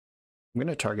 I'm going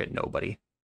to target nobody.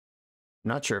 I'm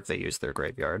not sure if they use their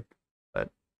graveyard,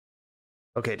 but...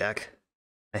 Okay, deck.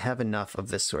 I have enough of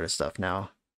this sort of stuff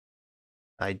now.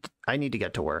 I need to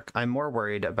get to work. I'm more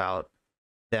worried about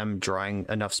them drawing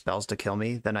enough spells to kill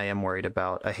me than I am worried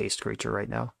about a haste creature right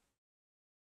now.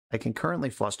 I can currently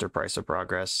fluster Price of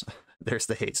Progress. There's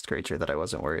the haste creature that I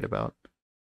wasn't worried about.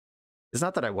 It's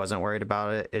not that I wasn't worried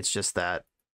about it, it's just that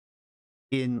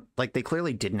they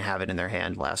clearly didn't have it in their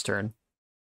hand last turn.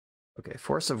 Okay,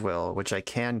 Force of Will, which I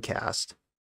can cast.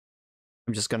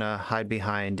 I'm just gonna hide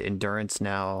behind Endurance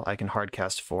now. I can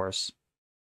hardcast Force.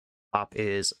 Pop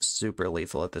is super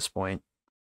lethal at this point.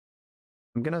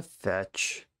 I'm gonna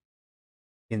fetch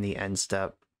in the end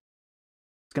step.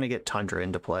 It's gonna get Tundra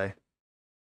into play.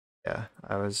 Yeah,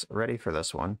 I was ready for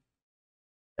this one.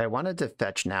 I wanted to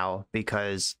fetch now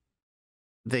because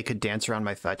they could dance around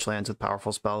my fetch lands with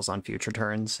powerful spells on future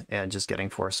turns, and just getting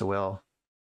Force of Will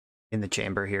in the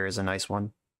chamber here is a nice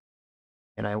one.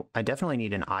 And I definitely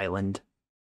need an island.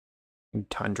 And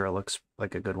Tundra looks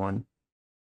like a good one.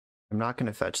 I'm not going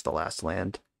to fetch the last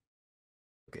land.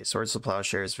 Okay, Swords to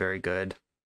Plowshare is very good.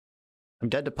 I'm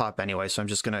dead to pop anyway, so I'm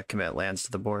just going to commit lands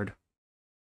to the board.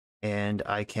 And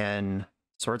I can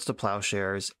Swords to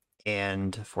Plowshares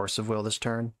and Force of Will this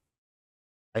turn.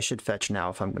 I should fetch now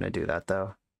if I'm going to do that,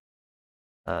 though.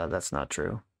 That's not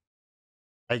true.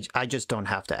 I just don't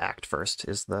have to act first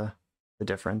is the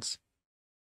difference.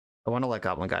 I want to let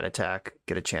Goblin Guide attack,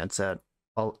 get a chance at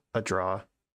a draw.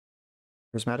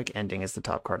 Prismatic Ending is the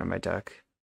top card in my deck.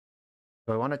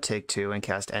 Do I want to take 2 and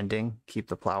cast Ending, keep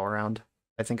the Plow around?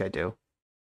 I think I do.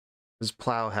 This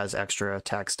Plow has extra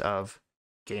text of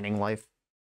gaining life.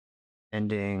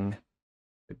 Ending,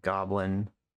 the Goblin.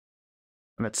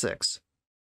 I'm at 6.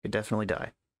 Could definitely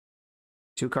die.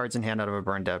 2 cards in hand out of a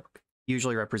burn deck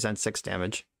usually represents 6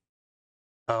 damage.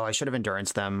 Oh, I should have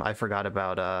Endurance them. I forgot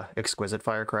about Exquisite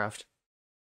Firecraft.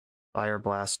 Fire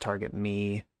Blast, target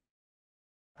me.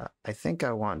 I think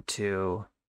I want to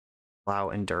allow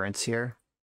Endurance here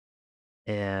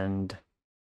and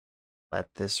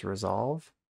let this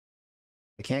resolve.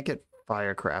 I can't get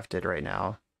Firecrafted right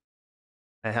now.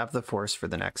 I have the Force for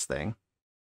the next thing.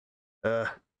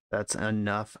 That's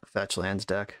enough fetch lands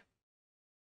deck.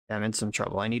 I'm in some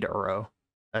trouble. I need Uro.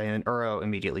 And Uro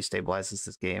immediately stabilizes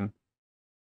this game.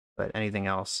 But anything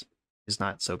else is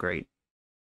not so great.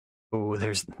 Ooh,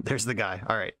 there's the guy.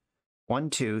 All right. 1,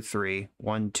 2, 3.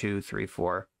 1, 2, 3,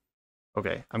 4.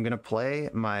 Okay, I'm gonna play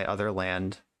my other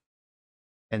land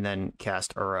and then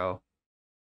cast Uro.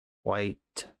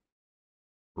 White,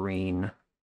 green,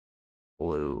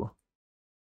 blue.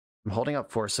 I'm holding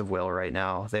up Force of Will right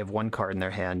now. They have 1 card in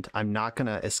their hand. I'm not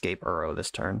gonna escape Uro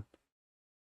this turn.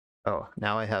 Oh,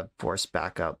 now I have Force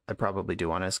backup. I probably do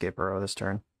want to escape Uro this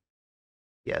turn.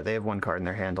 Yeah, they have 1 card in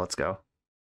their hand. Let's go.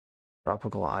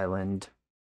 Tropical Island.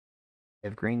 They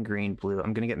have green, green, blue.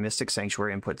 I'm going to get Mystic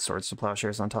Sanctuary and put Swords to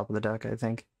Plowshares on top of the deck, I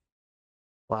think.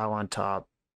 Plow on top.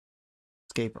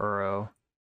 Escape Uro.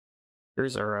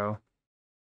 Here's Uro.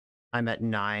 I'm at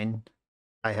 9.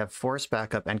 I have Force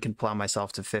backup and can plow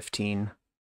myself to 15.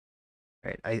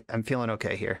 All right, I'm feeling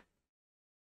okay here.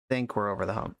 Think we're over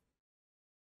the hump.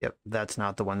 Yep, that's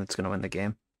not the one that's going to win the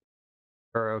game.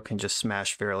 Uro can just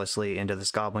smash fearlessly into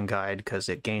this Goblin Guide because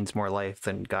it gains more life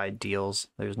than Guide deals.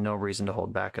 There's no reason to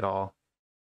hold back at all.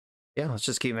 Yeah, let's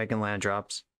just keep making land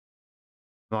drops.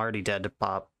 I'm already dead to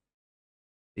pop.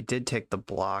 They did take the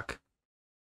block.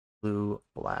 Blue,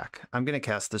 black. I'm going to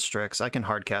cast the Strix. I can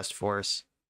hard cast Force.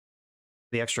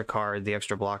 The extra card, the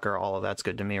extra blocker, all of that's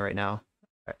good to me right now.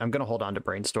 I'm going to hold on to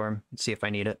Brainstorm and see if I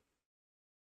need it.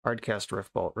 Hard cast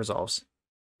Riftbolt resolves.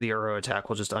 The Uro attack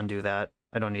will just undo that.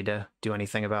 I don't need to do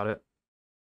anything about it.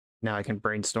 Now I can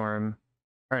Brainstorm.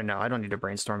 Or no, I don't need to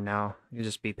Brainstorm now. You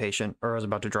just be patient. Uro's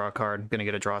about to draw a card. I'm going to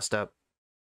get a draw step.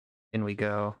 In we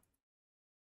go.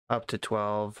 Up to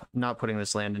 12. Not putting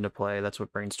this land into play. That's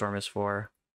what Brainstorm is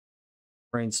for.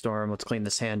 Brainstorm. Let's clean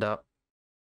this hand up.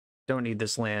 Don't need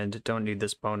this land. Don't need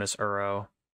this bonus Uro.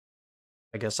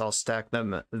 I guess I'll stack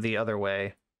them the other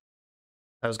way.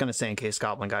 I was going to say in case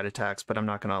Goblin Guide attacks, but I'm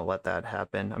not going to let that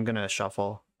happen. I'm going to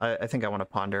shuffle. I think I want to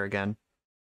Ponder again.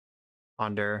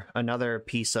 Ponder. Another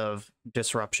piece of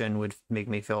disruption would make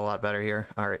me feel a lot better here.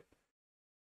 All right.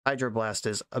 Hydroblast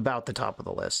is about the top of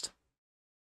the list.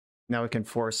 Now we can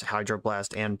force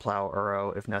Hydroblast and Plow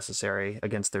Uro if necessary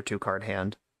against their 2-card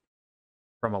hand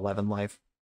from 11 life.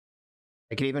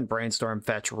 I could even Brainstorm,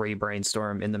 fetch,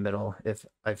 re-Brainstorm in the middle if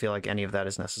I feel like any of that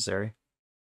is necessary.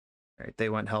 All right, they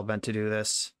went hellbent to do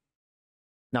this.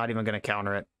 Not even going to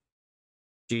counter it.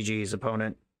 GG's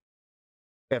opponent.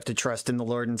 We have to trust in the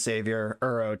Lord and Savior,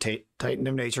 Uro, Titan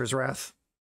of Nature's Wrath.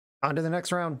 On to the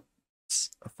next round. It's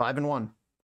 5-1.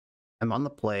 I'm on the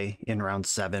play in round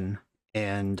 7,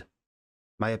 and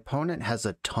my opponent has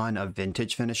a ton of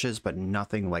vintage finishes, but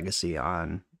nothing legacy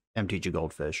on MTG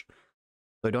Goldfish.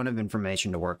 So I don't have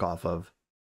information to work off of.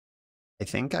 I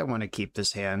think I want to keep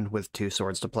this hand with 2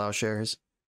 Swords to Plowshares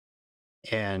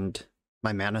and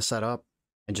my mana set up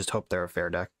and just hope they're a fair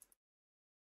deck.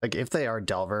 Like, if they are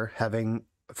Delver, having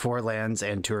 4 lands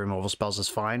and 2 removal spells is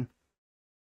fine.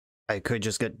 I could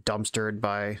just get dumpstered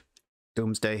by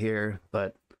Doomsday here,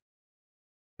 but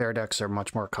fair decks are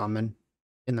much more common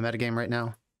in the metagame right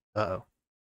now. Uh-oh.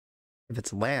 If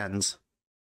it's lands,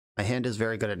 my hand is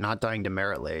very good at not dying to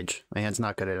Merit Lage. My hand's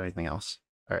not good at anything else.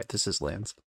 Alright, this is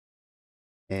lands.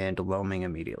 And loaming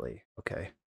immediately.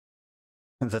 Okay.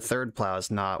 The third plow is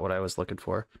not what I was looking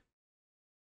for.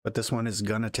 But this one is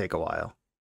gonna take a while.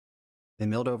 They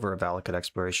milled over a Valakut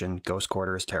Exploration. Ghost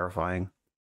Quarter is terrifying.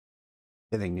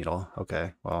 Pithing Needle.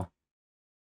 Okay, well.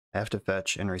 I have to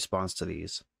fetch in response to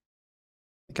these.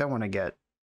 I think I want to get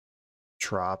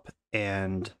Trop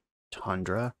and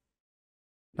Tundra.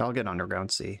 I'll get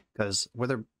Underground Sea, because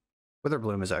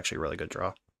Witherbloom is actually a really good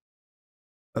draw.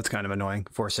 That's kind of annoying,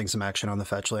 forcing some action on the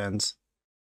fetch lands.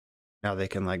 Now they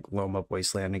can, like, loam up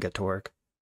Wasteland and get to work.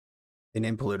 They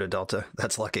named Polluted Delta.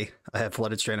 That's lucky. I have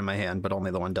Flooded Strain in my hand, but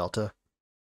only the 1 Delta.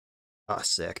 Ah,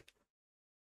 sick.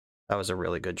 That was a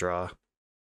really good draw.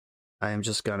 I am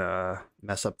just gonna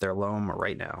mess up their loam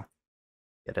right now.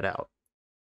 Get it out.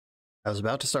 I was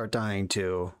about to start dying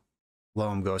to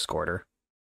loam Ghost Quarter,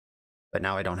 but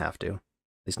now I don't have to. At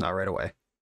least not right away.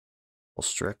 Full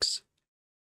Strix.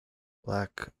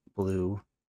 Black, blue,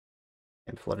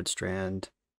 and Flooded Strand.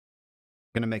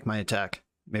 I'm gonna make my attack.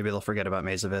 Maybe they'll forget about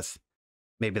Maze of Ith.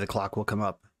 Maybe the clock will come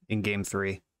up in game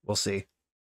 3. We'll see.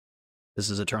 This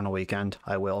is Eternal Weekend.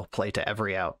 I will play to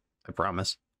every out. I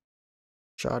promise.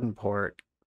 Schadenport.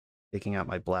 Taking out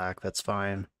my black. That's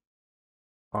fine.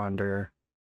 Ponder.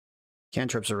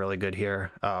 Cantrips are really good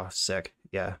here. Oh, sick.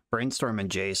 Yeah. Brainstorm and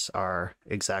Jace are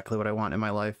exactly what I want in my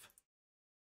life.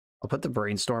 I'll put the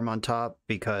Brainstorm on top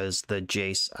because the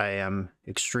Jace I am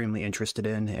extremely interested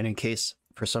in, and in case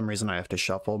for some reason I have to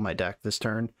shuffle my deck this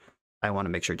turn, I want to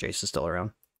make sure Jace is still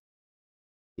around.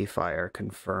 Fire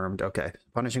confirmed. Okay.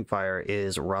 Punishing Fire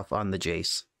is rough on the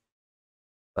Jace,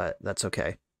 but that's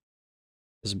okay.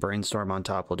 This Brainstorm on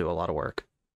top will do a lot of work.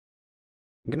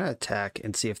 I'm going to attack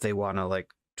and see if they want to, like,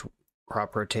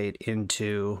 crop rotate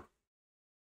into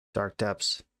Dark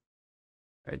Depths.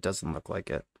 It doesn't look like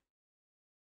it.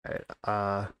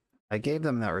 Alright, I gave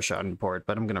them that Rashad port,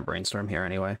 but I'm going to Brainstorm here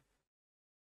anyway.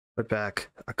 Put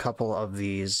back a couple of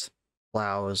these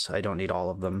plows. I don't need all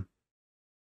of them.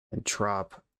 And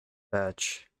Trop,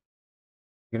 fetch.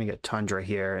 I'm going to get Tundra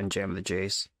here and jam the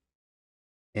Jace.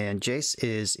 And Jace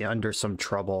is under some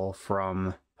trouble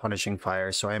from Punishing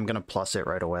Fire, so I am going to plus it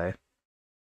right away.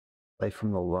 Play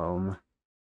from the loam.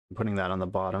 I'm putting that on the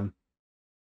bottom.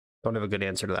 Don't have a good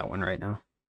answer to that one right now.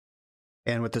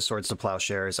 And with the Swords to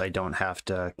Plowshares, I don't have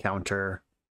to counter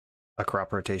a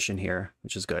crop rotation here,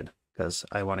 which is good, because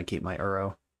I want to keep my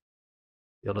Uro.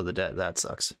 Field of the Dead, that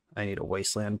sucks. I need a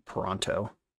Wasteland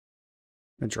pronto.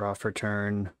 I'm going to draw for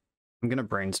turn. I'm going to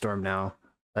Brainstorm now.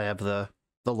 I have the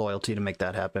loyalty to make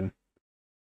that happen.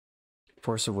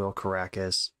 Force of Will,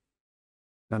 Caracas.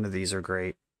 None of these are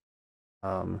great.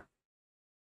 I'm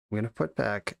going to put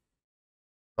back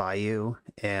Bayou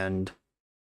and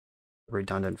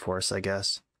Redundant Force, I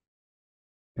guess.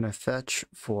 I'm going to fetch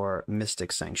for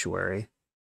Mystic Sanctuary.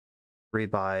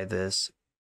 Rebuy this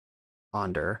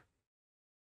Ponder.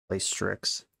 Play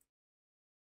Strix.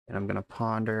 And I'm going to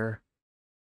Ponder.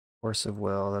 Force of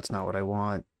Will, that's not what I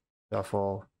want.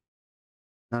 Shuffle.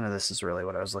 None of this is really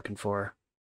what I was looking for.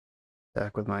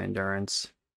 Attack with my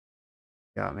Endurance.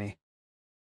 Got me.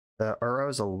 The Uro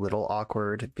is a little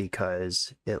awkward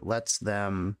because it lets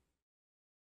them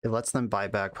buy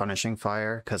back Punishing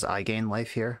Fire because I gain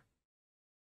life here.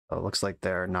 So it looks like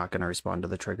they're not going to respond to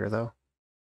the trigger though.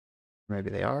 Maybe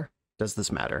they are. Does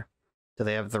this matter? Do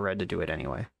they have the red to do it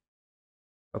anyway?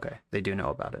 Okay, they do know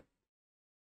about it.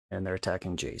 And they're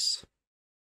attacking Jace.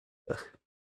 Ugh.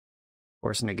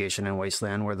 Force Negation and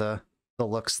Wasteland were the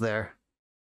looks there.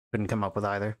 Couldn't come up with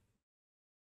either.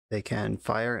 They can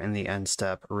fire in the end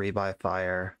step, rebuy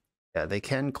fire. Yeah, they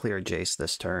can clear Jace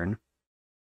this turn.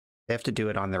 They have to do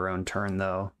it on their own turn,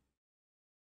 though.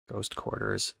 Ghost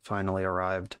Quarters finally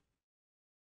arrived.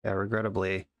 Yeah,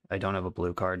 regrettably, I don't have a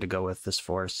blue card to go with this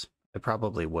force. I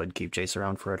probably would keep Jace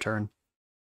around for a turn.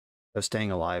 So staying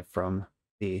alive from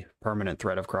the permanent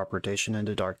threat of crop rotation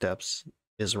into Dark Depths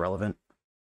is relevant.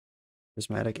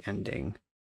 Prismatic Ending.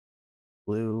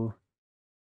 Blue.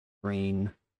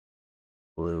 Green.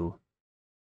 Blue.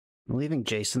 I'm leaving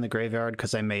Jace in the graveyard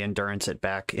because I may Endurance it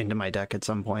back into my deck at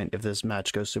some point if this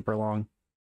match goes super long.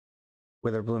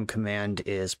 Witherbloom Command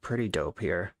is pretty dope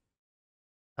here.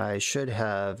 I should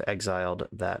have exiled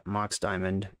that Mox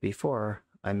Diamond before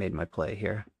I made my play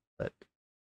here, but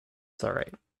it's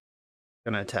alright.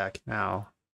 Gonna attack now.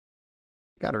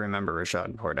 Gotta remember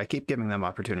Rashad Port. I keep giving them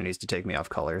opportunities to take me off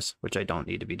colors, which I don't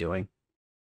need to be doing.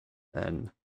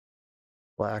 Then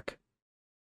black,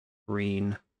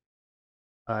 green.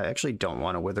 I actually don't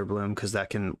want a Witherbloom because that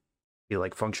can be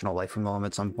like functional life from the loam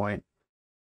at some point.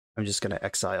 I'm just gonna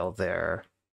exile their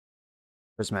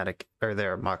prismatic or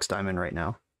their Mox Diamond right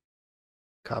now.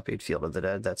 Copied Field of the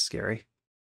Dead, that's scary.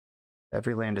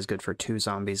 Every land is good for 2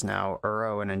 zombies now.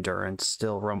 Uro and Endurance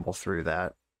still rumble through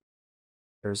that.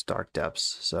 There's Dark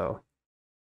Depths, so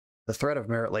the threat of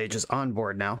Merit Lage is on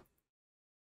board now.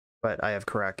 But I have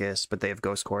Caracas, but they have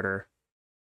Ghost Quarter.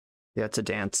 Yeah, it's a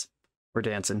dance. We're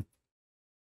dancing.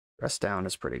 Press down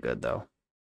is pretty good, though.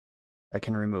 I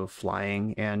can remove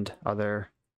flying and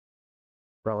other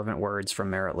relevant words from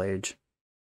Merit Lage.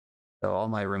 So all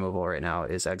my removal right now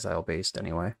is exile-based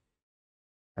anyway.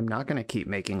 I'm not going to keep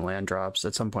making land drops.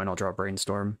 At some point I'll draw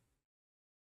Brainstorm.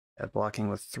 Yeah, blocking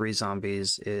with 3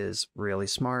 zombies is really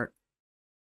smart.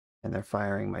 And they're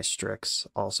firing my Strix,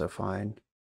 also fine.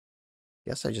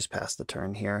 Guess I just passed the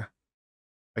turn here.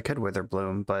 I could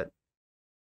Witherbloom, but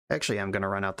actually I'm going to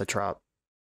run out the Trop.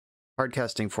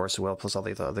 Hardcasting Force of Will plus all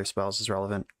the other spells is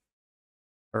relevant.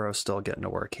 Uro's still getting to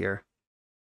work here.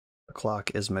 The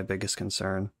clock is my biggest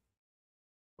concern.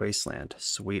 Wasteland,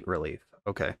 sweet relief.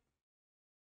 Okay.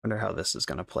 Wonder how this is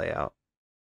going to play out.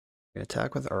 I'm going to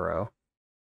attack with Uro.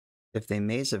 If they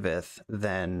Maze of Ith,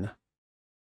 then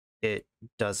it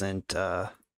doesn't,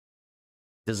 the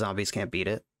zombies can't beat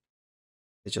it.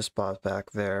 They just bought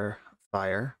back their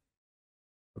fire.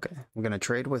 Okay, I'm going to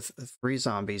trade with 3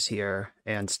 zombies here,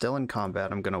 and still in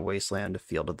combat, I'm going to Wasteland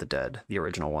Field of the Dead, the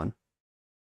original one.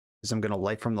 Because I'm going to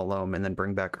Light from the Loam and then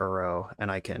bring back Uro,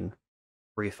 and I can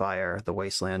refire the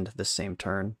Wasteland this same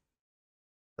turn.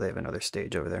 They have another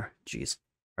stage over there. Jeez.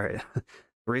 Alright.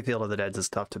 3 Field of the Deads is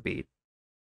tough to beat,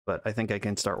 but I think I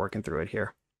can start working through it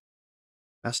here.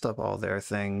 Messed up all their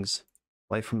things.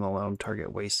 Light from the Loam,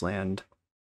 target Wasteland.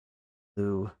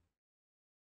 Blue.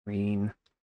 Green.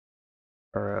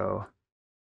 Uro.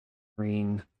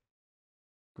 Green.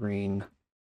 Green.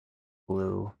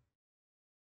 Blue.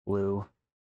 Blue.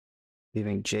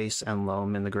 Leaving Jace and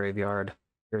Loam in the graveyard.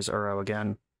 Here's Uro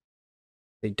again.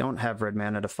 They don't have red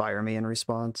mana to fire me in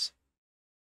response.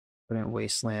 Put in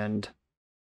Wasteland.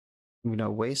 I'm going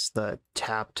to waste the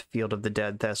tapped Field of the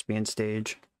Dead Thespian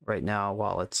stage right now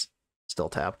while it's still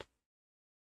tapped.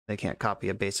 They can't copy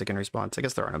a basic in response. I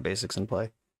guess there are no basics in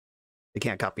play. They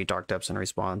can't copy Dark Depths in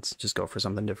response. Just go for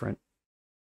something different.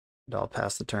 And I'll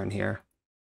pass the turn here.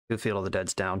 2 Field of the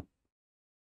Dead's down.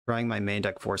 Drawing my main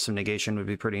deck Force of Negation would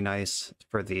be pretty nice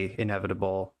for the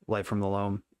inevitable Light from the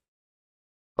Loam.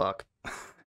 Fuck.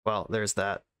 Well, there's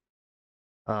that.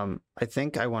 I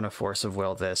think I want to Force of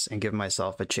Will this and give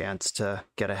myself a chance to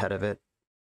get ahead of it.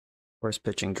 Force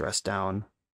pitching Dress Down.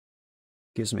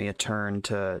 Gives me a turn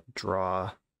to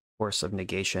draw Force of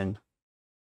Negation.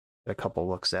 Get a couple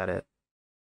looks at it.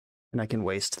 And I can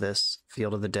waste this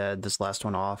Field of the Dead, this last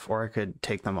one off, or I could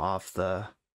take them off the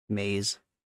maze.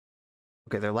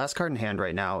 Okay, their last card in hand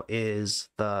right now is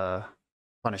the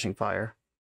Punishing Fire.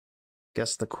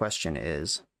 Guess the question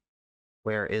is,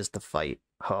 where is the fight?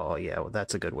 Oh yeah, well,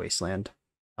 that's a good Wasteland.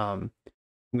 I'm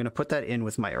going to put that in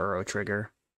with my Uro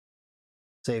trigger.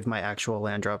 Save my actual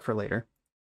land drop for later.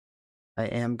 I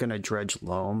am going to Dredge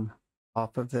Loam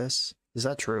off of this. Is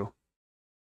that true?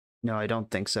 No, I don't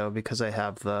think so, because I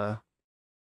have the...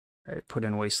 Alright, put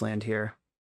in Wasteland here.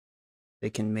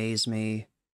 They can maze me.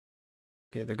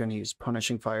 Okay, they're going to use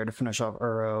Punishing Fire to finish off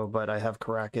Uro, but I have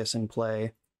Karakas in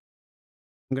play.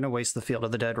 I'm going to waste the Field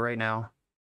of the Dead right now.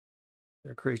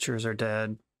 Their creatures are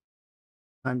dead.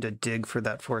 Time to dig for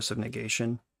that Force of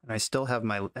Negation. And I still have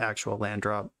my actual land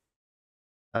drop.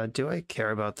 Do I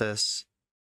care about this?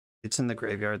 It's in the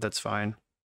graveyard, that's fine.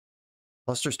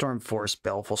 Flusterstorm Force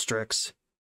Baleful Strix.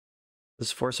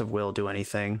 Does Force of Will do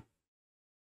anything?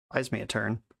 Buys me a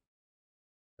turn.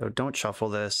 So don't shuffle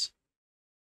this.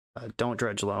 Don't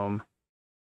Dredge Loam.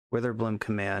 Witherbloom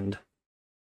Command.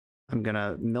 I'm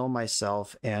gonna mill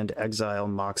myself and exile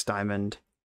Mox Diamond.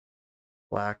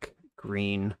 Black,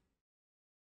 green.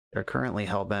 They're currently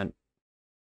Hellbent.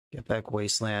 Get back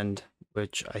Wasteland,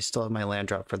 which I still have my land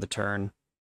drop for the turn.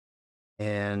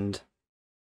 And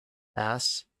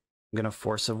pass. I'm gonna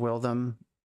Force of Will them.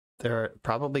 They're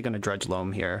probably gonna Dredge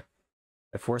Loam here.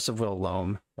 I Force of Will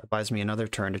Loam. That buys me another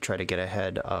turn to try to get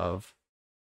ahead of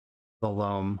the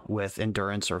Loam with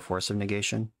Endurance or Force of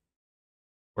Negation.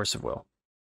 Force of Will.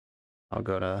 I'll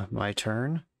go to my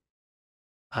turn.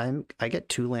 I get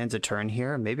 2 lands a turn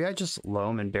here. Maybe I just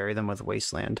Loam and bury them with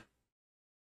Wasteland.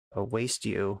 I'll waste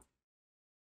you.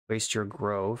 Waste your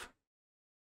Grove.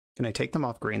 Can I take them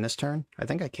off green this turn? I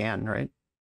think I can, right?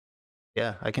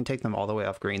 Yeah, I can take them all the way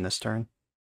off green this turn.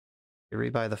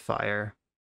 Rebuy the Fire.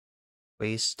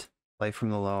 Waste. Light from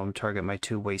the Loam. Target my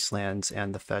 2 Wastelands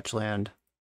and the fetch land.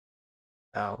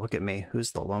 Oh, look at me.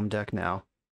 Who's the Loam deck now?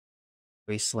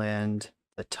 Wasteland,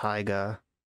 the Taiga.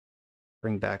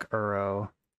 Bring back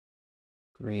Uro.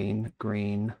 Green,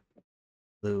 green,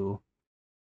 blue,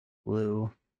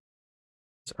 blue.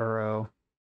 It's Uro.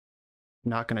 I'm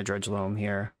not going to Dredge Loam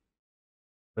here.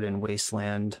 Put in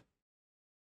Wasteland.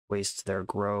 Waste their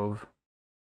Grove.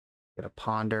 Get a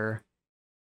Ponder.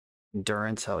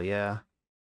 Endurance, hell yeah.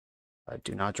 I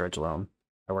do not Dredge Loam.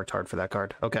 I worked hard for that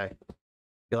card. Okay.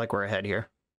 Feel like we're ahead here.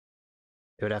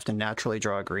 They would have to naturally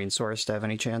draw a green source to have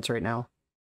any chance right now.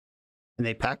 And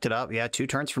they packed it up. Yeah, 2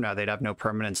 turns from now, they'd have no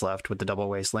permanence left with the double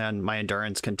Wasteland. My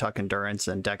Endurance can tuck Endurance,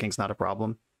 and decking's not a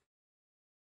problem.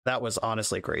 That was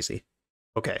honestly crazy.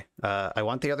 Okay, I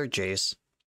want the other Jace.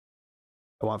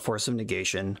 I want Force of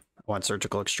Negation. I want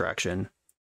Surgical Extraction.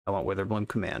 I want Witherbloom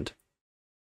Command.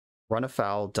 Run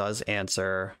Afoul does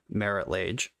answer Merit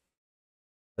Lage.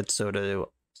 but so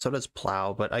does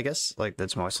Plow, but I guess like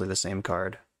that's mostly the same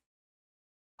card.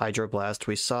 Hydroblast,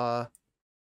 we saw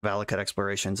Valakut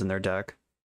Explorations in their deck.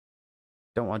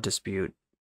 Don't want Dispute.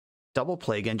 Double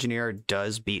Plague Engineer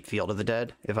does beat Field of the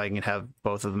Dead if I can have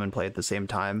both of them in play at the same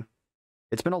time.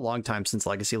 It's been a long time since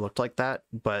Legacy looked like that,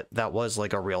 but that was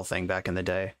like a real thing back in the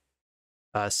day.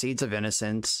 Seeds of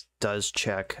Innocence does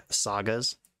check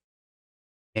Sagas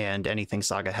and anything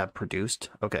Saga have produced.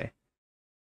 Okay.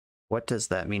 What does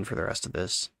that mean for the rest of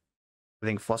this? I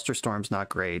think Flusterstorm's not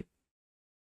great.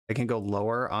 I can go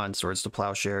lower on Swords to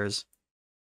Plowshares.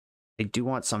 I do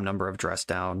want some number of Dress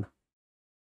Down.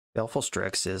 Baleful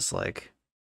Strix is like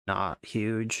not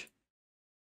huge.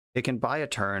 It can buy a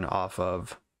turn off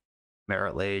of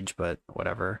Merit Lage, but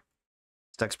whatever.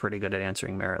 This deck's pretty good at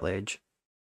answering Merit Lage.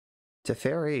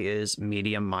 Teferi is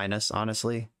medium minus,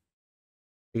 honestly.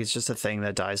 It's just a thing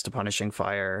that dies to Punishing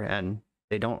Fire, and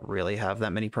they don't really have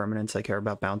that many permanents I care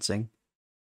about bouncing.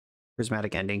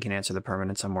 Prismatic Ending can answer the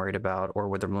permanents I'm worried about, or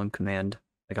Witherbloom Command.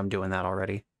 Like, I'm doing that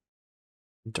already.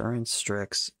 Endurance,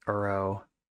 Strix, Uro,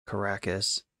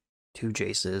 Caracas, 2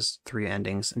 Jaces, 3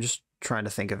 Endings. I'm just trying to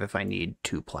think of if I need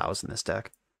 2 Plows in this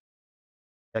deck.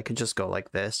 I could just go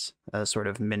like this, sort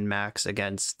of min-max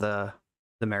against the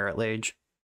Merit Lage.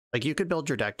 Like, you could build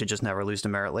your deck to just never lose to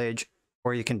Merit Lage,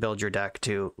 or you can build your deck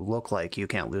to look like you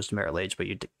can't lose to Merit Lage, but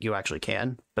you actually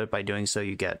can. But by doing so,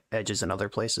 you get edges in other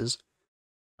places.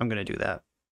 I'm going to do that.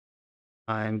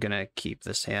 I'm going to keep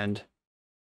this hand.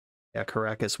 Yeah,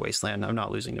 Caracas, Wasteland. I'm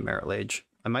not losing to Merit Lage.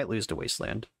 I might lose to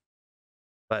Wasteland.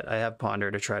 But I have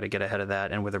Ponder to try to get ahead of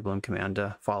that, and Witherbloom Command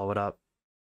to follow it up.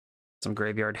 Some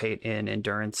Graveyard Hate in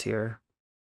Endurance here.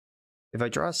 If I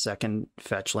draw a second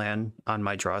fetch land on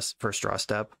my first draw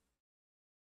step,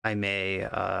 I may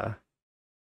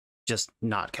just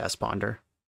not cast Ponder.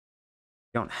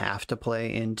 You don't have to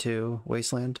play into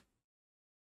Wasteland.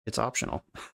 It's optional.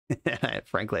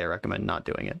 Frankly, I recommend not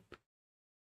doing it.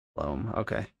 Loam,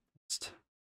 okay. Just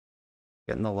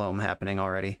getting the loam happening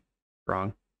already.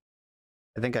 Wrong.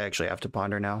 I think I actually have to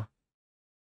Ponder now.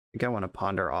 I think I want to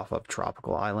Ponder off of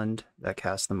Tropical Island. That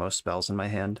casts the most spells in my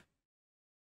hand.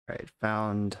 Alright,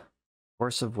 found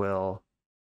Force of Will.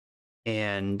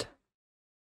 And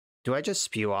do I just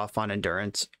spew off on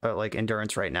Endurance? Like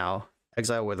Endurance right now.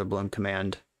 Exile Witherbloom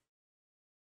Command.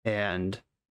 And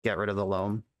get rid of the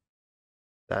loam.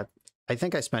 That I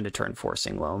think I spend a turn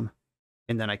forcing loam.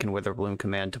 And then I can Witherbloom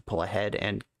Command to pull ahead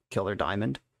and kill their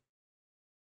diamond.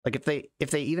 Like,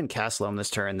 if they even cast loam this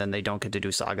turn, then they don't get to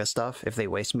do Saga stuff. If they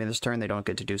waste me this turn, they don't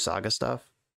get to do Saga stuff.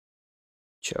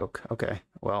 Choke. Okay,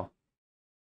 well.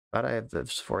 Glad I have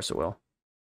this Force of Will.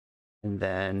 And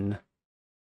then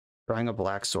drawing a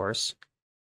black source.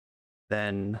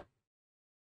 Then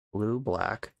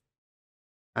blue-black.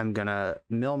 I'm gonna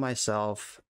mill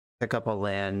myself, pick up a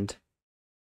land,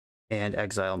 and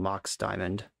exile Mox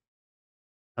Diamond.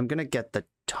 I'm gonna get the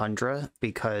Tundra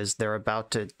because they're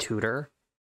about to tutor.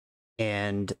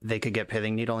 And they could get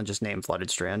Pithing Needle and just name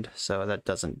Flooded Strand, so that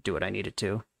doesn't do what I need it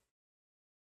to.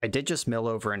 I did just mill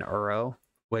over an Uro,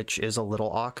 which is a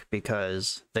little awk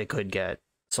because they could get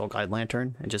Soul Guide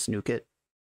Lantern and just nuke it.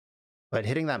 But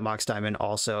hitting that Mox Diamond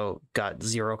also got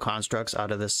 0 constructs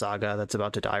out of this Saga that's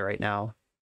about to die right now.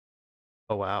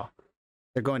 Oh wow.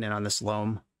 They're going in on this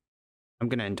loam. I'm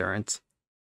going to Endurance.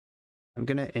 I'm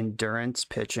going to Endurance,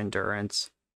 pitch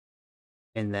Endurance,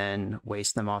 and then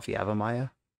waste them off Yavimaya.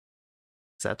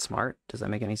 Is that smart? Does that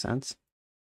make any sense?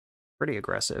 Pretty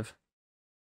aggressive.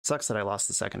 Sucks that I lost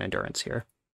the second Endurance here.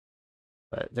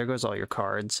 But there goes all your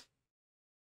cards.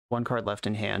 1 card left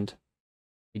in hand.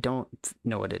 I don't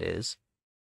know what it is.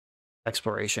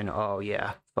 Exploration. Oh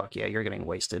yeah. Fuck yeah, you're getting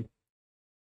wasted.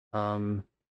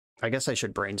 I guess I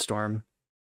should brainstorm.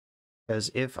 Because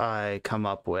if I come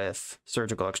up with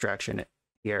Surgical Extraction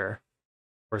here,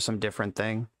 or some different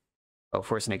thing. Oh,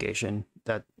 Force Negation.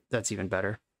 That's even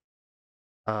better.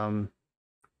 I'm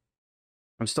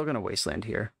still going to Wasteland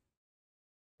here.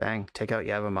 Bang, take out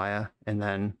Yavimaya, and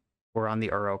then we're on the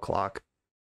Uro clock.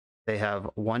 They have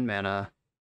 1 mana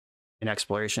in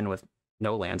Exploration with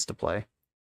no lands to play.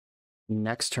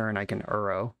 Next turn, I can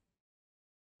Uro.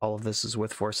 All of this is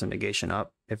with Force and Negation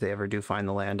up. If they ever do find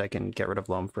the land, I can get rid of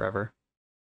Loam forever.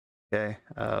 Okay,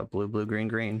 blue, blue, green,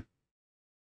 green.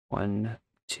 1,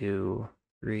 2,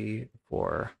 3,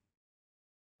 4,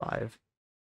 5.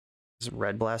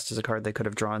 Red Blast is a card they could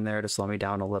have drawn there to slow me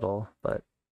down a little, but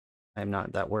I'm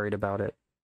not that worried about it.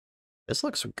 This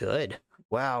looks good.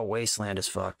 Wow, Wasteland is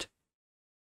fucked.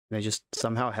 They just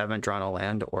somehow haven't drawn a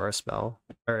land or a spell.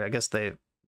 Or I guess they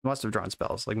must have drawn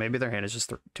spells. Like maybe their hand is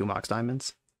just 2 Mox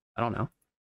Diamonds. I don't know.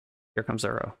 Here comes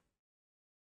Uro.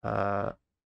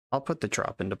 I'll put the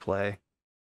drop into play.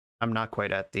 I'm not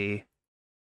quite at the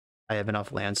I have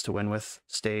enough lands to win with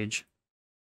stage,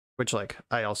 which, like,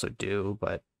 I also do,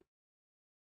 but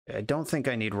I don't think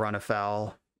I need Run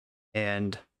Afoul,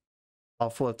 and I'll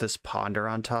flip this Ponder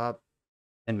on top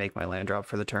and make my land drop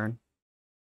for the turn.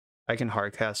 I can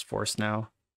hardcast Force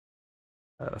now,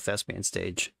 Thespian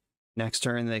stage. Next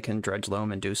turn, they can Dredge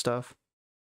Loam and do stuff.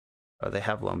 Oh, they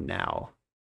have Loam now.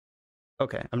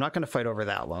 Okay, I'm not going to fight over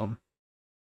that Loam.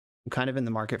 I'm kind of in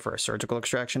the market for a Surgical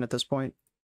Extraction at this point.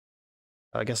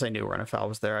 I guess I knew Run Afoul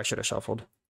was there. I should have shuffled.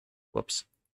 Whoops.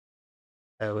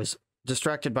 I was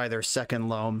distracted by their second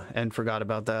Loam and forgot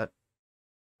about that.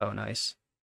 Oh, nice.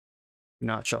 Do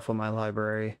not shuffle my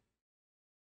library.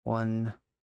 1,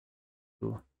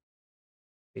 2,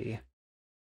 3,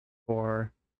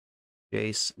 4.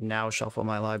 Jace, now shuffle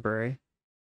my library.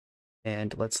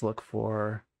 And let's look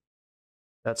for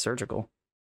that Surgical.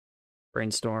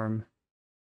 Brainstorm.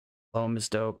 Loam is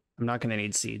dope. I'm not going to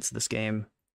need seeds this game.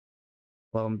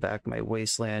 Loam back my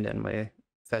Wasteland and my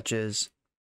fetches.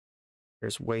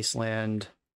 There's Wasteland.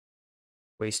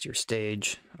 Waste your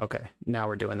stage. Okay, now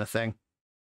we're doing the thing.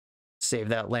 Save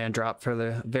that land drop for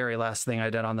the very last thing I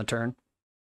did on the turn.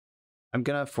 I'm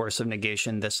going to Force of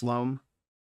Negation this Loam.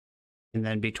 And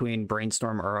then between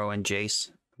Brainstorm, Uro, and Jace,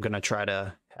 I'm going to try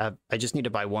to have... I just need to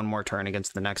buy one more turn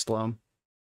against the next Loam.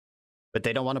 But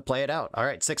they don't want to play it out. All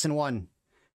right, 6-1.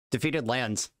 Defeated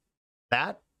lands.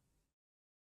 That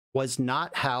was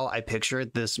not how I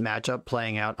pictured this matchup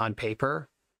playing out on paper,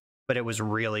 but it was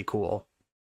really cool.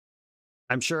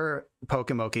 I'm sure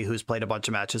Pokemoki, who's played a bunch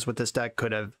of matches with this deck,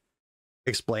 could have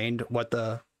explained what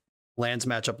the lands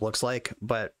matchup looks like,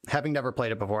 but having never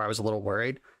played it before, I was a little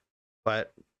worried.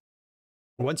 But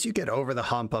once you get over the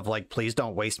hump of, like, please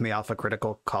don't waste me off a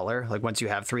critical color, like, once you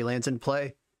have 3 lands in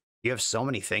play, you have so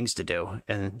many things to do,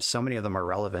 and so many of them are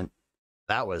relevant.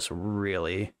 That was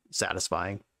really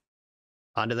satisfying.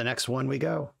 On to the next one we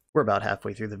go. We're about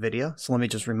halfway through the video, so let me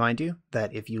just remind you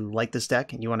that if you like this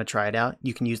deck and you want to try it out,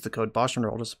 you can use the code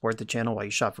BoshNRoll to support the channel while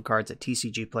you shop for cards at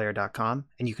tcgplayer.com,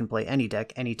 and you can play any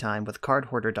deck anytime with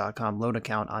cardhoarder.com loan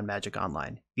account on Magic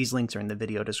Online. These links are in the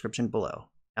video description below.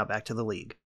 Now back to the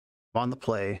league. I'm on the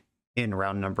play in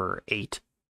round number 8,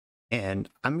 and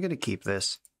I'm going to keep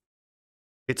this.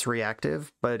 It's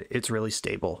reactive, but it's really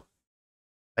stable.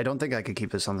 I don't think I could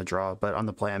keep this on the draw, but on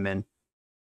the play I'm in.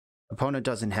 Opponent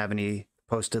doesn't have any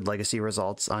posted legacy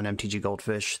results on MTG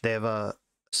Goldfish. They have a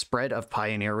spread of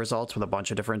Pioneer results with a bunch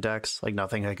of different decks, like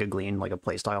nothing I could glean like a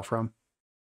playstyle from.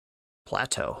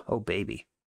 Plateau, oh baby.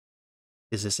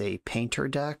 Is this a Painter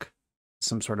deck?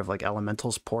 Some sort of like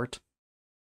Elementals port?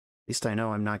 At least I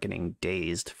know I'm not getting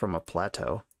dazed from a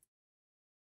Plateau.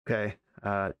 Okay,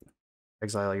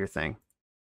 exile your thing.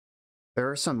 There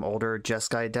are some older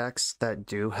Jeskai decks that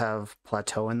do have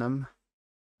Plateau in them.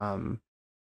 I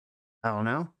don't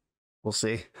know. We'll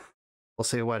see. We'll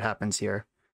see what happens here.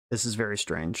 This is very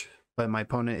strange. But my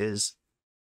opponent is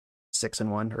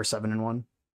 6-1 or 7-1.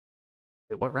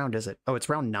 Wait, what round is it? Oh, it's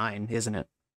round 9, isn't it?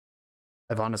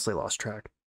 I've honestly lost track.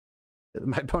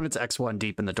 My opponent's X1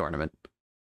 deep in the tournament.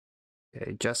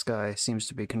 Okay, Jeskai seems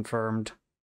to be confirmed.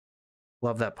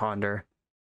 Love that Ponder.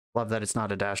 Love that it's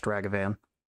not a dashed Ragavan.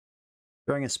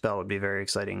 Throwing a spell would be very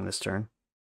exciting this turn.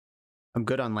 I'm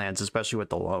good on lands, especially with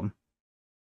the Loam.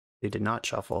 They did not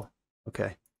shuffle.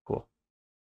 Okay, cool.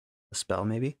 A spell,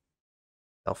 maybe?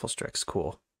 Helpful Strix,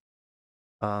 cool.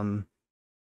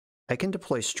 I can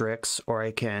deploy Strix, or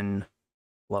I can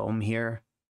Loam here.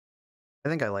 I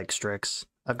think I like Strix.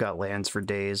 I've got lands for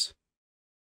days.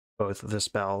 Both the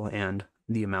spell and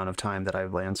the amount of time that I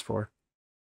have lands for.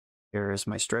 Here is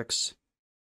my Strix.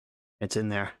 It's in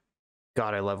there.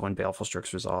 God, I love when Baleful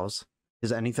Strix resolves.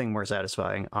 Is anything more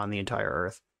satisfying on the entire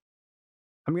earth?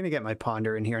 I'm going to get my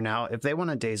Ponder in here now. If they want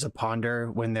to daze a Ponder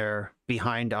when they're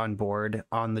behind on board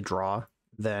on the draw,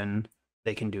 then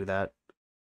they can do that.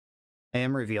 I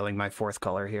am revealing my 4th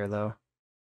color here, though.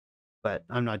 But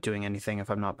I'm not doing anything if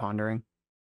I'm not pondering.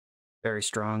 Very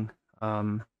strong.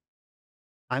 I'm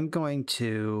going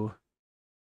to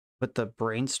put the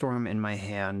Brainstorm in my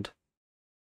hand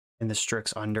and the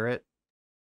Strix under it.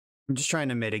 I'm just trying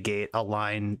to mitigate a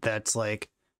line that's like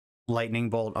Lightning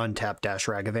Bolt, untap, dash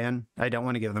Ragavan. I don't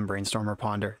want to give them Brainstorm or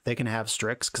Ponder. They can have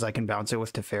Strix because I can bounce it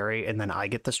with Teferi and then I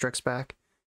get the Strix back.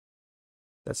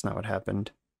 That's not what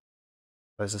happened.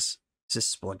 Is this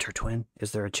Splinter Twin?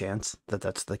 Is there a chance that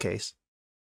that's the case?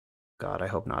 God, I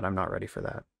hope not. I'm not ready for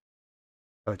that.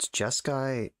 Oh, it's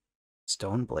Jeskai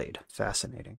Stoneblade.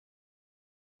 Fascinating.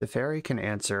 Teferi can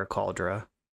answer Cauldra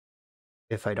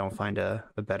if I don't find a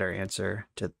better answer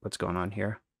to what's going on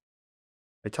here.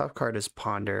 My top card is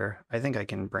Ponder. I think I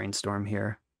can Brainstorm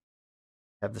here.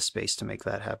 have the space to make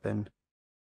that happen.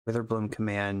 Witherbloom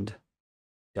Command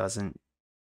doesn't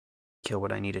kill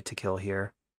what I need it to kill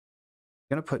here.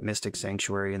 I'm going to put Mystic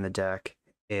Sanctuary in the deck,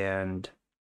 and...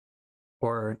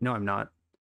 Or, no, I'm not.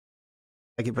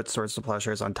 I can put Swords to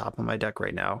Plowshares on top of my deck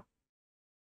right now.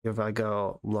 If I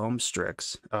go Loam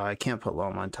Strix, I can't put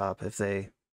Loam on top if they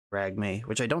rag me,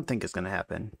 which I don't think is going to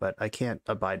happen, but I can't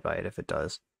abide by it if it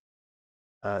does.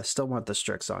 Still want the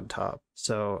Strix on top.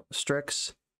 So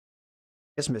Strix,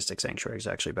 I guess Mystic Sanctuary is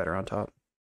actually better on top.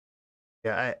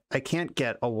 Yeah, I can't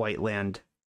get a white land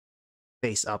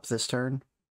face up this turn.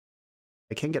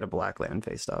 I can get a black land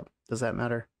face up. Does that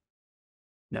matter?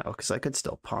 No, because I could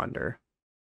still ponder.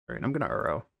 All right, I'm going to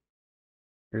Uro.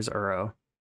 Here's Uro.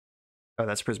 Oh,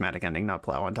 that's Prismatic Ending, not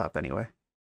Plow on top anyway.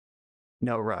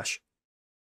 No rush.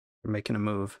 We're making a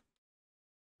move.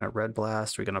 Red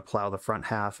Blast, we're going to plow the front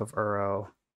half of Uro.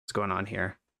 What's going on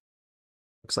here?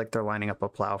 Looks like they're lining up a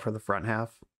plow for the front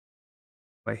half.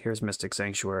 Wait, here's Mystic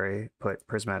Sanctuary. Put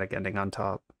Prismatic Ending on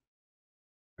top.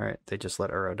 Alright, they just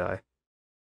let Uro die.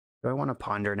 Do I want to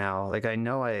ponder now? Like, I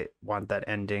know I want that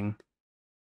ending.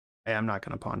 Hey, I'm not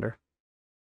going to ponder.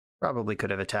 Probably could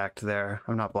have attacked there.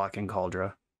 I'm not blocking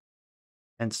Kaldra.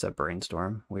 End step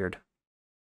Brainstorm. Weird.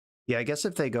 Yeah, I guess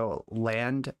if they go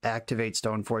land, activate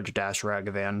Stoneforge, dash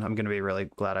Ragavan, I'm going to be really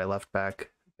glad I left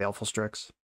back Baleful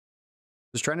Strix.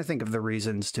 Just trying to think of the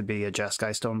reasons to be a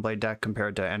Jeskai Stoneblade deck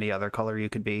compared to any other color you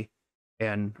could be,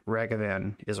 and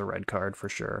Ragavan is a red card for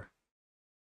sure,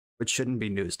 which shouldn't be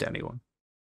news to anyone.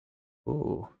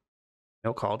 Ooh,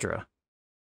 no Kaldra.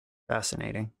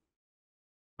 Fascinating.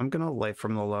 I'm going to Life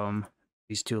from the Loam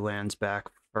these two lands back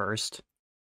first.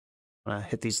 I'm going to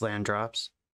hit these land drops.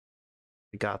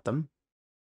 We got them.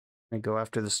 I go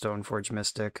after the Stoneforge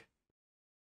Mystic.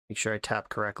 Make sure I tap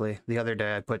correctly. The other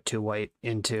day I put 2 white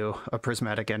into a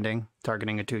Prismatic Ending,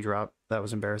 targeting a 2-drop. That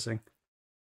was embarrassing.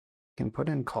 Can put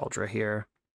in Kaldra here.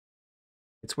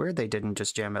 It's weird they didn't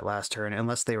just jam it last turn,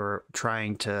 unless they were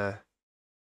trying to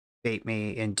bait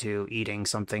me into eating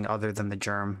something other than the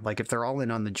Germ. Like, if they're all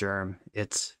in on the Germ,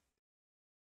 it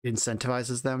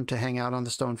incentivizes them to hang out on the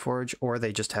Stoneforge, or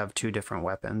they just have 2 different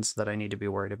weapons that I need to be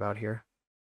worried about here.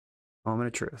 Moment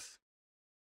of truth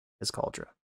is Kaldra.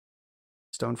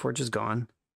 Stoneforge is gone.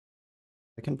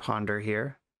 I can ponder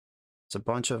here. There's a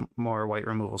bunch of more white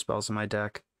removal spells in my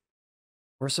deck.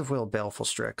 Force of Will, Baleful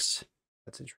Strix.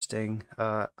 That's interesting.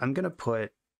 I'm going to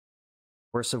put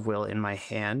Force of Will in my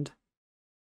hand,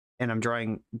 and I'm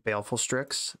drawing Baleful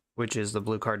Strix, which is the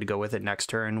blue card to go with it next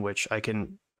turn, which I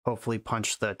can hopefully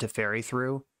punch the Teferi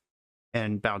through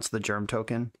and bounce the Germ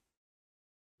token.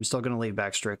 I'm still going to leave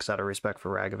back Strix out of respect for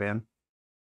Ragavan.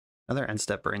 Another end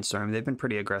step Brainstorm. They've been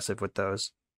pretty aggressive with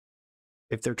those.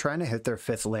 If they're trying to hit their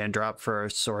 5th land drop for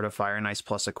Sword of Fire and Ice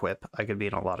plus Equip, I could be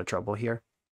in a lot of trouble here.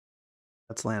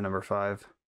 That's land number 5.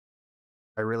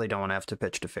 I really don't want to have to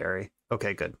pitch Teferi.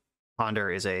 Okay, good. Ponder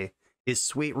is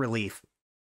sweet relief.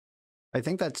 I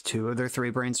think that's 2 of their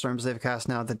 3 Brainstorms they've cast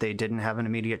now that they didn't have an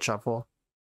immediate shuffle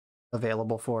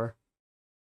available for.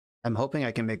 I'm hoping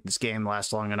I can make this game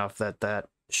last long enough that that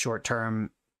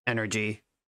short-term energy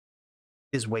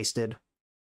is wasted.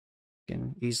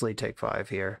 Can easily take 5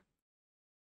 here.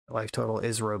 Life total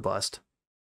is robust.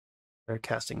 They're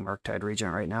casting Murktide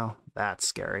Regent right now. That's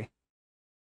scary.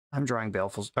 I'm drawing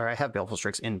Baleful, or I have Baleful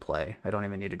Strix in play. I don't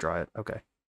even need to draw it. Okay.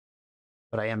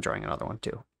 But I am drawing another one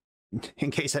too, in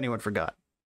case anyone forgot.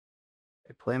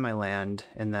 I play my land,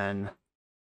 and then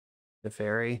the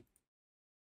Teferi,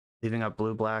 leaving up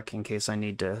blue-black in case I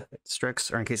need to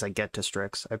Strix, or in case I get to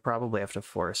Strix. I probably have to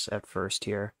force at first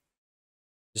here.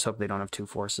 Just hope they don't have 2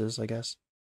 forces, I guess.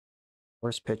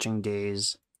 Force pitching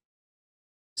Daze.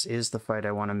 This is the fight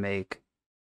I want to make.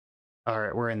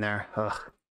 Alright, we're in there. Ugh,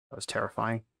 that was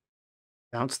terrifying.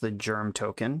 Bounce the Germ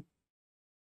token.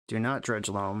 Do not Dredge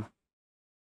Loam.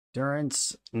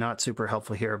 Endurance, not super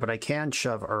helpful here, but I can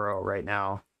shove Uro right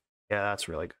now. Yeah, that's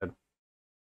really good.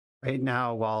 Right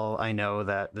now, while I know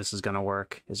that this is going to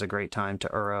work, is a great time to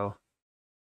Uro.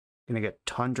 I'm going to get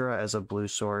Tundra as a blue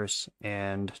source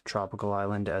and Tropical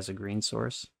Island as a green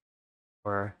source.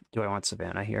 Or do I want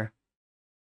Savannah here?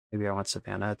 Maybe I want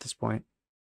Savannah at this point.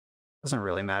 Doesn't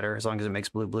really matter as long as it makes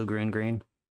blue, blue, green, green.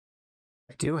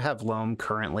 I do have Loam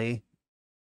currently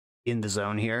in the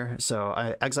zone here, so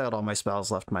I exiled all my spells,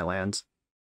 left my lands.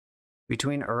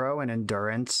 Between Uro and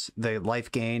Endurance, the life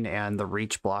gain and the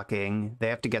reach blocking, they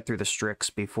have to get through the Strix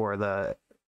before the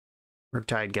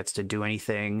Murktide gets to do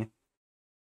anything.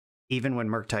 Even when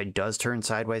Murktide does turn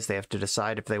sideways, they have to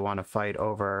decide if they want to fight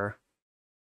over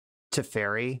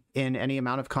Teferi in any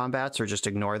amount of combats or just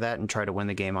ignore that and try to win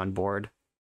the game on board.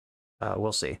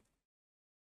 We'll see.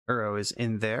 Uro is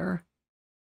in there.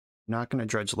 Not going to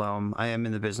Dredge Loam. I am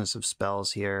in the business of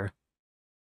spells here.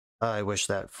 I wish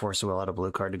that Force of Will had a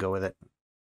blue card to go with it.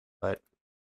 But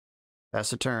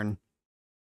pass a turn.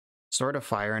 Sword of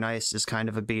Fire and Ice is kind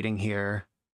of a beating here.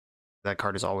 That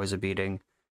card is always a beating.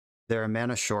 They're a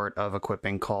mana short of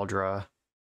equipping Kaldra.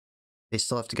 They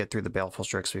still have to get through the Baleful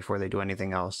Strix before they do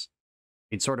anything else.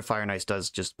 I mean, Sword of Fire and Ice does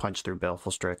just punch through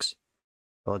Baleful Strix.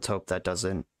 But let's hope that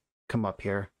doesn't come up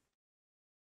here.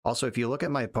 Also, if you look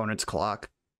at my opponent's clock,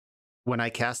 when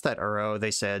I cast that Uro, they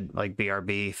said, like,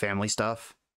 BRB, family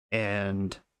stuff,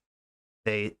 and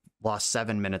they lost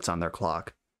 7 minutes on their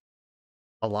clock.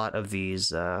 A lot of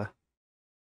these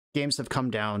games have come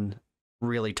down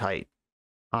really tight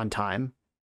on time.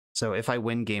 So if I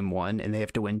win game 1 and they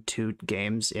have to win 2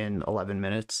 games in 11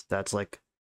 minutes, that's like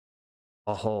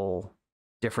a whole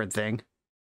different thing.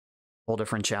 Whole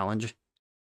different challenge.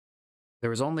 There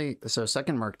was only, so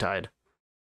second Murktide,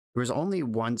 there was only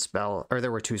one spell, or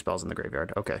there were 2 spells in the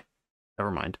graveyard. Okay,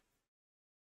 never mind.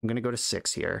 I'm going to go to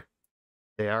 6 here.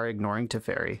 They are ignoring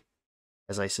Teferi,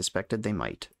 as I suspected they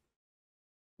might.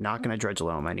 Not going to Dredge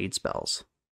Loam, I need spells.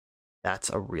 That's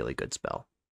a really good spell.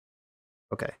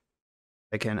 Okay.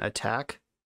 I can attack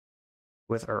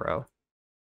with Uro.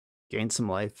 Gain some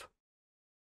life.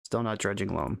 Still not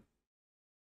Dredging Loam.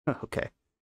 Okay.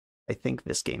 I think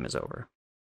this game is over.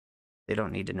 They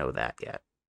don't need to know that yet.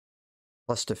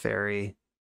 Plus Teferi.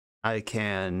 I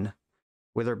can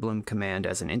Witherbloom Command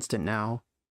as an instant now.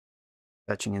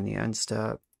 Fetching in the end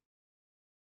step.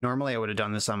 Normally I would have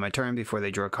done this on my turn before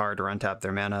they drew a card or untap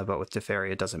their mana, but with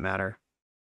Teferi it doesn't matter.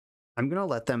 I'm going to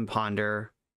let them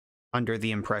ponder under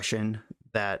the impression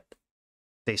that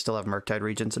they still have Murktide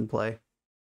Regents in play.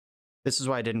 This is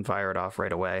why I didn't fire it off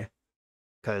right away,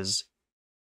 because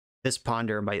this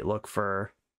ponder might look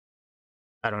for,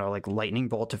 I don't know, like Lightning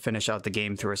Bolt to finish out the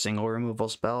game through a single removal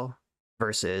spell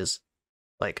versus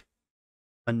like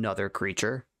another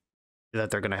creature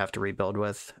that they're going to have to rebuild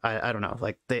with. I don't know.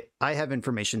 Like I have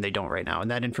information they don't right now,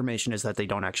 and that information is that they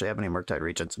don't actually have any Murktide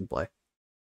Regents in play.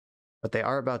 But they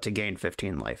are about to gain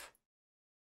 15 life,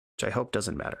 which I hope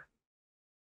doesn't matter.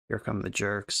 Here come the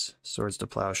jerks. Swords to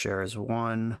Plowshare is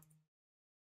 1.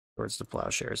 Swords to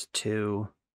Plowshare is 2.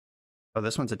 Oh,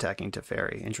 this one's attacking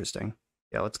Teferi. Interesting.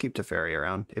 Yeah, let's keep Teferi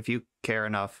around. If you care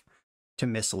enough to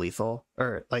miss lethal,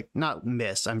 or like not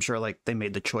miss, I'm sure like they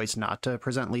made the choice not to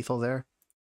present lethal there.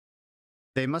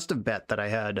 They must have bet that I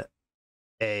had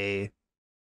a...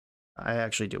 I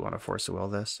actually do want to Force of Will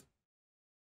this.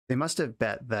 They must have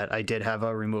bet that I did have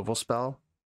a removal spell,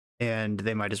 and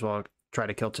they might as well try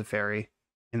to kill Teferi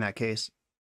in that case.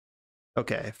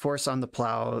 Okay, Force on the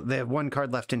Plow. They have 1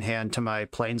 card left in hand to my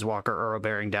Planeswalker Uro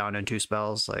bearing down and 2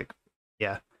 spells. Like,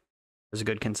 yeah, it was a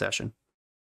good concession.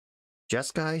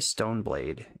 Jeskai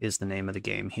Stoneblade is the name of the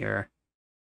game here.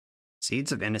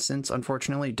 Seeds of Innocence,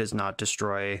 unfortunately, does not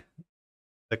destroy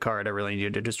the card I really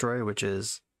needed to destroy, which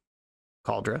is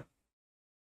Kaldra.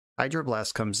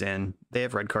 Hydroblast comes in. They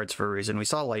have red cards for a reason. We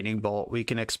saw Lightning Bolt. We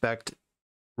can expect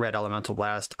red Elemental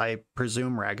Blast. I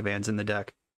presume Ragavan's in the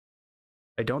deck.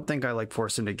 I don't think I like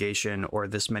Force of Negation or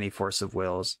this many Force of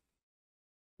Wills.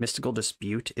 Mystical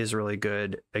Dispute is really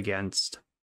good against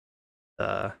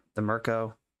the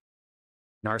Murko.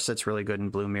 Narset's really good in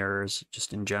Blue Mirrors,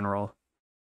 just in general.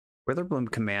 Witherbloom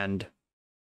Command,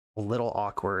 a little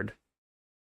awkward.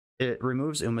 It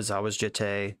removes Umezawa's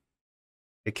Jitte.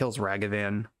 It kills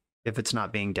Ragavan if it's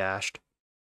not being dashed.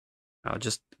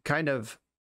 Just kind of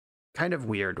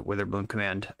weird, Witherbloom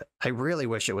Command. I really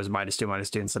wish it was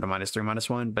 -2/-2 instead of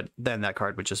 -3/-1, but then that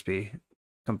card would just be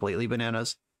completely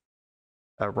bananas.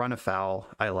 Run Afoul,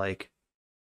 I like.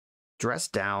 Dress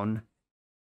Down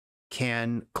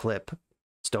can clip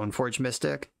Stoneforge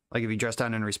Mystic. Like if you dress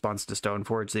down in response to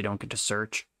Stoneforge, they don't get to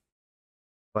search.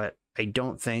 But I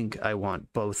don't think I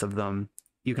want both of them.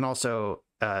 You can also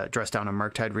dress down a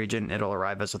Murktide Regent. It'll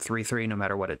arrive as a 3/3 no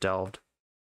matter what it delved.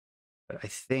 But I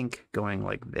think going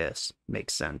like this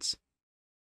makes sense.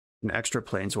 An extra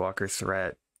Planeswalker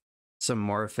threat, some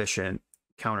more efficient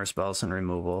counterspells and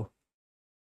removal.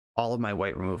 All of my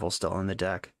white removal still in the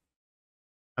deck.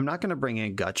 I'm not going to bring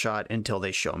in Gutshot until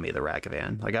they show me the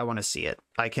Ragavan. Like, I want to see it.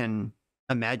 I can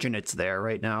imagine it's there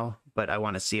right now, but I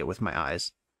want to see it with my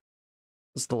eyes.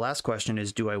 So the last question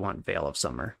is, do I want Veil of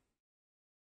Summer?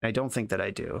 I don't think that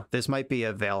I do. This might be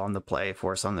a Veil on the play,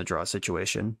 Force on the draw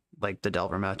situation, like the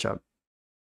Delver matchup.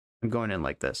 I'm going in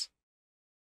like this.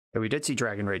 Okay, we did see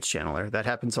Dragon Rage Channeler. That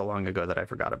happened so long ago that I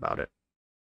forgot about it.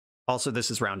 Also,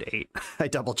 this is round 8. I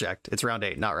double checked. It's round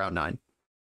 8, not round 9.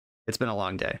 It's been a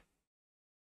long day.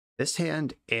 This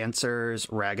hand answers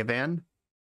Ragavan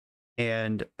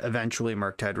and eventually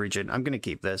Murktide Regent. I'm going to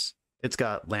keep this. It's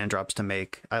got land drops to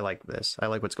make. I like this. I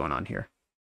like what's going on here.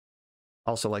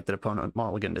 Also like that opponent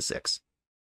mulligan to 6.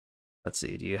 Let's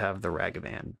see, do you have the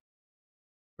Ragavan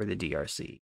or the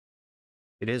DRC?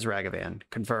 It is Ragavan,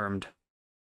 confirmed.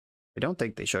 I don't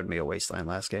think they showed me a Wasteland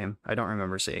last game. I don't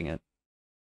remember seeing it.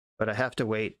 But I have to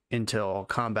wait until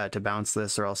combat to bounce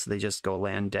this, or else they just go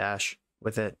land dash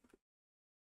with it.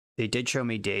 They did show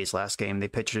me Daze last game. They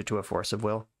pitched it to a Force of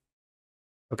Will.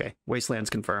 Okay, Wasteland's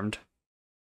confirmed.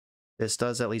 This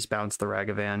does at least bounce the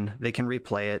Ragavan. They can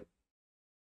replay it,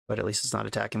 but at least it's not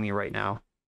attacking me right now.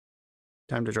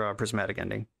 Time to draw a Prismatic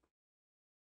Ending.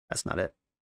 That's not it.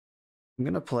 I'm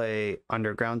going to play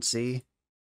Underground Sea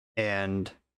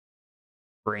and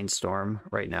Brainstorm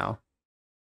right now.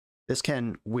 This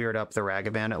can weird up the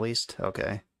Ragavan at least.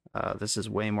 Okay. This is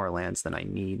way more lands than I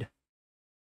need.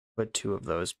 Put 2 of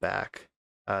those back.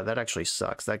 That actually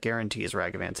sucks. That guarantees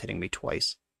Ragavan's hitting me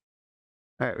twice.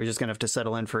 Alright, we're just going to have to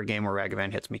settle in for a game where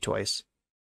Ragavan hits me twice.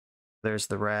 There's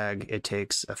the Rag. It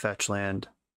takes a fetch land.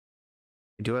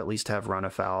 I do at least have Run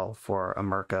Afoul for a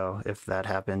Murko if that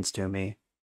happens to me.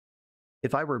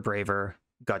 If I were braver,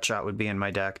 Gutshot would be in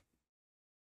my deck.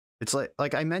 It's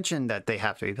like I mentioned that they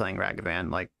have to be playing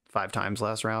Ragavan like 5 times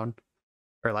last round,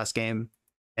 or last game,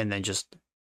 and then just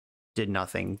did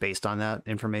nothing based on that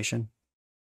information.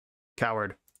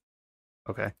 Coward.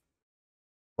 Okay.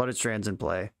 Flooded Strand's in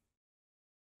play.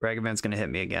 Ragavan's going to hit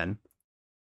me again.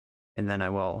 And then I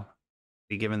will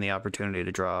be given the opportunity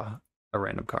to draw a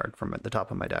random card from at the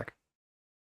top of my deck.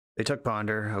 They took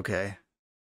Ponder. Okay.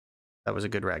 That was a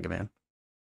good Ragavan.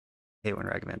 I hate when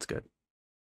Ragavan's good.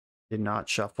 Did not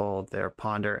shuffle their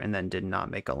Ponder and then did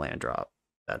not make a land drop.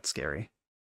 That's scary.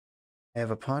 I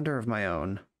have a Ponder of my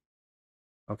own.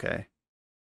 Okay.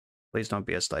 Please don't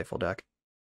be a Stifle deck.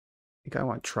 I think I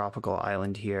want Tropical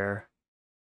Island here.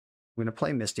 I'm going to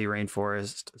play Misty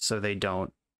Rainforest so they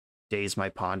don't daze my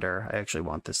Ponder. I actually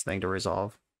want this thing to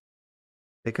resolve.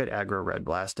 They could aggro Red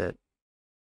Blast it.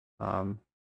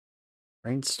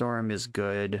 Brainstorm is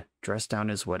good. Dress Down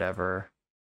is whatever.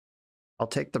 I'll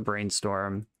take the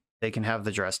Brainstorm. They can have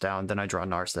the Dress Down, then I draw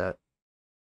Narset.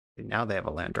 Now they have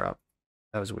a land drop.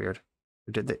 That was weird.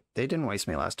 Did they didn't waste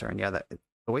me last turn. Yeah, the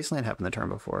Wasteland happened the turn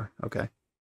before. Okay.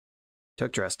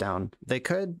 Took Dress Down. They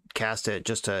could cast it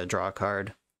just to draw a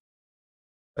card.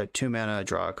 But 2 mana,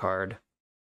 draw a card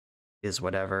is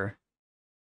whatever.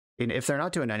 And if they're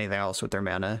not doing anything else with their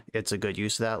mana, it's a good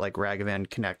use of that. Like Ragavan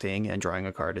connecting and drawing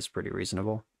a card is pretty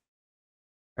reasonable.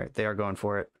 Alright, they are going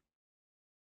for it.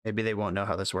 Maybe they won't know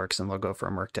how this works and they'll go for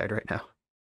a Murktide right now.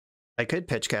 I could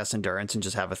pitch cast Endurance and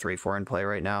just have a 3/4 in play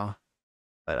right now,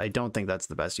 but I don't think that's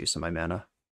the best use of my mana.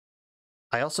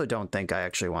 I also don't think I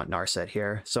actually want Narset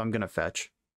here, so I'm going to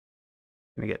fetch.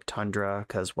 I'm going to get Tundra,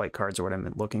 because white cards are what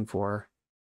I'm looking for.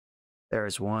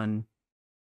 There's one.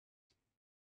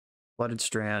 Flooded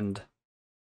Strand.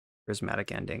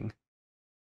 Prismatic Ending.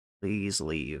 Please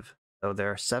leave. So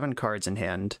there are 7 cards in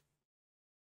hand.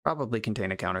 Probably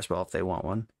contain a counterspell if they want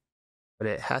one. But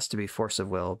it has to be Force of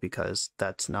Will because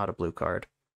that's not a blue card.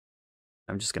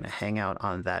 I'm just going to hang out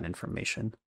on that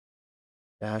information.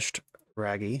 Dashed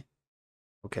Raggy.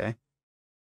 Okay.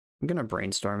 I'm going to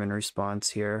Brainstorm in response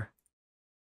here.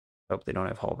 Hope they don't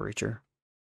have Hull Breacher.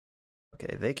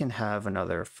 Okay, they can have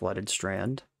another Flooded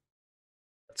Strand.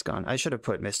 That's gone. I should have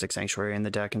put Mystic Sanctuary in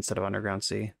the deck instead of Underground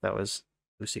Sea. That was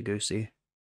loosey-goosey.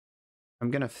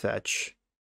 I'm going to fetch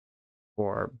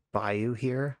for Bayou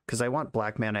here, because I want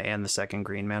black mana and the second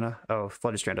green mana. Oh,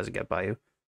 Flooded Strand doesn't get Bayou.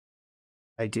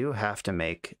 I do have to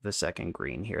make the second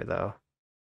green here, though.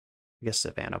 I guess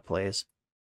Savannah plays.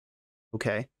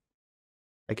 Okay.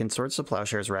 I can Swords to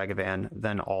Plowshares Ragavan,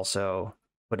 then also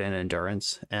put in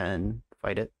Endurance and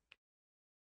fight it.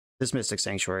 This Mystic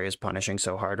Sanctuary is punishing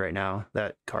so hard right now.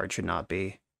 That card should not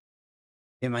be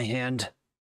in my hand.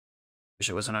 Wish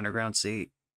it was an Underground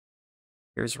Sea.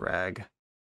 Here's Rag.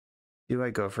 Do I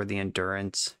go for the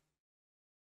Endurance?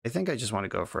 I think I just want to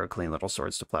go for a clean little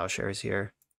Swords to Plowshares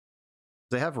here.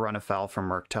 They have Run Afoul from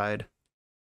Murktide.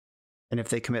 And if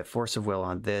they commit Force of Will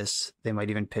on this, they might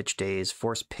even pitch Daze.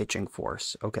 Force pitching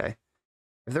Force. Okay.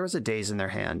 If there was a Daze in their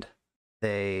hand,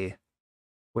 they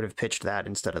would have pitched that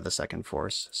instead of the second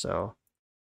Force. So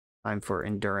time for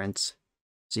Endurance.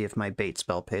 See if my bait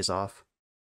spell pays off.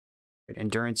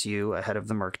 Endurance U ahead of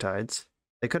the Murktides.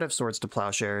 They could have Swords to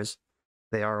Plowshares.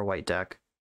 They are a white deck,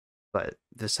 but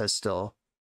this has still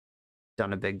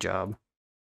done a big job.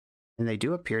 And they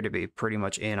do appear to be pretty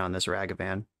much in on this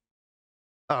Ragavan.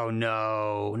 Oh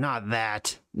no, not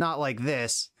that. Not like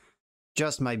this.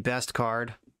 Just my best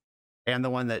card. And the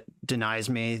one that denies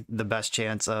me the best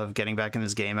chance of getting back in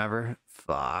this game ever.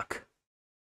 Fuck.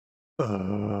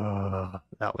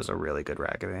 That was a really good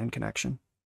Ragavan connection.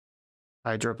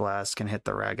 Hydroblast can hit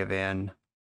the Ragavan.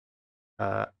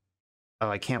 Oh,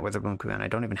 I can't Witherbloom Command. I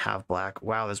don't even have black.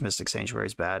 Wow, this Mystic Sanctuary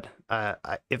is bad.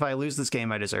 If I lose this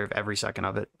game, I deserve every second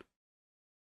of it.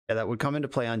 Yeah, that would come into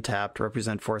play untapped,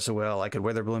 represent Force of Will. I could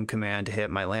Witherbloom Command to hit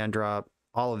my land drop.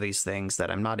 All of these things that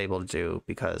I'm not able to do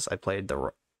because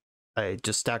I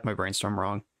just stacked my Brainstorm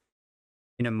wrong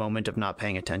in a moment of not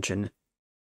paying attention.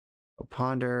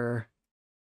 Ponder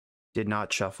did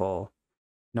not shuffle.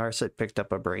 Narset picked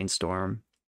up a Brainstorm.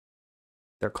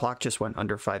 Their clock just went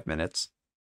under 5 minutes.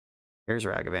 Here's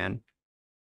Ragavan.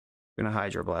 I'm gonna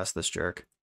Hydroblast this jerk.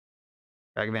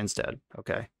 Ragavan's dead.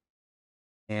 Okay.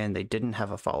 And they didn't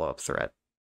have a follow-up threat.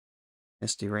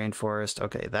 Misty Rainforest.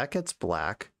 Okay, that gets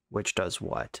black, which does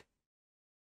what?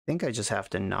 I think I just have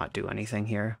to not do anything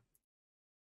here.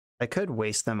 I could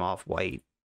waste them off white.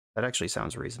 That actually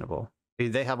sounds reasonable.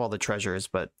 They have all the treasures,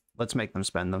 but let's make them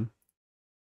spend them.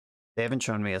 They haven't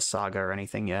shown me a Saga or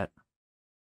anything yet.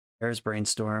 There's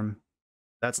Brainstorm.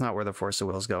 That's not where the Force of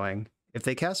Will is going. If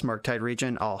they cast Murktide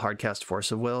Regent, I'll hardcast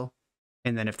Force of Will.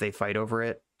 And then if they fight over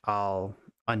it, I'll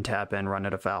untap and run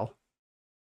it afoul.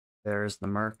 There's the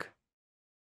Merc.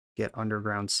 Get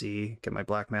Underground Sea. Get my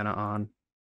black mana on.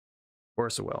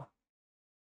 Force of Will.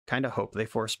 Kind of hope they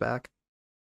force back.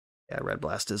 Yeah, Red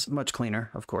Blast is much cleaner,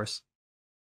 of course.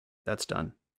 That's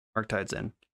done. Murktide's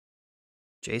in.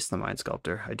 Jace the Mind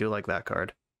Sculptor. I do like that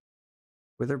card.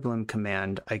 Witherbloom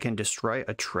Command. I can destroy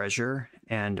a treasure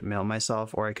and mill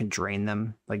myself, or I can drain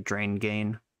them, like drain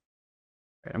gain.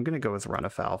 Right, I'm going to go with Run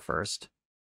Afoul first.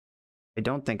 I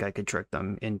don't think I could trick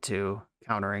them into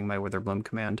countering my Witherbloom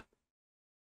Command.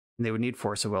 And they would need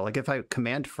Force of Will. Like if I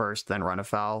command first, then Run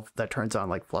Afoul, that turns on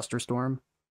like Flusterstorm.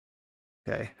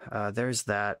 Okay, there's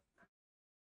that.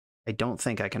 I don't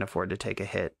think I can afford to take a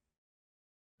hit.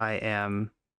 I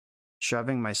am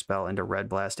shoving my spell into Red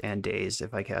Blast and Daze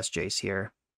if I cast Jace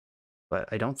here, but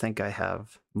I don't think I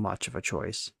have much of a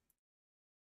choice.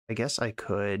 I guess I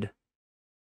could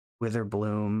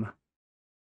Witherbloom.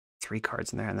 3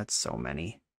 cards in there, and that's so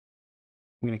many.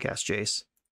 I'm going to cast Jace.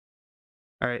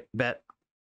 All right, bet.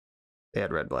 They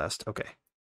had Red Blast. Okay.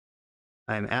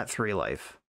 I'm at 3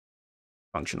 life,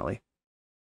 functionally.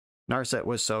 Narset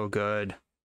was so good.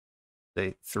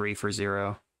 They 3 for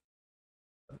 0.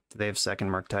 Do they have second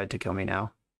Murktide to kill me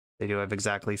now? They do have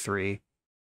exactly 3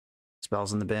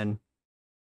 spells in the bin.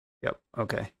 Yep,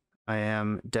 okay. I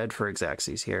am dead for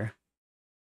Xaxes here.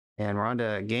 And we're on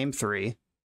to game 3.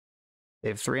 They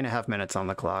have 3.5 minutes on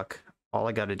the clock. All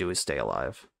I gotta do is stay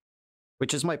alive.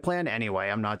 Which is my plan anyway.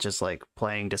 I'm not just like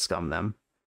playing to scum them.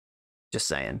 Just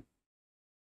saying.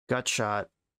 Gut Shot,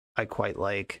 I quite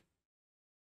like.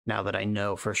 Now that I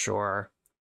know for sure.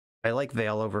 I like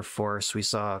Veil over Force. We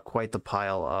saw quite the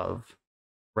pile of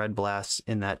Red Blasts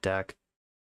in that deck.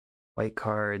 White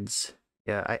cards.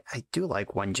 Yeah, I do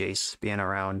like one Jace being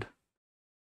around.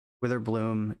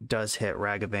 Witherbloom does hit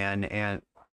Ragavan, and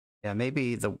yeah,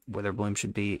 maybe the Witherbloom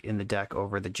should be in the deck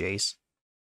over the Jace.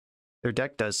 Their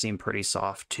deck does seem pretty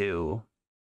soft to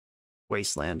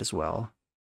Wasteland as well.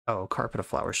 Oh, Carpet of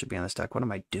Flowers should be on this deck. What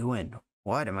am I doing?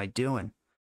 What am I doing?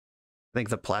 I think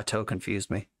the plateau confused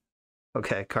me.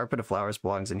 Okay, Carpet of Flowers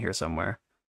belongs in here somewhere.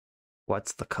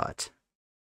 What's the cut?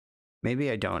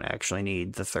 Maybe I don't actually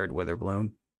need the 3rd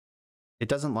Witherbloom. It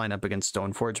doesn't line up against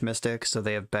Stoneforge Mystic, so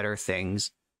they have better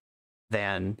things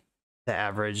than the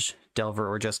average Delver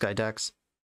or Jeskai decks.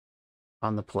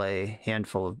 On the play,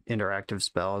 handful of interactive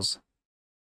spells.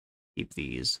 Keep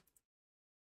these.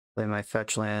 Play my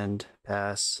fetch land,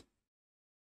 pass.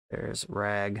 There's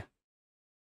Rag.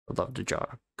 Would love to draw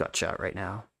Gut Shot right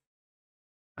now.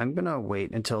 I'm gonna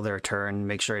wait until their turn,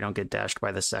 make sure I don't get dashed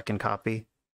by the second copy.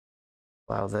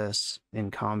 Allow this in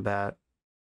combat.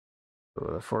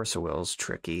 Ooh, the Force of Will's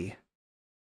tricky.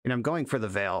 And I'm going for the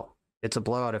Veil. It's a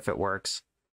blowout if it works,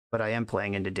 but I am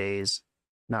playing into Daze.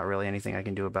 Not really anything I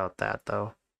can do about that,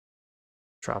 though.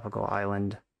 Tropical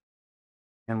Island.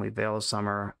 And we Veil of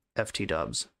Summer, FT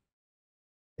dubs.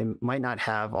 They might not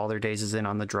have all their Dazes in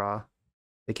on the draw.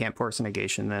 They can't force a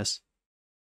negation this.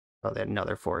 Oh, they had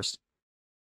another force.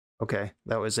 Okay,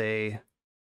 that was a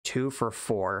 2 for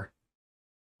 4,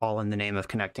 all in the name of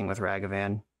connecting with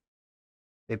Ragavan.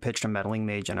 They pitched a Meddling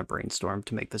Mage and a Brainstorm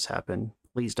to make this happen.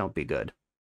 Please don't be good.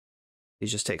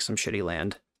 Please just take some shitty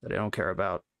land that I don't care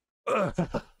about.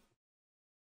 Ugh.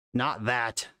 Not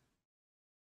that.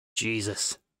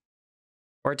 Jesus.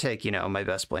 Or take, you know, my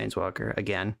best Planeswalker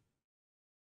again.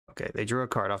 Okay, they drew a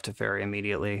card off to Fairy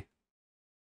immediately.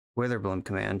 Witherbloom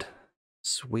Command.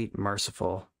 Sweet,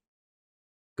 merciful.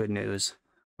 Good news.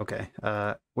 Okay,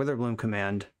 Witherbloom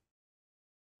Command.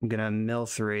 I'm gonna mill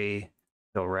 3,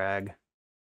 go rag,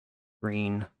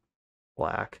 green,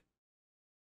 black.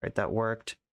 Right, that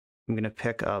worked. I'm gonna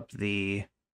pick up the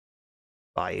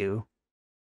Bayou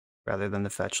rather than the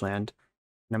fetch land.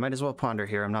 And I might as well ponder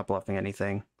here. I'm not bluffing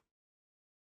anything.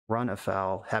 Run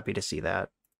afoul. Happy to see that.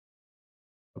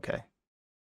 Okay.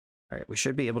 All right, we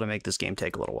should be able to make this game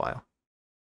take a little while.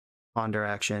 Ponder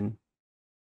action.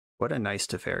 What a nice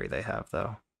Teferi they have,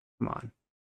 though. Come on.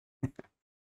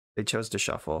 They chose to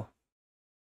shuffle.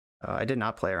 I did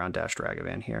not play around Dash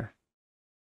Dragavan here.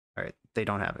 All right, they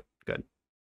don't have it. Good.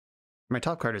 My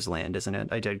top card is land, isn't it?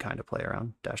 I did kind of play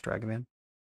around Dash Dragavan.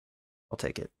 I'll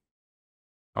take it.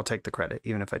 I'll take the credit,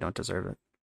 even if I don't deserve it.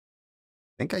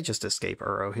 I think I just escape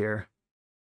Uro here.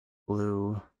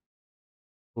 Blue,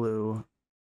 blue,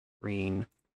 green,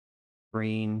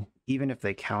 green. Even if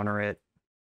they counter it,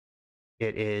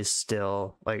 it is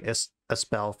still like a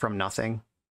spell from nothing.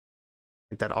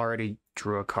 Like that already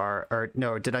drew a card. Or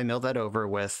no, did I mill that over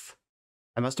with...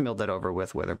 I must have milled that over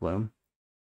with Witherbloom.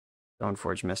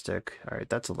 Stoneforge Mystic. All right,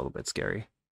 that's a little bit scary.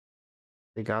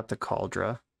 They got the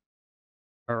Cauldra.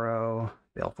 Uro,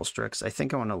 Baleful Strix. I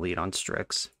think I want to lead on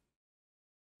Strix.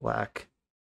 Black,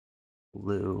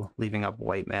 blue, leaving up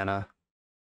white mana.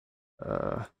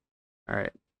 All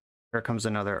right, here comes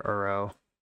another Uro.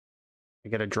 I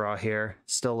get a draw here.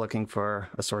 Still looking for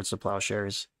a Swords to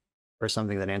Plowshares or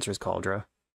something that answers Cauldra.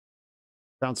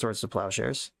 Found Swords to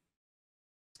Plowshares.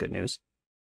 Good news.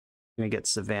 I'm gonna get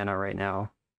Savannah right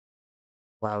now.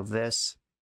 Allow this.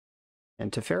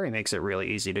 And Teferi makes it really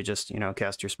easy to just, you know,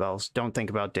 cast your spells. Don't think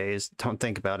about days. Don't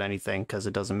think about anything, because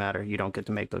it doesn't matter. You don't get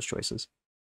to make those choices.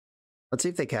 Let's see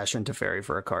if they cash in Teferi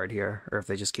for a card here, or if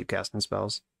they just keep casting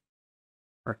spells.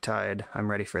 Murktide,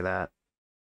 I'm ready for that.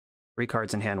 3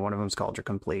 cards in hand, one of them's Cauldra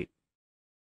complete.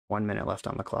 1 minute left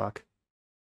on the clock.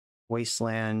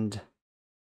 Wasteland.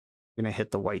 I'm going to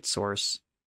hit the white source.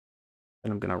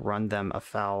 And I'm going to run them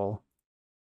afoul.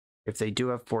 If they do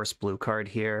have Force Blue card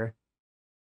here,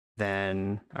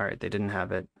 then... Alright, they didn't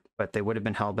have it. But they would have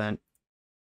been Hellbent.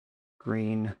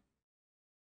 Green.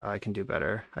 I can do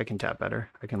better. I can tap better.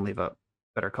 I can leave up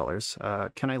better colors.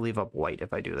 Can I leave up white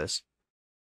if I do this?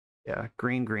 Yeah,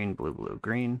 green, green, blue, blue,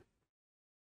 green.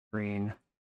 Green,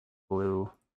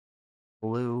 blue,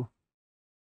 blue.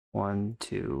 1,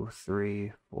 2,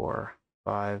 3, 4,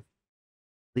 5.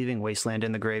 Leaving Wasteland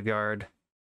in the graveyard.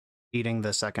 Eating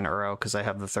the second Uro because I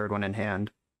have the third one in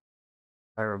hand.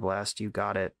 Pyroblast, you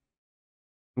got it.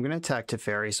 I'm going to attack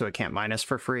Teferi so it can't minus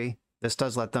for free. This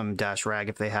does let them dash Rag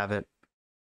if they have it.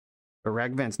 But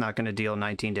Ragvan's not going to deal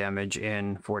 19 damage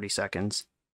in 40 seconds.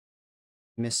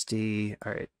 Misty,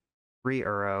 alright. 3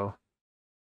 Uro.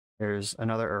 There's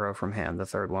another Uro from hand, the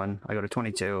third one. I go to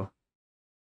 22.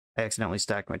 I accidentally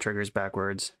stacked my triggers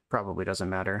backwards. Probably doesn't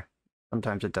matter.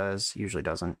 Sometimes it does, usually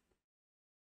doesn't.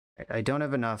 I don't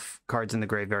have enough cards in the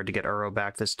graveyard to get Uro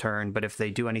back this turn, but if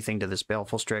they do anything to this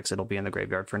Baleful Strix, it'll be in the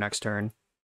graveyard for next turn.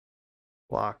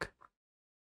 Block.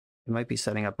 It might be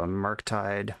setting up a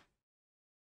Murktide.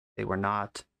 They were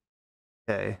not.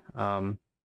 Okay, gonna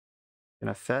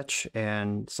fetch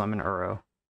and summon Uro.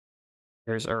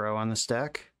 There's Uro on the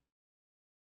stack.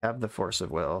 Have the Force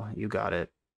of Will. You got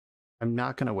it. I'm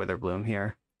not gonna Witherbloom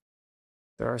here.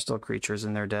 There are still creatures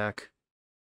in their deck.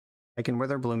 I can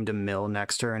Witherbloom to mill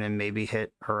next turn and maybe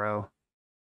hit Uro.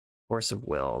 Force of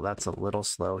Will. That's a little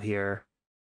slow here.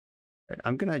 Right,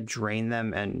 I'm gonna drain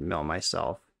them and mill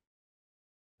myself.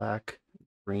 Black,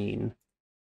 green.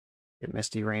 Get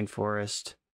Misty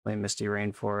Rainforest. Play Misty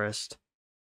Rainforest.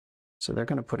 So they're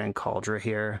gonna put in Cauldra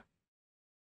here.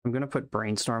 I'm gonna put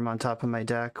Brainstorm on top of my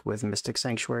deck with Mystic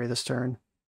Sanctuary this turn.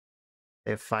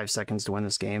 They have 5 seconds to win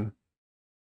this game.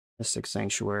 Mystic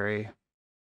Sanctuary.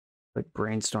 Put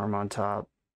Brainstorm on top.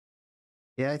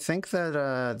 Yeah, I think that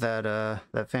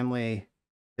that family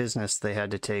business they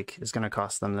had to take is going to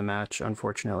cost them the match,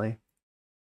 unfortunately.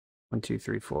 1, 2,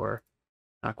 3, 4.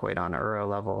 Not quite on Uro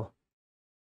level.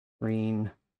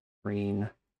 Green, green.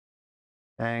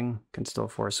 Bang. Can still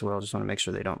Force Will. Just want to make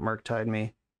sure they don't Murktide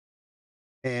me.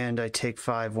 And I take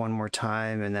 5 one more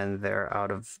time, and then they're out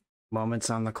of moments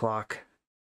on the clock.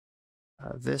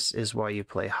 This is why you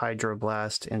play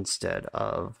Hydroblast instead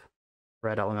of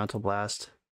Red Elemental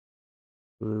Blast.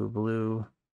 Blue, blue,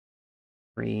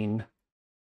 green,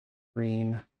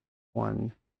 green.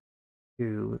 1,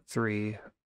 2, 3,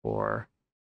 4,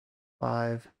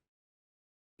 5.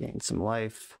 Gain some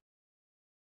life.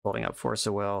 Holding up Force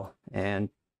of Will, and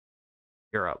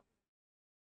you're up.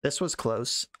 This was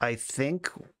close. I think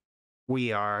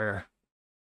we are...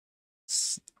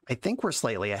 I think we're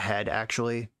slightly ahead,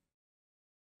 actually.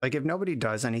 Like, if nobody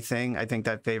does anything, I think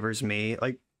that favors me.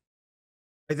 Like,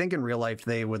 I think in real life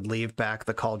they would leave back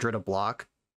the Cauldron to block,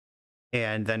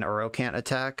 and then Uro can't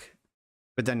attack,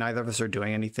 but then neither of us are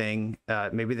doing anything.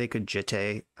 Maybe they could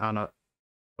Jitte on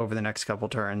over the next couple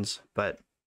turns, but,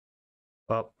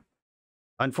 well,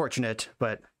 unfortunate,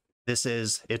 but this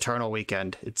is Eternal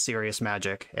Weekend. It's serious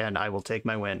magic, and I will take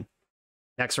my win.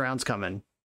 Next round's coming.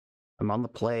 I'm on the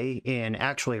play in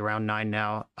actually round 9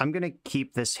 now. I'm going to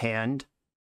keep this hand.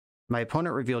 My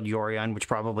opponent revealed Yorion, which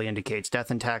probably indicates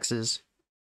Death and Taxes.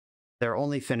 Their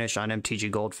only finish on MTG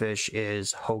Goldfish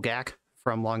is Hogak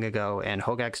from long ago, and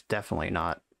Hogak's definitely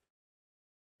not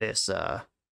this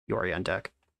Yorion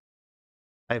deck.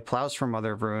 I have Plows from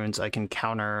Mother of Runes. I can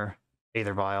counter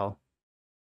Aether Vial.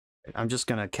 I'm just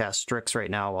going to cast Strix right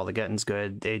now while the getting's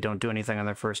good. They don't do anything on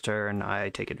their first turn. I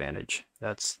take advantage.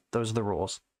 Those are the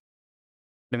rules.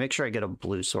 To make sure I get a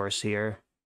blue source here,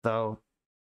 though.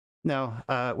 No,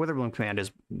 Witherbloom Command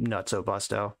is nutso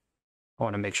busto. I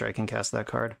want to make sure I can cast that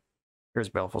card. Here's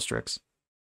Baleful Strix.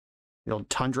 The old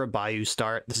Tundra Bayou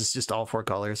start. This is just all 4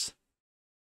 colors.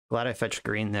 Glad I fetched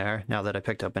green there, now that I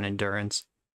picked up an Endurance.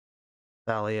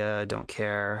 Thalia, don't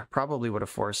care. Probably would have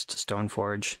forced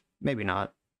Stoneforge. Maybe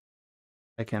not.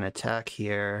 I can attack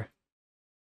here.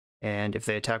 And if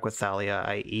they attack with Thalia,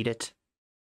 I eat it.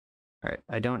 Alright,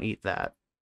 I don't eat that.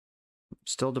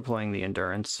 Still deploying the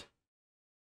Endurance.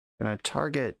 Gonna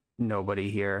target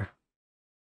nobody here.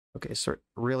 Okay, so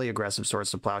really aggressive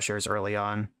Swords to Plowshares early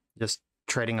on. Just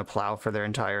trading a plow for their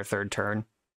entire 3rd turn.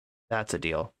 That's a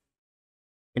deal.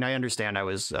 And I understand I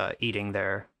was eating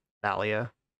their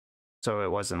Thalia, so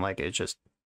it wasn't like it just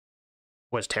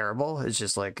was terrible. It's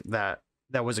just like that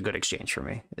was a good exchange for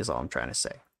me, is all I'm trying to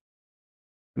say.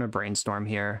 I'm gonna Brainstorm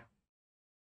here.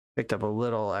 Picked up a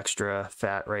little extra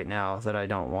fat right now that I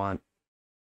don't want.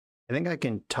 I think I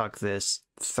can tuck this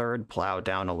 3rd plow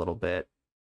down a little bit.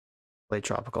 Play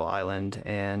Tropical Island,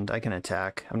 and I can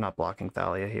attack. I'm not blocking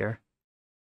Thalia here.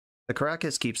 The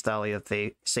Caracas keeps Thalia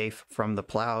safe from the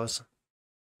plows.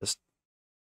 Just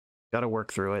gotta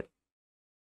work through it.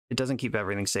 It doesn't keep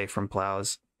everything safe from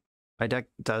plows. My deck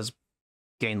does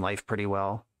gain life pretty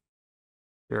well.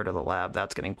 Spirit of the Lab,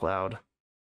 that's getting plowed.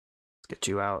 Let's get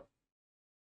you out.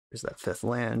 Here's that 5th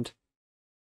land.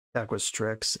 Attack with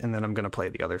Strix, and then I'm going to play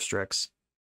the other Strix.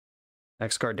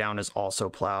 Next card down is also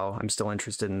Plow. I'm still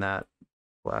interested in that.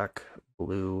 Black,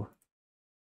 blue.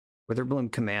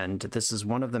 Witherbloom Command. This is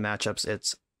one of the matchups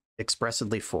it's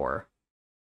expressively for.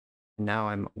 And now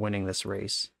I'm winning this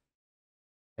race.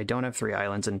 I don't have 3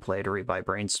 islands in play to rebuy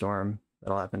Brainstorm.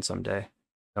 That'll happen someday.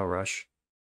 No rush.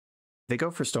 If they go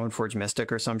for Stoneforge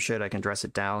Mystic or some shit, I can dress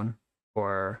it down.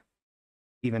 Or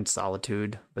even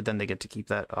Solitude, but then they get to keep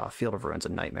that. Field of Ruin's a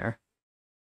nightmare.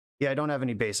 Yeah, I don't have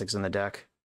any basics in the deck.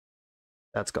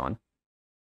 That's gone.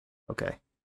 Okay.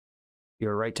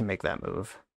 You're right to make that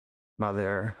move.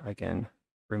 Mother, I can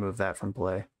remove that from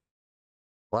play.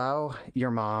 Plow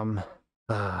your mom.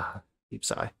 Deep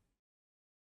sigh.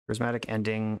 Prismatic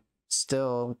Ending.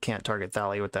 Still can't target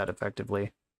Thalia with that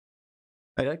effectively.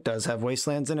 My deck does have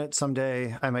Wastelands in it.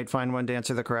 Someday I might find one to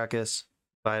answer the Caracas,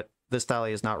 but this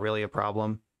Thalia is not really a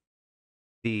problem.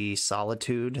 The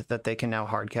Solitude that they can now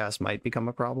hardcast might become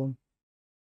a problem.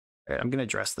 All right, I'm going to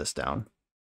dress this down.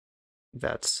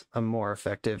 That's a more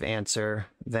effective answer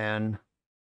than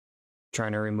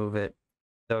trying to remove it.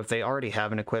 So if they already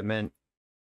have an equipment,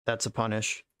 that's a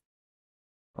punish.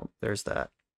 Oh, there's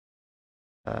that.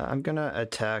 I'm going to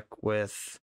attack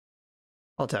with...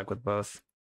 I'll attack with both.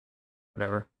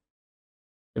 Whatever.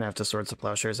 Gonna have to Swords to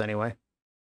Plowshares anyway.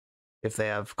 If they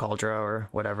have Cauldra or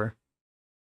whatever.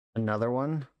 Another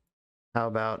one? How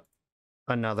about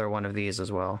another one of these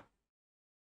as well?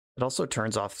 It also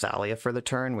turns off Thalia for the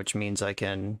turn, which means I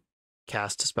can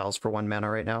cast spells for 1 mana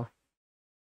right now.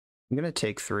 I'm going to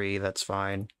take 3, that's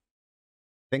fine.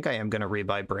 I think I am going to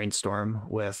rebuy Brainstorm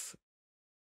with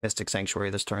Mystic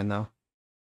Sanctuary this turn, though.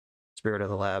 Spirit of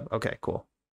the Lab. Okay, cool.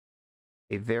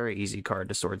 A very easy card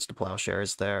to Swords to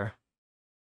Plowshares there.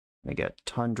 I get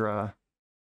Tundra,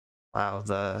 plow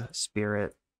the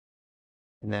Spirit,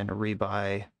 and then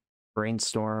rebuy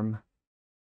Brainstorm.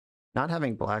 Not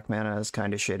having black mana is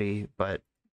kind of shitty, but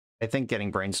I think getting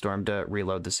Brainstorm to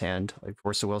reload this hand, like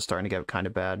Force of Will, starting to get kind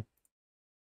of bad.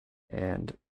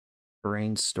 And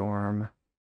Brainstorm,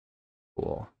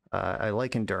 cool. I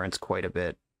like Endurance quite a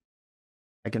bit.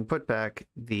 I can put back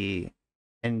the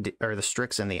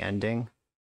Strix in the ending.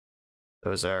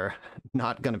 Those are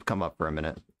not going to come up for a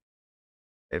minute.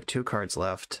 I have 2 cards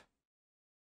left.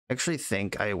 I actually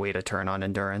think I wait a turn on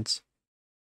Endurance.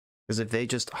 Because if they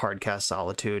just hardcast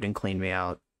Solitude and clean me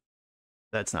out,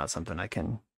 that's not something I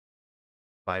can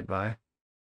abide by. I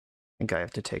think I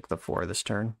have to take the 4 this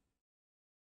turn.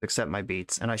 accept my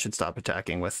beats, and I should stop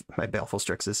attacking with my Baleful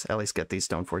Strixes. At least get these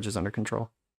Stoneforges under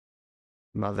control.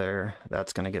 Mother,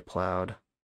 that's going to get plowed.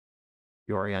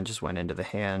 Yorion just went into the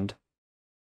hand.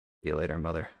 See you later,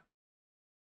 Mother.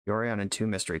 Yorion and 2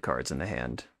 mystery cards in the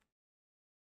hand.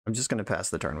 I'm just going to pass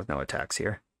the turn with no attacks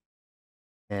here.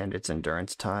 And it's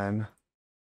endurance time.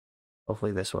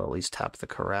 Hopefully this will at least tap the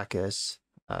Karakas.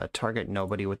 Target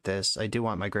nobody with this. I do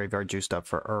want my graveyard juiced up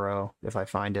for Uro if I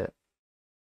find it.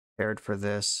 Prepared for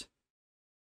this.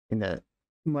 And that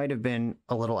might have been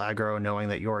a little aggro knowing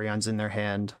that Yorion's in their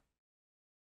hand.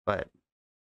 But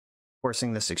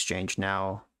forcing this exchange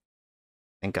now,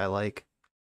 I think I like.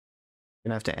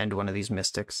 Gonna have to end one of these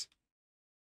Mystics.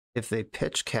 If they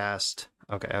pitch cast...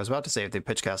 Okay, I was about to say if they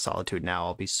pitch cast Solitude now,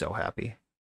 I'll be so happy.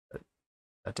 But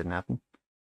that didn't happen.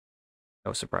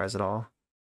 No surprise at all.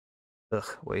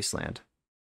 Ugh, Wasteland.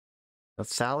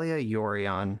 Thalia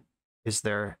Yorion is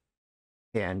their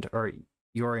hand, or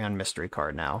Yorion mystery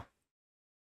card now.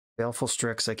 Baleful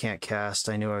Strix I can't cast.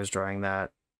 I knew I was drawing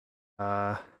that.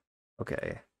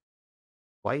 Okay.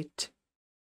 White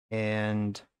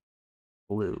and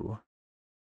blue.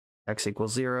 X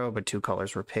equals 0, but 2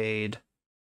 colors were paid.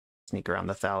 Sneak around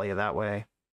the Thalia that way.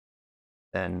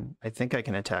 Then I think I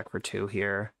can attack for 2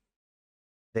 here.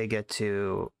 They get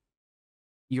to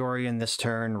Yorion this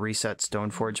turn, reset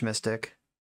Stoneforge Mystic,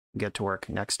 get to work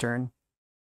next turn.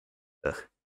 Ugh.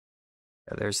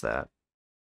 Yeah, there's that.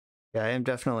 Yeah, I am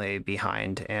definitely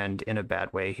behind and in a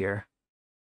bad way here.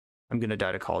 I'm going to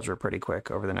die to Kaldra pretty quick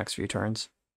over the next few turns.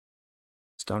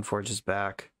 Stoneforge is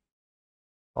back.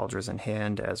 Kaldra's in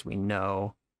hand, as we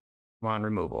know. Come on,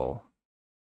 removal.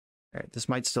 Alright, this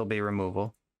might still be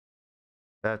removal.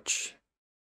 Fetch.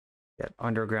 Get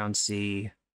Underground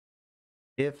Sea.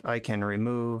 If I can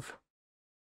remove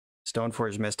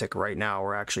Stoneforge Mystic right now,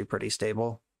 we're actually pretty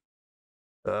stable.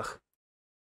 Ugh.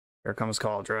 Here comes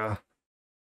Kaldra.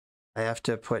 I have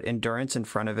to put Endurance in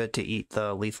front of it to eat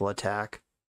the lethal attack.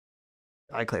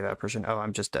 Enclave Apparition. Oh,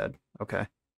 I'm just dead. Okay.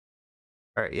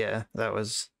 Alright, yeah, that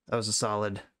was a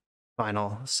solid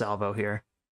final salvo here.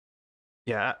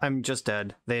 Yeah, I'm just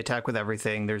dead. They attack with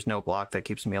everything. There's no block that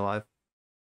keeps me alive.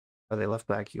 Oh, they left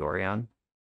back Yorion.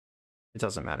 It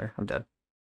doesn't matter. I'm dead.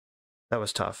 That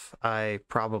was tough. I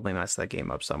probably messed that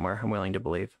game up somewhere, I'm willing to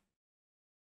believe.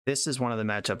 This is one of the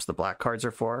matchups the black cards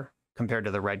are for, compared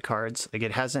to the red cards. Like,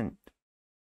 it hasn't...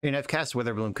 I mean, I've cast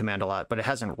Witherbloom Command a lot, but it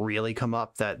hasn't really come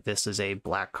up that this is a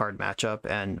black card matchup,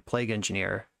 and Plague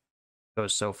Engineer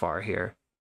goes so far here.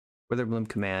 Witherbloom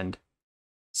Command,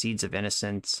 Seeds of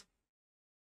Innocence.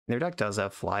 Their deck does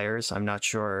have flyers. I'm not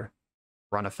sure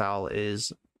Run Afoul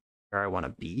is where I want to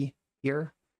be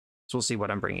here. So we'll see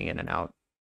what I'm bringing in and out.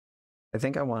 I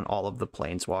think I want all of the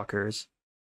Planeswalkers.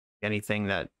 Anything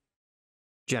that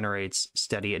generates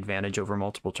steady advantage over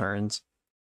multiple turns.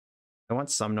 I want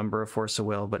some number of Force of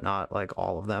Will, but not like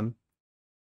all of them.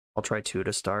 I'll try 2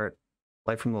 to start.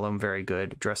 Light from the Loam, very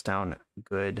good. Dress Down,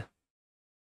 good.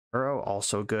 Uro,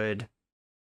 also good.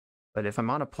 But if I'm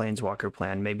on a Planeswalker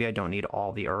plan, maybe I don't need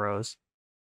all the Uros.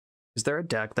 Is there a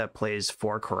deck that plays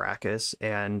 4 Karakas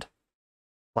and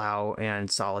Plow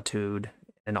and Solitude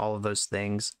and all of those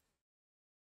things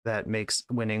that makes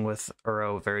winning with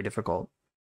Uro very difficult?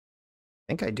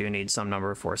 I think I do need some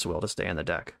number of Force of Will to stay in the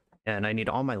deck. And I need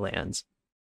all my lands.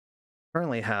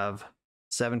 Currently have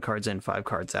 7 cards in, 5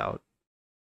 cards out.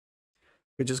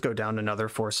 Could just go down another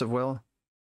Force of Will.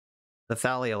 The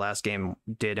Thalia last game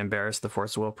did embarrass the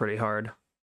Force of Will pretty hard.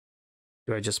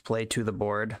 Do I just play to the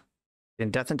board?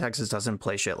 And Death in Texas doesn't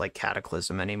play shit like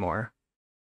Cataclysm anymore.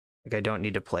 Like, I don't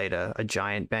need to play to a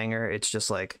giant banger. It's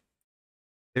just like,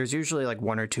 there's usually like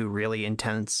 1 or 2 really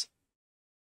intense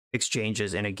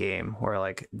exchanges in a game where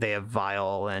like they have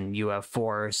Vial and you have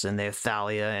Force and they have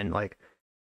Thalia and like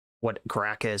what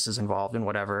Karakas is involved in,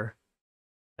 whatever,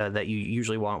 that you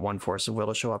usually want 1 Force of Will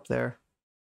to show up there.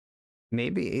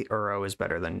 Maybe Uro is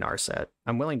better than Narset.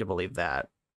 I'm willing to believe that.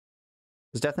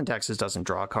 Because Death in Texas doesn't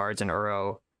draw cards, and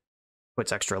Uro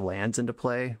puts extra lands into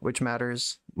play, which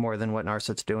matters more than what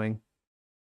Narset's doing.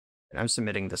 And I'm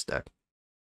submitting this deck.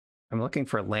 I'm looking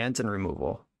for lands and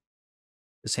removal.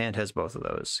 This hand has both of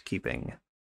those. Keeping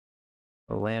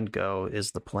a land go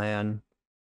is the plan.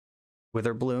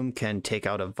 Witherbloom can take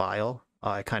out a Vial.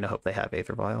 I kind of hope they have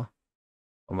Aether Vial.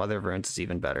 Well, Mother of Runes is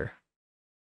even better.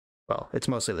 Well, it's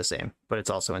mostly the same, but it's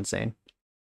also insane.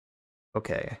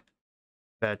 Okay.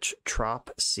 Fetch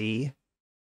Trop Sea.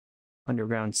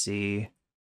 Underground Sea.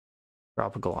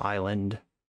 Tropical Island.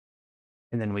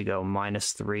 And then we go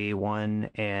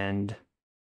 -3/1 and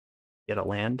get a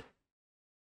land.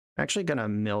 I'm actually going to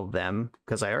mill them,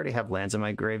 because I already have lands in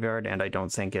my graveyard, and I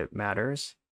don't think it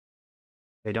matters.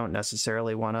 They don't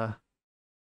necessarily want to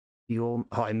fuel.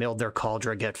 Oh, I milled their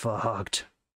Cauldron. Get fucked.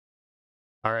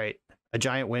 All right. A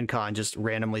giant win con just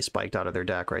randomly spiked out of their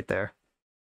deck right there.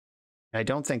 I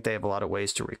don't think they have a lot of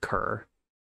ways to recur,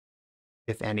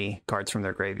 if any, cards from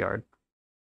their graveyard.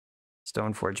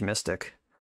 Stoneforge Mystic.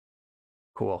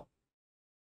 Cool.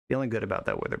 Feeling good about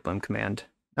that Witherbloom Command.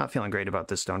 Not feeling great about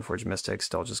this Stoneforge Mystic,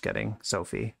 still just getting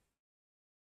Sophie.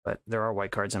 But there are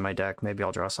white cards in my deck, maybe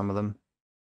I'll draw some of them.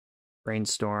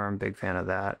 Brainstorm, big fan of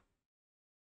that.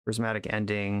 Prismatic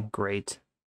Ending, great.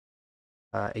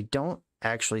 I don't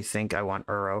actually think I want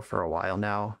Uro for a while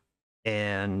now,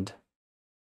 and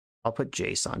I'll put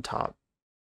Jace on top.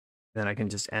 Then I can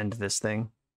just end this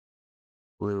thing.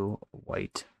 Blue,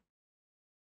 white.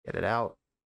 Get it out.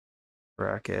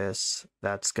 Caracas,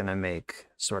 that's going to make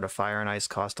sort of Fire and Ice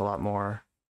cost a lot more.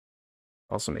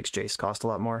 Also makes Jace cost a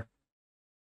lot more.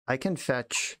 I can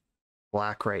fetch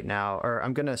black right now, or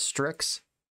I'm going to Strix.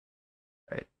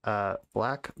 Right,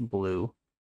 black, blue.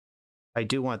 I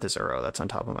do want this Uro that's on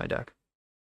top of my deck.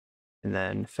 And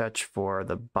then fetch for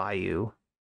the Bayou.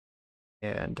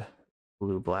 And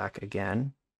blue-black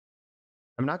again.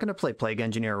 I'm not going to play Plague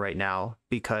Engineer right now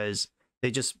because they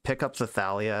just pick up the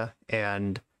Thalia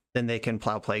and then they can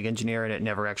plow Plague Engineer and it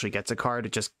never actually gets a card.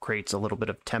 It just creates a little bit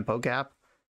of tempo gap,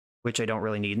 which I don't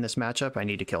really need in this matchup. I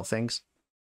need to kill things.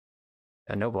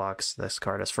 And no blocks. This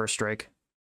card has first strike.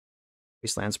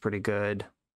 Wasteland's pretty good.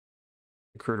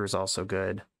 Recruiter's also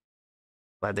good.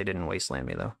 Glad they didn't wasteland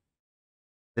me though.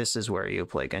 This is where you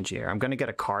Plague Engineer. I'm going to get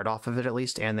a card off of it at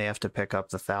least, and they have to pick up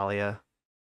the Thalia.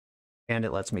 And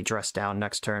it lets me dress down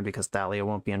next turn because Thalia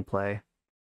won't be in play.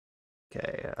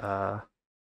 Okay,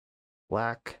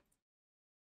 black,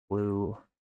 blue,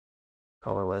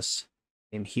 colorless,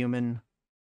 name human.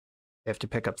 They have to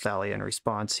pick up Thalia in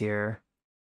response here.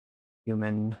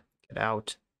 Human, get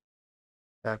out.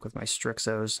 Back with my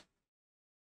Strixos.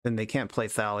 Then they can't play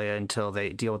Thalia until they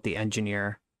deal with the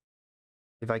Engineer.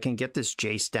 If I can get this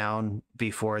Jace down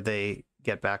before they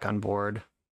get back on board.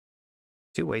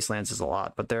 2 Wastelands is a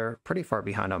lot, but they're pretty far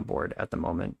behind on board at the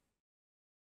moment.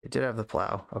 They did have the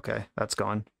plow. Okay, that's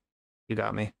gone. You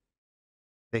got me.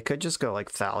 They could just go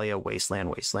like Thalia, Wasteland,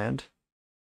 Wasteland.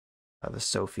 The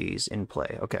Sophie's in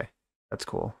play. Okay, that's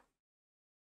cool.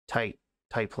 Tight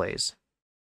plays.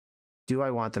 Do I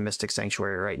want the Mystic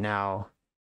Sanctuary right now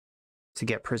to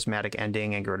get Prismatic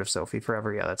Ending and get rid of Sophie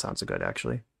forever? Yeah, that sounds good,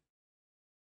 actually.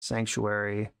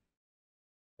 Sanctuary.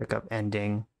 Pick up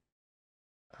Ending.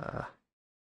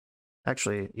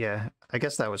 Actually, yeah, I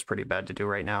guess that was pretty bad to do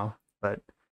right now, but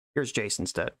here's Jace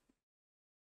instead.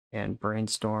 And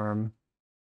Brainstorm.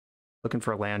 Looking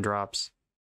for land drops.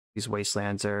 These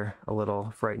Wastelands are a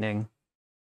little frightening.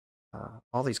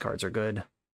 All these cards are good.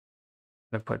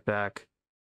 I've put back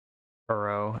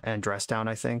Uro and Dress Down,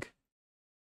 I think.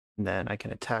 And then I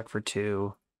can attack for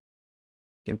 2.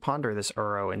 I can ponder this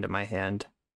Uro into my hand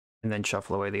and then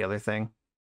shuffle away the other thing.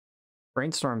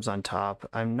 Brainstorm's on top.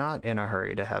 I'm not in a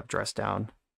hurry to have Dress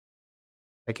Down.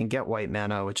 I can get white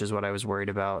mana, which is what I was worried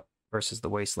about, versus the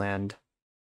Wasteland.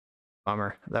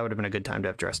 Bummer. That would have been a good time to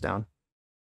have Dress Down.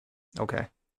 Okay.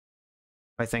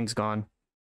 My thing's gone.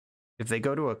 If they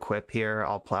go to equip here,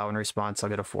 I'll plow in response. I'll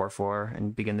get a 4/4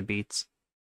 and begin the beats.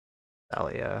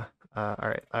 Thalia.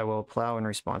 Alright, I will plow in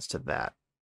response to that.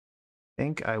 I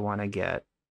think I want to get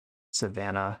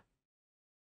Savannah.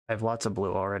 I have lots of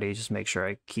blue already. Just make sure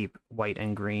I keep white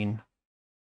and green.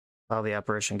 Plow the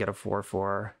Apparition, get a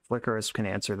 4/4. Flickerist can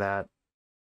answer that.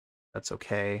 That's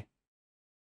okay.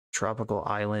 Tropical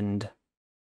Island.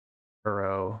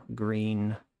 Uro.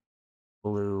 Green.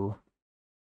 Blue.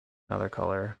 Another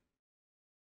color.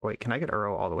 Wait, can I get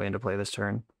Uro all the way into play this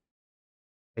turn?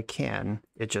 I can.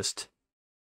 It just...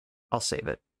 I'll save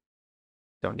it.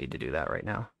 Don't need to do that right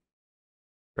now.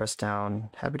 Dress Down.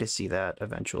 Happy to see that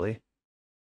eventually.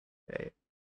 Okay.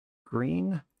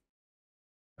 Green.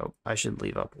 Oh, I should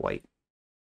leave up white.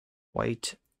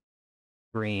 White.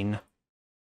 Green.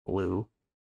 Blue.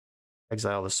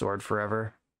 Exile the sword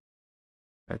forever.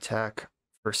 Attack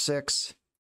for 6.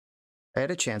 I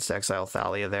had a chance to exile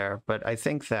Thalia there, but I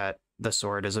think that the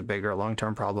sword is a bigger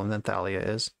long-term problem than Thalia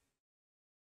is.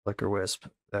 Flicker Wisp,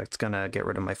 that's gonna get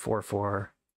rid of my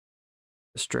 4/4.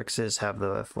 The Strixes have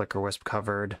the Flicker Wisp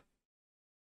covered.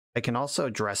 I can also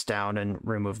Dress Down and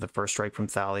remove the first strike from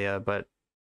Thalia, but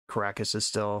Caracas is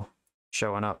still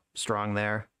showing up strong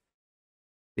there.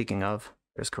 Speaking of,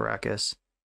 there's Caracas.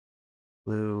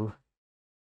 Blue,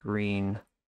 green,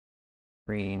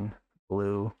 green,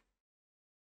 blue.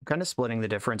 I'm kind of splitting the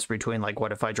difference between like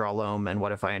what if I draw Loam and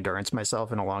what if I endurance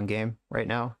myself in a long game right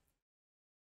now.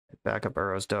 Backup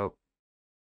Uro's dope.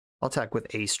 I'll attack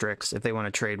with a Strix. If they want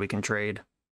to trade, we can trade.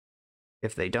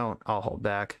 If they don't, I'll hold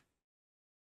back.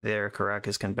 Their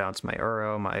Caracas can bounce my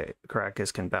Uro, my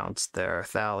Caracas can bounce their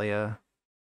Thalia.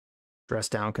 Dress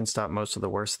down can stop most of the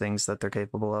worst things that they're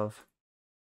capable of.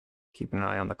 Keep an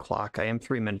eye on the clock. I am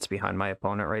 3 minutes behind my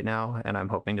opponent right now, and I'm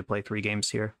hoping to play 3 games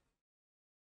here.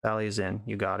 Thalia's in,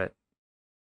 you got it.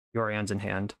 Yorion's in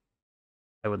hand.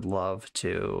 I would love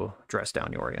to dress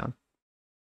down Yorion,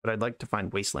 but I'd like to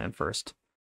find Wasteland first.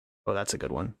 Oh, that's a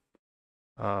good one.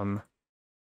 Get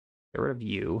rid of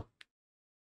you.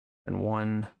 And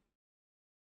 1,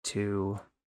 2,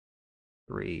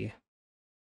 3,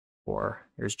 4.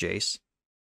 Here's Jace.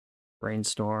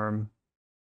 Brainstorm.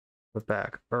 Put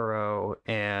back Uro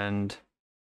and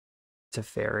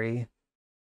Teferi.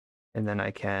 And then I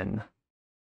can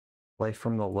play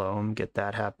from the loam, get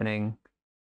that happening.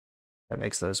 That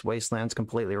makes those wastelands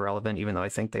completely irrelevant, even though I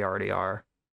think they already are.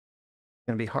 It's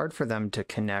going to be hard for them to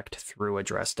connect through a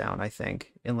dress down, I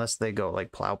think. Unless they go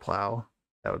like plow.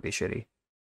 That would be shitty.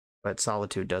 But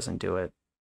Solitude doesn't do it.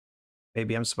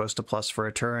 Maybe I'm supposed to plus for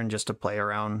a turn just to play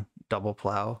around double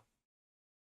plow.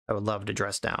 I would love to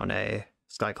dress down a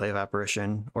Skyclave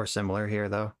Apparition or similar here,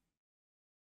 though.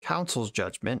 Council's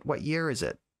Judgment? What year is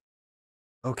it?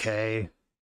 Okay.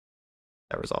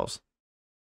 That resolves.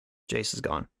 Jace is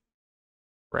gone.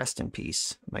 Rest in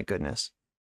peace. My goodness.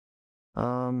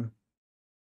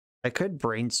 I could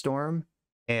Brainstorm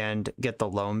and get the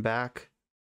loam back,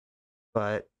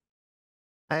 but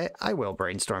I will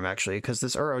Brainstorm, actually, because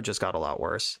this Uro just got a lot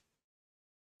worse.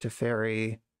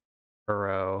 Teferi,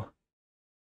 Uro,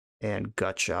 and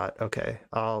Gutshot. Okay,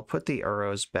 I'll put the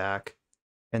Uros back,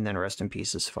 and then Rest in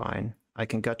Peace is fine. I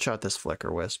can Gutshot this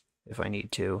Flicker Wisp if I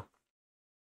need to.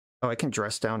 Oh, I can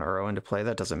dress down Uro into play.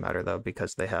 That doesn't matter, though,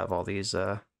 because they have all these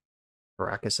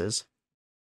Caracases.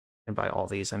 And by all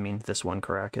these, I mean this one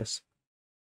Caracas.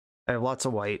 I have lots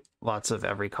of white, lots of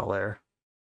every color.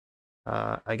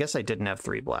 I guess I didn't have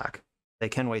 3 black. They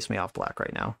can waste me off black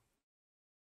right now.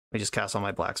 Let me just cast all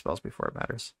my black spells before it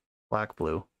matters. Black,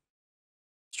 blue.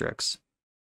 Strix.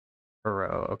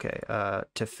 Uro. Okay.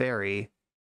 Teferi,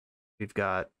 we've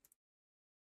got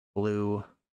blue,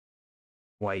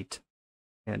 white,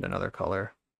 and another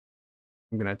color.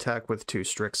 I'm going to attack with 2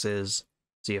 Strixes,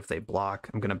 see if they block.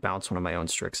 I'm going to bounce one of my own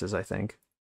Strixes, I think.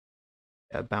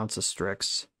 Yeah, bounce a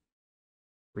Strix.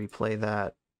 Replay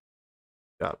that.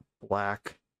 Got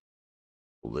black,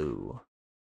 blue.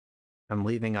 I'm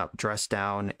leaving up Dress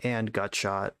Down and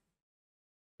Gutshot.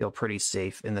 Feel pretty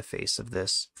safe in the face of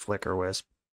this Flicker Wisp.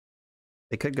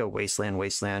 They could go Wasteland,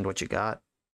 what you got?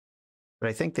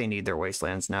 But I think they need their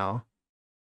Wastelands now.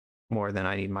 More than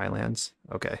I need my lands.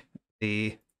 Okay.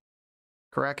 The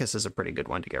Caracas is a pretty good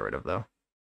one to get rid of, though.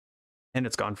 And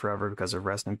it's gone forever because of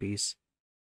Rest in Peace.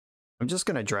 I'm just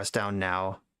going to Dress Down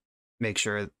now. Make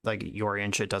sure, like,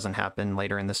 Yorion shit doesn't happen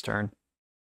later in this turn.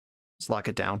 Just lock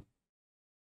it down.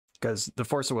 Because the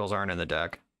Force of Wills aren't in the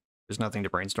deck. There's nothing to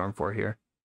Brainstorm for here.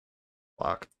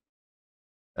 Block.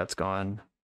 That's gone.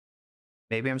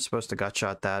 Maybe I'm supposed to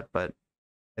Gutshot that, but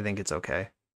I think it's okay.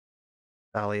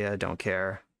 Thalia, don't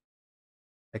care.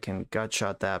 I can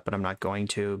Gutshot that, but I'm not going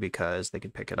to because they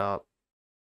could pick it up.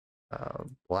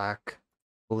 Black,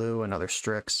 blue, another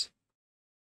Strix.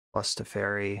 Plus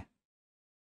Teferi. I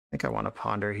think I want to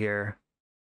Ponder here.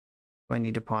 Do I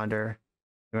need to Ponder?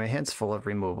 My hand's full of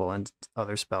removal and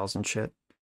other spells and shit.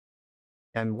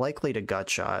 I'm likely to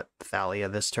Gutshot Thalia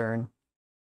this turn.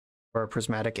 Or a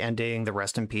Prismatic Ending. The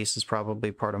Rest in Peace is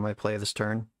probably part of my play this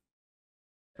turn.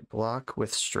 I block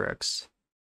with Strix.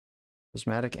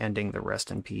 Prismatic Ending, the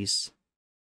Rest in Peace.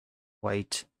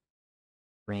 White.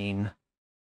 Green.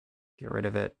 Get rid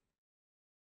of it.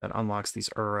 That unlocks these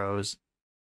Uros.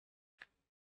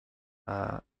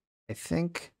 I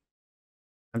think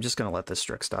I'm just going to let this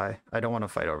Strix die. I don't want to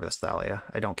fight over this Thalia.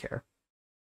 I don't care.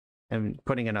 And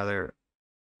putting another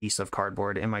piece of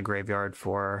cardboard in my graveyard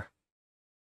for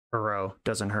Uro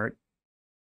doesn't hurt.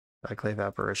 Skyclave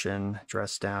Apparition,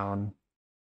 Dress Down.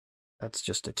 That's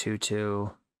just a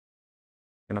 2/2. I'm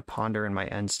going to Ponder in my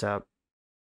end step.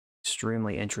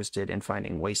 Extremely interested in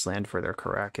finding Wasteland for their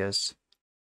Caracas.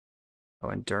 Oh,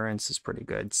 Endurance is pretty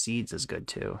good. Seeds is good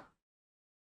too.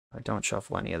 I don't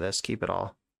shuffle any of this. Keep it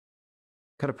all.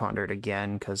 Could have Pondered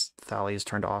again because Thalia is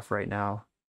turned off right now.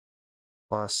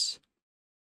 Plus,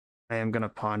 I am going to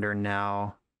Ponder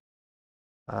now.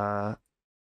 I'm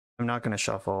not going to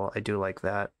shuffle. I do like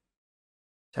that.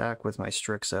 Attack with my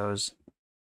Strixos.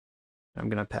 I'm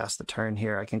going to pass the turn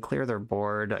here. I can clear their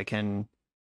board. I can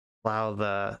allow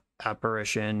the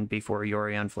Apparition before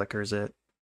Yorion flickers it.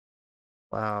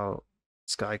 Allow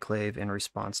Skyclave in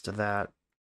response to that.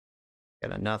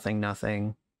 Get a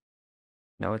nothing.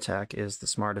 No attack is the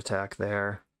smart attack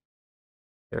there.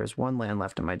 There's one land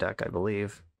left in my deck, I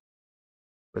believe.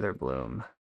 Witherbloom.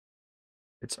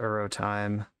 It's Uro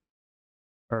time.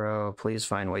 Uro, please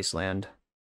find Wasteland.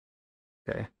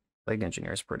 Okay. Plague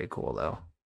Engineer is pretty cool, though.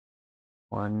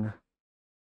 1,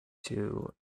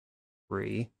 2,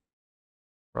 3.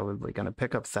 Probably going to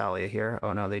pick up Thalia here.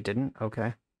 Oh, no, they didn't?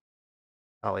 Okay.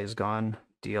 Thalia's gone.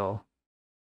 Deal.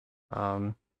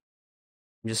 I'm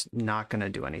just not going to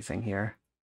do anything here.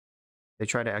 They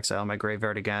try to exile my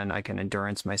graveyard again. I can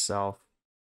Endurance myself.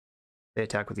 They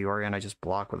attack with Yorion. I just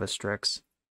block with a Strix.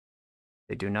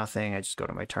 They do nothing. I just go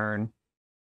to my turn.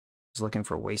 I was looking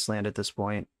for Wasteland at this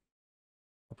point.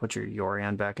 I'll put your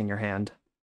Yorion back in your hand.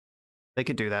 They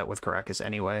could do that with Karakas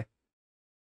anyway.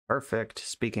 Perfect.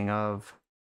 Speaking of,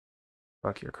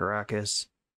 fuck your Karakas.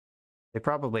 They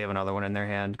probably have another one in their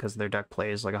hand because their deck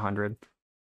plays like 100.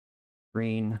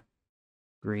 Green,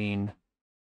 green,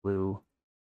 blue,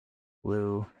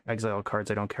 blue. Exile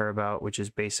cards I don't care about, which is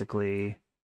basically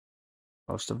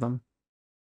most of them.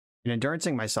 And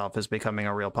Endurancing myself is becoming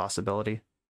a real possibility.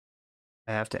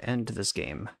 I have to end this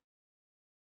game.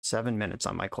 7 minutes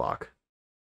on my clock.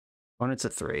 Opponent's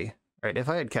at 3. All right, if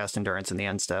I had cast Endurance in the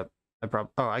end step,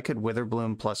 I could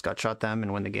Witherbloom plus Gutshot them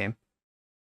and win the game.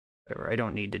 Whatever, I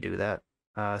don't need to do that.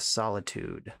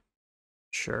 Solitude.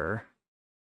 Sure.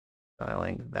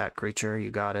 Styling that creature, you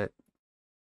got it.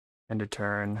 End of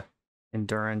turn.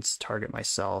 Endurance, target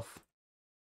myself.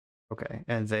 Okay,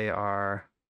 and they are...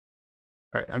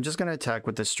 Alright, I'm just going to attack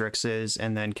with the Strixes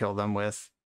and then kill them with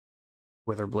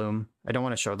Witherbloom. I don't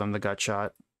want to show them the Gutshot.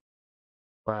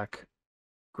 Black.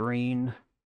 Green.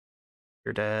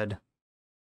 You're dead.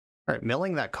 Alright,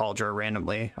 milling that Cauldron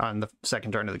randomly on the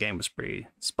second turn of the game was pretty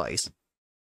spice.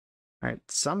 Alright,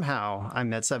 somehow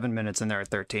I'm at 7 minutes and they're at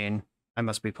 13. I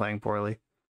must be playing poorly.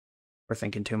 Or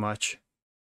thinking too much.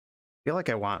 I feel like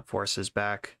I want Forces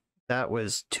back. That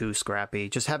was too scrappy.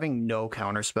 Just having no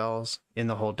counter spells in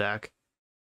the whole deck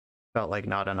felt like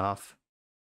not enough.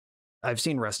 I've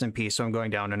seen Rest in Peace, so I'm going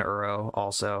down an Uro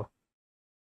also.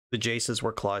 The Jaces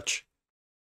were clutch.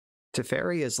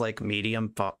 Teferi is like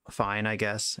medium fine, I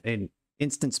guess. And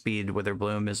instant speed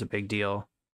Witherbloom is a big deal.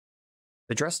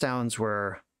 The dress downs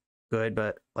were good,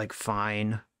 but like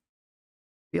fine.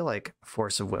 I feel like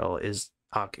Force of Will is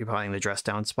occupying the dress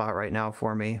down spot right now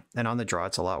for me. And on the draw,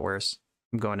 it's a lot worse.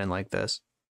 I'm going in like this.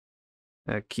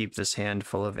 I keep this hand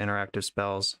full of interactive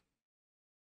spells.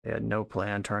 They had no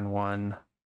plan. Turn 1.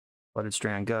 Blooded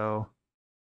Strand go.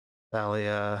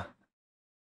 Thalia.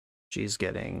 She's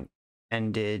getting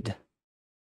ended. I'm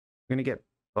going to get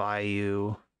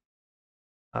Bayou.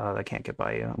 I can't get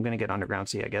Bayou. I'm going to get Underground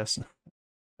Sea, I guess.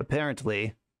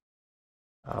 Apparently,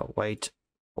 white,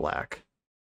 black.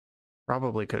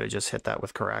 Probably could have just hit that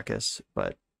with Karakas,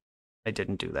 but I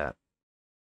didn't do that.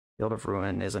 Field of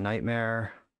Ruin is a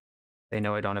nightmare. They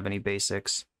know I don't have any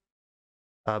basics.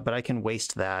 But I can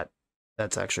waste that.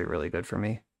 That's actually really good for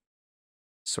me.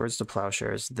 Swords to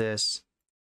Plowshares, this.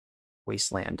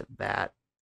 Wasteland, that.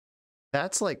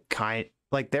 That's like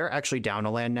they're actually down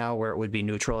a land now where it would be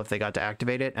neutral if they got to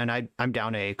activate it, and I'm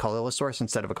down a colorless source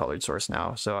instead of a colored source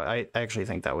now, so I actually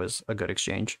think that was a good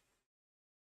exchange.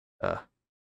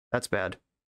 That's bad.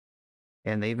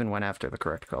 And they even went after the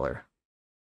correct color.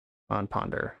 On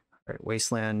Ponder. All right,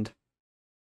 Wasteland.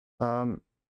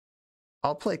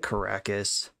 I'll play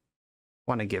Karakas.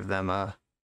 Want to give them a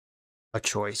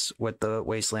choice with the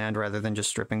Wasteland rather than just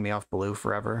stripping me off blue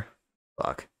forever.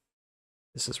 Fuck.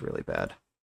 This is really bad.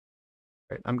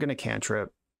 All right, I'm going to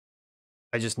cantrip.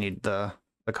 I just need the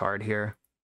card here.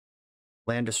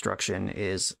 Land destruction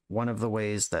is one of the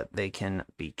ways that they can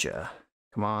beat you.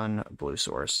 Come on, blue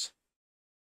source.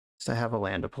 So I have a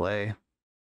land to play.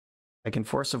 I can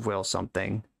Force of Will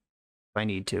something if I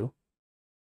need to.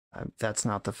 That's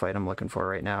not the fight I'm looking for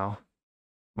right now.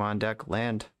 Come on, deck,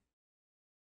 land.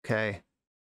 Okay.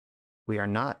 We are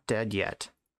not dead yet.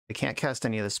 I can't cast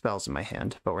any of the spells in my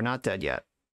hand, but we're not dead yet.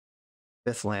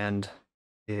 Fifth land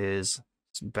is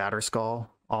Batterskull,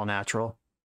 all natural.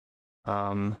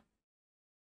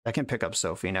 I can pick up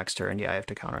Sophie next turn. Yeah, I have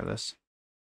to counter this.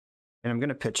 And I'm going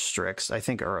to pitch Strix. I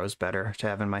think Uro's better to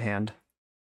have in my hand.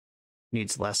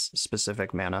 Needs less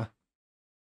specific mana.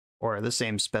 Or the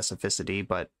same specificity,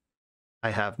 but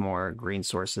I have more green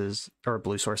sources, or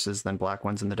blue sources than black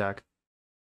ones in the deck.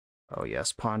 Oh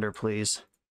yes, Ponder, please.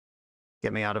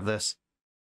 Get me out of this.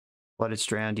 Blooded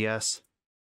Strand, yes.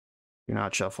 Do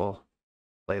not shuffle.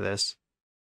 Play this.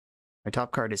 My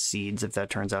top card is Seeds, if that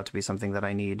turns out to be something that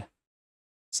I need.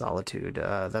 Solitude,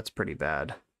 that's pretty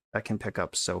bad. I can pick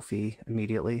up Sophie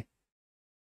immediately.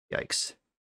 Yikes.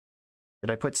 Did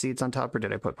I put Seeds on top or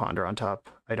did I put Ponder on top?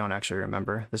 I don't actually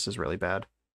remember. This is really bad.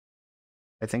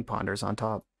 I think Ponder's on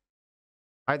top.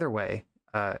 Either way,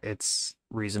 it's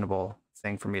reasonable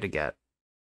thing for me to get.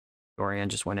 Yorion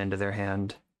just went into their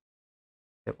hand.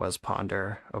 It was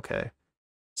Ponder. Okay.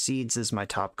 Seeds is my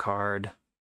top card.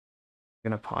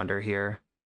 I'm gonna Ponder here.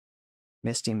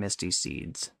 Misty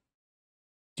Seeds.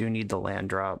 Do need the land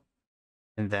drop.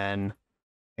 And then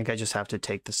I think I just have to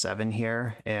take the 7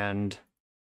 here and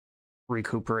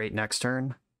recuperate next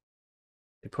turn.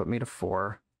 They put me to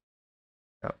 4.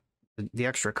 Oh, the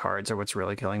extra cards are what's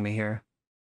really killing me here.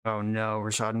 Oh no,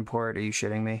 Rishadenport, are you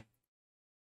shitting me?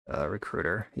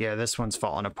 Recruiter. Yeah, this one's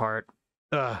falling apart.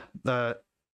 The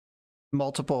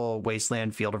multiple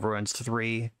Wasteland, Field of Ruins,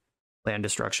 3 land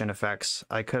destruction effects.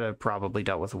 I could have probably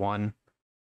dealt with 1.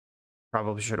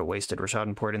 Probably should have wasted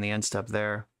Rishadenport in the end step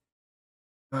there.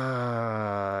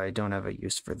 I don't have a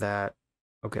use for that.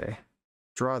 Okay.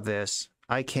 Draw this.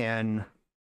 I can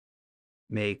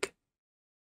make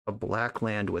a black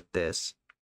land with this.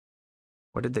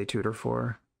 What did they tutor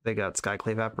for? They got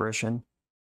Skyclave Apparition.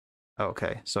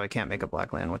 Okay, so I can't make a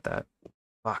black land with that.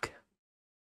 Fuck.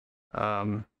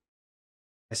 I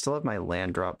still have my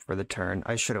land drop for the turn.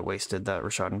 I should have wasted that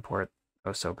Rishadenport.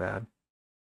 Oh, so bad.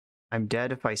 I'm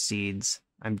dead if I seeds.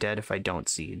 I'm dead if I don't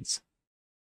seeds.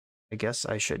 I guess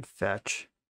I should fetch.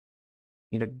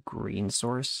 Need a green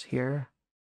source here.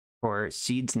 Or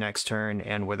seeds next turn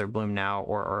and Witherbloom now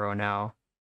or Uro now.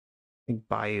 I think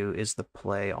Bayou is the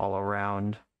play all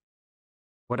around.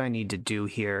 What I need to do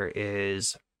here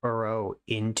is Uro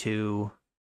into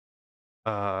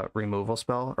removal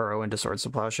spell. Uro into Swords to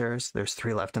Plowshares. There's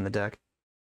 3 left in the deck.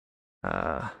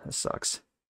 This sucks.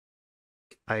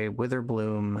 I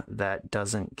Witherbloom, that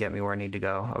doesn't get me where I need to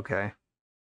go. Okay.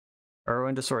 Uro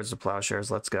into Swords to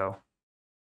Plowshares, let's go.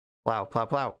 Plow, plow,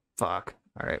 plow. Fuck.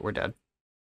 Alright, we're dead.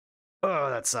 Oh,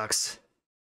 that sucks.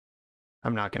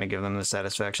 I'm not going to give them the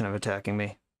satisfaction of attacking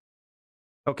me.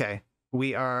 Okay,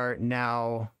 we are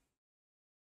now...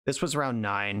 This was round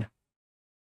 9.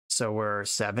 So we're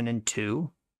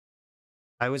 7-2.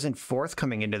 I was in 4th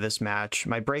coming into this match.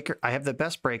 My breaker... I have the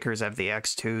best breakers. I have the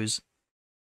X2s.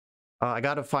 I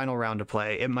got a final round to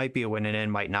play. It might be a win and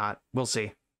in, might not. We'll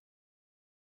see.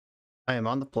 I am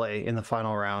on the play in the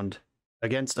final round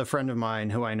against a friend of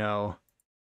mine who I know.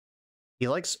 He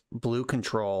likes blue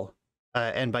control,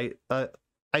 and by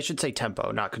I should say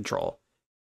tempo, not control.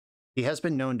 He has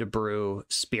been known to brew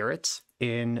spirits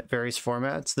in various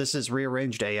formats. This is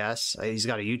Rearranged AS. He's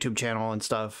got a YouTube channel and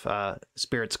stuff.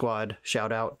 Spirit Squad,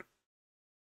 shout out.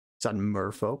 It's on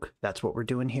Merfolk. That's what we're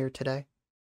doing here today.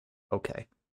 Okay.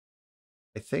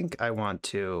 I think I want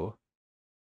to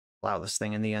plow this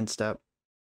thing in the end step.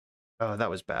 Oh,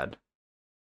 that was bad.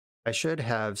 I should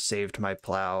have saved my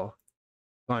plow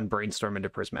on Brainstorm into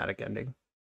Prismatic Ending.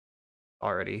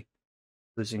 Already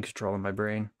losing control of my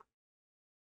brain.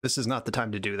 This is not the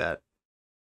time to do that.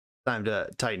 Time to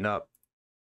tighten up.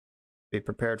 Be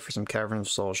prepared for some Cavern of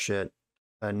Souls shit.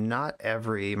 Not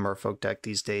every Merfolk deck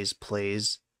these days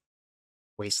plays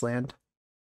Wasteland.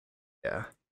 Yeah.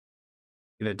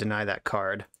 Gonna deny that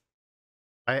card.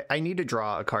 I need to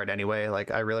draw a card anyway.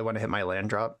 Like, I really want to hit my land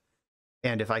drop.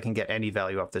 And if I can get any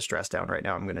value off this dress down right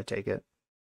now, I'm gonna take it.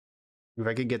 If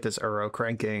I could get this Uro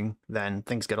cranking, then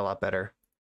things get a lot better.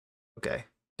 Okay.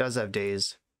 Does have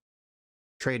days.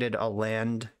 Traded a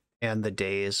land and the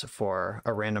days for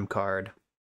a random card.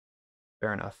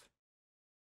 Fair enough.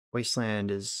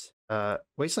 Wasteland is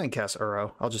Wasteland casts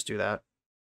Uro. I'll just do that.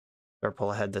 Or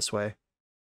pull ahead this way.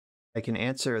 I can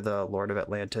answer the Lord of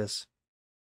Atlantis.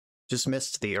 Just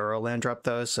missed the Uro land drop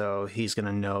though, so he's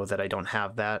gonna know that I don't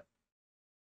have that.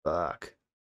 Fuck.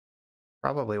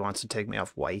 Probably wants to take me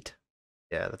off white.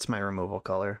 Yeah, that's my removal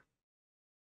color.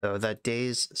 So that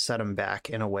daze set him back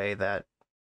in a way that,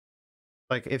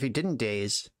 like, if he didn't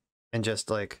daze and just,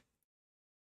 like,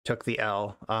 took the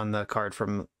L on the card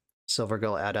from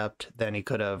Silvergill Adept, then he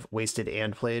could have wasted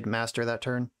and played Master that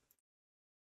turn.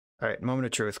 Alright, moment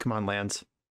of truth. Come on, lands.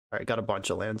 Alright, got a bunch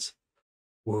of lands.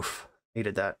 Woof.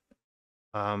 Needed that.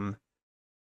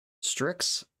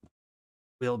 Strix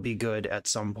will be good at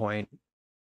some point.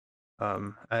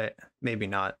 Maybe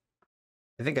not.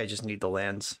 I think I just need the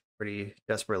lands pretty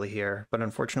desperately here, but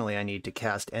unfortunately I need to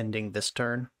cast Ending this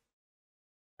turn.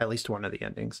 At least one of the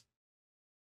endings.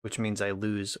 Which means I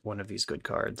lose one of these good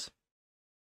cards.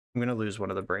 I'm going to lose one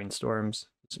of the Brainstorms.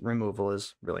 Removal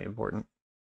is really important.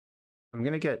 I'm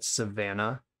going to get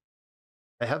Savannah.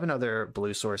 I have another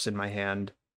blue source in my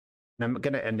hand, and I'm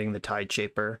going to Ending the Tide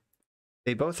Shaper.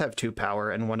 They both have 2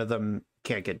 power, and one of them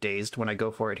can't get dazed when I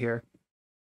go for it here.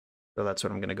 So that's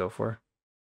what I'm going to go for.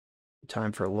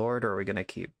 Time for Lord, or are we going to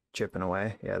keep chipping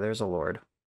away? Yeah, there's a Lord.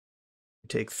 We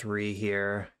take 3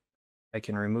 here. I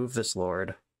can remove this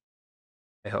Lord.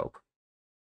 I hope.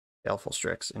 Baleful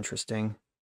Strix, interesting.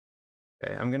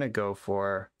 Okay, I'm gonna go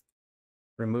for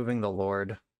removing the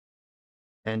Lord.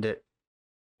 End it.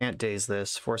 Can't daze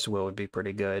this. Force of Will would be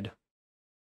pretty good.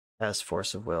 As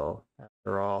Force of Will,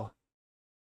 after all.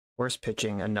 Force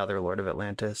pitching another Lord of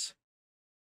Atlantis.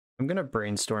 I'm gonna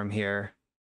brainstorm here.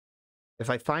 If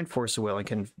I find Force of Will and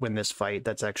can win this fight,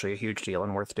 that's actually a huge deal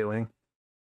and worth doing.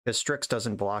 Because Strix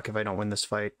doesn't block if I don't win this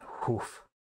fight. Oof.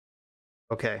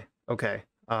 Okay, okay.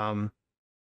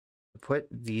 Put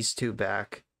these two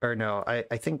back. Or no,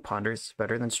 I think Ponder's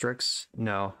better than Strix.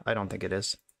 No, I don't think it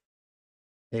is.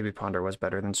 Maybe Ponder was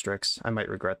better than Strix. I might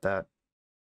regret that.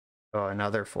 Oh,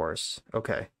 another Force.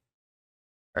 Okay.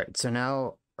 Alright, so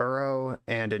now Uro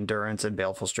and Endurance and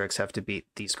Baleful Strix have to beat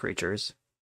these creatures.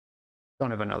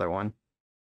 Don't have another one.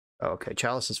 Oh, okay,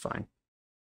 Chalice is fine.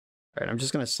 Alright, I'm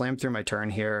just going to slam through my turn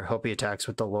here. Hope he attacks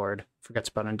with the Lord. Forgets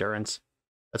about Endurance.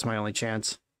 That's my only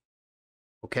chance.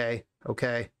 Okay,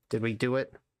 okay. Did we do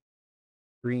it?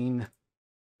 Green,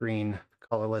 green,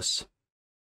 colorless.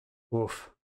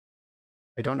 Oof.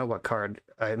 I don't know what card.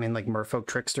 I mean, like, Merfolk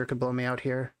Trickster could blow me out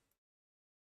here.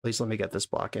 Please let me get this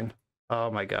blocking. Oh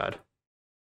my god.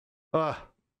 Ugh.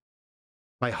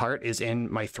 My heart is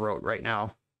in my throat right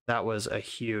now. That was a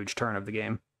huge turn of the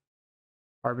game.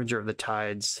 Harbinger of the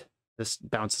Tides. This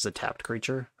bounces a tapped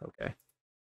creature. Okay.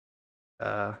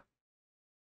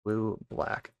 Blue,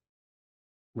 black.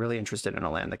 Really interested in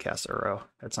a land that casts Uro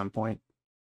at some point.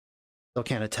 Still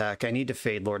can't attack. I need to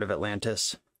fade Lord of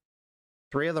Atlantis.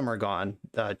 3 of them are gone.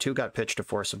 2 got pitched to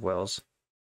Force of Wills.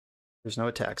 There's no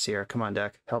attacks here. Come on,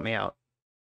 deck. Help me out.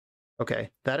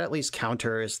 Okay, that at least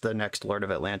counters the next Lord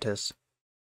of Atlantis.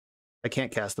 I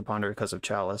can't cast the Ponder because of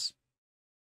Chalice.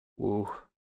 Ooh.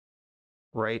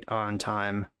 Right on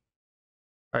time.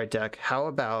 Alright, deck. How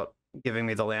about giving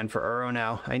me the land for Uro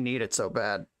now? I need it so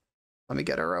bad. Let me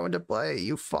get Uro into play,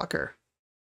 you fucker.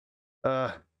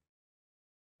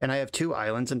 And I have 2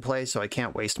 islands in play, so I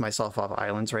can't waste myself off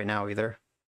islands right now either.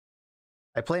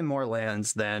 I play more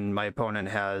lands than my opponent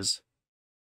has.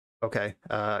 Okay,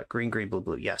 green, green, blue,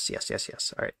 blue. Yes, yes, yes,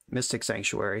 yes. All right, Mystic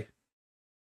Sanctuary.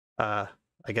 I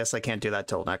guess I can't do that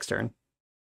till next turn.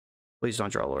 Please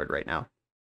don't draw Lord right now.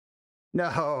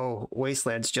 No,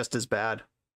 Wasteland's just as bad.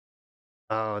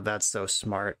 Oh, that's so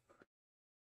smart.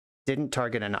 Didn't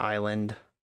target an island,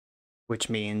 which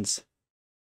means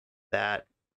that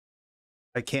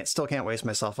I still can't waste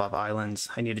myself off islands.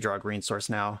 I need to draw a green source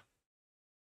now.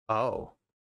 Oh,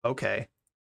 okay.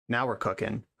 Now we're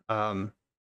cooking.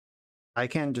 I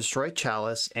can destroy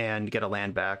Chalice and get a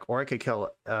land back, or I could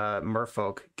kill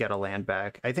Merfolk, get a land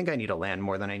back. I think I need a land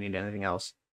more than I need anything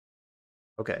else.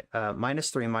 Okay,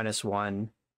 -3,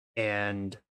 -1,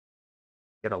 and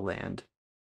get a land.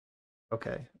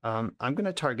 Okay, I'm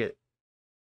gonna target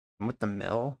with the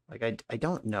mill. Like, I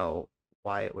don't know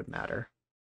why it would matter.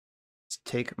 Let's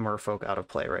take Merfolk out of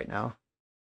play right now.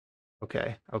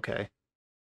 Okay, okay.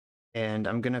 And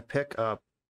I'm gonna pick up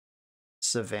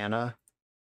Savannah.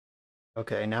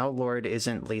 Okay, now Lord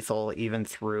isn't lethal even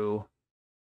through,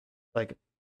 like,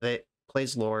 they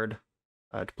plays Lord.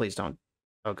 Please don't.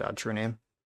 Oh god, True Name.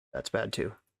 That's bad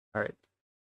too. Alright.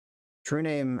 True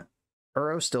Name.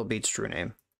 Uro still beats True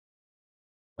Name.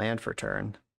 Land for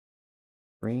turn.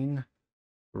 Green,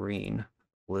 green,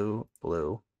 blue,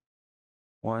 blue.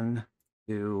 1,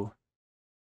 2,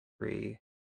 3,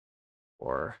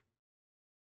 4,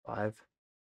 5.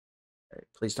 Alright,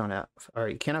 please don't have...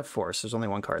 Alright, you can't have Force. There's only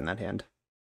 1 card in that hand.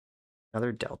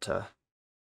 Another Delta.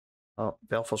 Oh,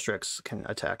 Baleful Strix can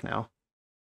attack now.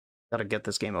 Gotta get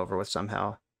this game over with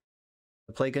somehow.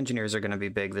 The Plague Engineers are gonna be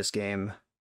big this game.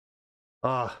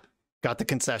 Oh, got the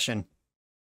concession.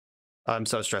 I'm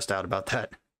so stressed out about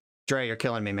that. Dre, you're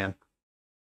killing me, man.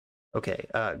 Okay,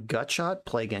 Gutshot,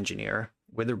 Plague Engineer,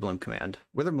 Witherbloom Command.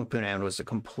 Witherbloom Command was a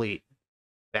complete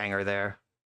banger there.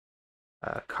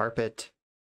 Carpet.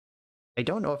 I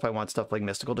don't know if I want stuff like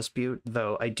Mystical Dispute,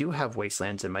 though I do have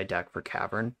Wastelands in my deck for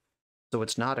Cavern, so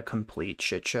it's not a complete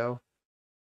shit show.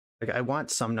 Like, I want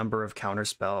some number of counter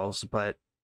spells, but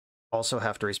also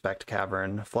have to respect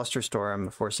Cavern.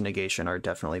 Flusterstorm, Force of Negation are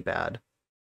definitely bad.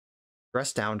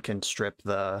 Dress Down can strip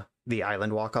the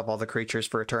island walk off all the creatures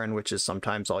for a turn, which is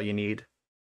sometimes all you need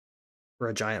for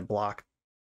a giant block.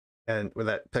 And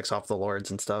that picks off the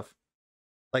lords and stuff.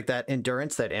 Like that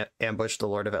Endurance that ambushed the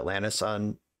Lord of Atlantis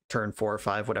on turn 4 or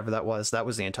 5, whatever that was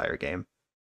the entire game.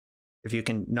 If you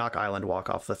can knock island walk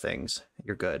off the things,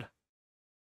 you're good.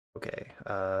 Okay,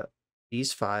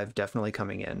 these 5 definitely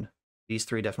coming in. These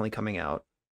 3 definitely coming out.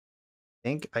 I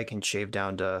think I can shave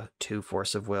down to 2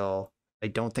 Force of Will. I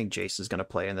don't think Jace is going to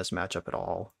play in this matchup at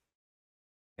all.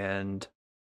 and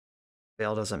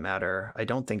Veil doesn't matter. I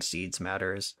don't think Seeds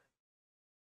matters.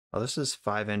 Oh, this is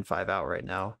 5 in, 5 out right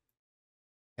now.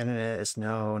 Canonist,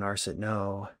 no. Narset,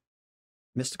 no.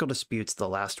 Mystical Dispute's the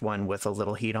last one with a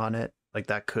little heat on it. Like,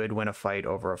 that could win a fight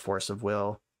over a Force of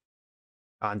Will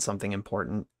on something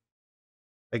important.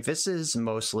 Like, this is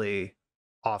mostly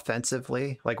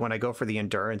offensively. Like, when I go for the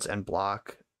Endurance and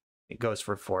block, it goes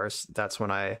for Force. That's when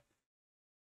I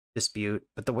dispute.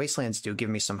 But the Wastelands do give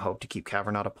me some hope to keep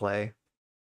Cavern out of play.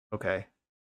 Okay.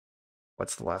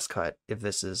 What's the last cut if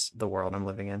this is the world I'm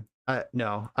living in?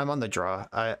 No, I'm on the draw.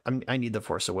 I need the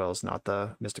Force of Wills, not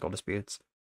the Mystical Disputes.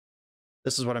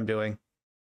 This is what I'm doing.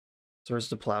 Swords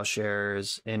to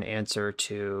Plowshares in answer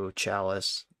to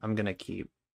Chalice. I'm going to keep.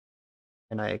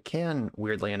 And I can,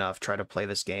 weirdly enough, try to play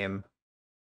this game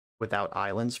without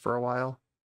islands for a while.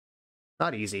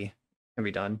 Not easy. Can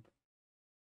be done.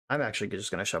 I'm actually just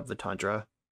going to shove the Tundra.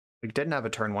 We didn't have a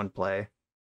turn 1 play.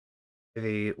 If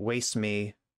he wastes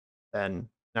me, then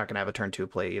not going to have a turn 2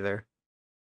 play either.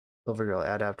 Silvergill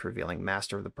Adapt revealing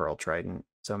Master of the Pearl Trident.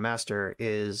 So Master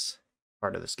is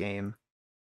part of this game.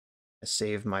 I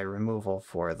save my removal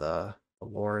for the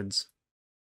Lords.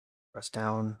 Press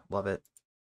down. Love it.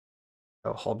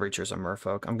 Oh, Hull Breacher's a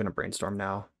Merfolk. I'm going to Brainstorm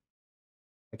now.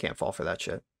 I can't fall for that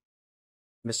shit.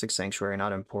 Mystic Sanctuary,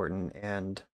 not important,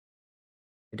 and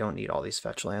I don't need all these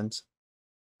fetch lands.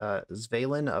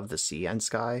 Svalin of the Sea and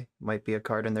Sky might be a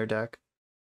card in their deck.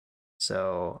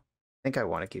 So I think I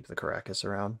want to keep the Caracas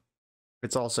around.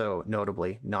 It's also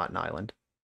notably not an island.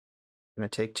 I'm going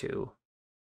to take 2.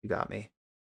 You got me.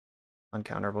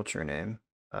 Uncounterable True Name.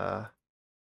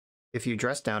 If you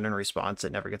dress down in response,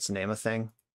 it never gets to name a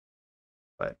thing.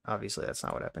 But obviously that's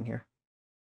not what happened here.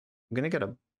 I'm going to get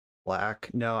a black.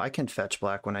 No, I can fetch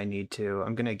black when I need to.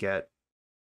 I'm going to get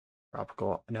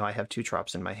tropical. No, I have 2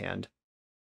 trops in my hand.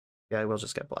 Yeah, I will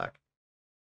just get black.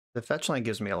 The fetch line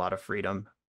gives me a lot of freedom.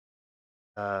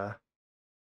 I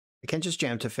can just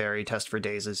jam Teferi, test for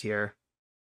Dazes here.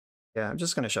 Yeah, I'm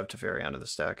just going to shove Teferi onto the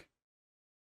stack.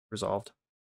 Resolved.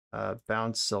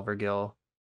 Bounce Silvergill.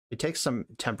 It takes some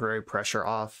temporary pressure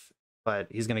off, but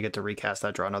he's going to get to recast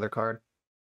that, draw another card.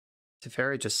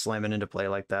 Teferi just slamming into play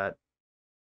like that.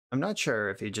 I'm not sure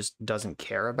if he just doesn't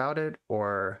care about it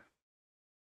or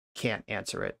can't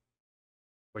answer it,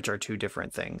 which are 2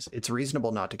 different things. It's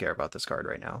reasonable not to care about this card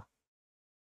right now.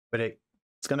 But it's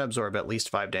going to absorb at least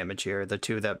 5 damage here. The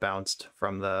 2 that bounced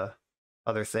from the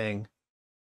other thing.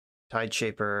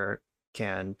 Tideshaper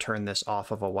can turn this off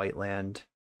of a white land.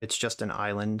 It's just an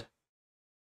island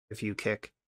if you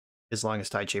kick, as long as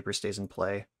Tideshaper stays in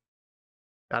play.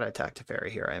 Gotta attack Teferi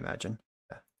here, I imagine.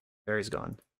 Yeah, Teferi's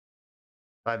gone.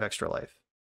 5 extra life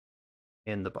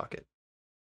in the bucket.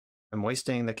 I'm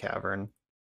wasting the Cavern.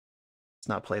 Let's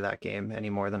not play that game any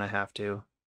more than I have to.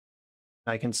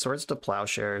 I can Swords to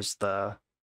Plowshares, the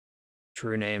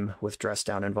True Name with Dress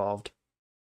Down involved.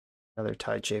 Another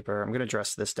Tideshaper. I'm going to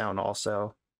dress this down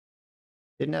also.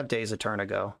 Didn't have Days a turn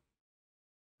ago.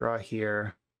 Draw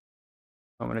here.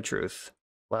 Moment of Truth.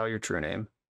 Allow your True Name.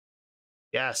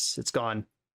 Yes, it's gone.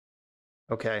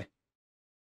 Okay.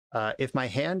 If my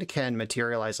hand can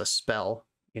materialize a spell,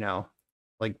 you know,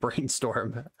 like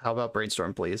Brainstorm. How about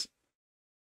Brainstorm, please?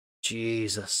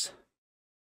 Jesus.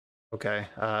 Okay.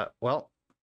 Well,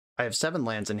 I have 7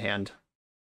 lands in hand.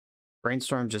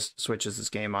 Brainstorm just switches this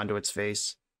game onto its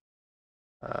face.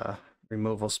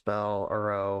 Removal spell,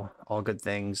 Uro, all good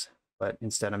things. But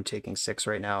instead I'm taking 6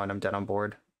 right now and I'm dead on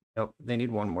board. Nope, they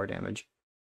need 1 more damage.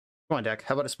 Come on, deck.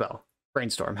 How about a spell?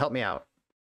 Brainstorm, help me out.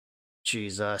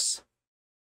 Jesus.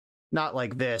 Not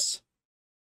like this,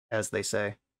 as they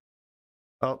say.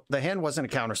 Well, the hand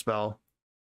wasn't a counterspell,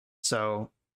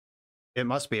 so it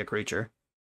must be a creature.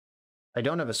 I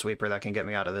don't have a sweeper that can get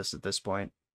me out of this at this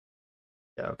point.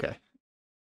 Yeah, okay.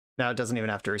 Now it doesn't even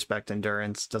have to respect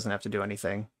endurance, doesn't have to do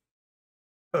anything.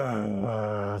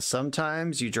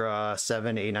 Sometimes you draw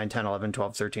 7, 8, 9, 10, 11,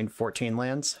 12, 13, 14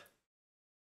 lands.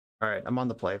 Alright, I'm on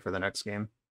the play for the next game.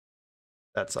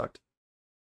 That sucked.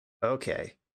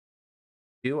 Okay.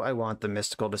 Do I want the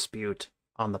Mystical Dispute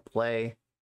on the play?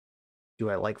 Do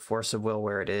I like Force of Will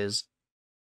where it is?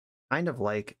 Kind of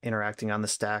like interacting on the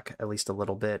stack, at least a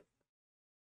little bit.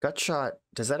 Gutshot,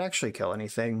 does that actually kill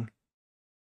anything?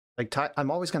 Like,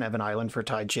 I'm always going to have an island for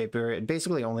Tideshaper. It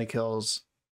basically only kills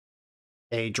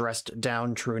a dressed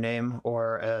down True Name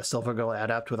or a Silvergill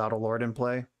Adapt without a Lord in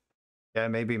play. Yeah,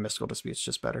 maybe Mystical Dispute's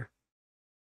just better.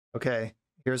 Okay,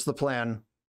 here's the plan.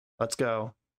 Let's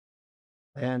go.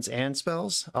 Lands and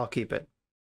spells? I'll keep it.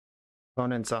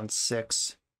 Opponent's on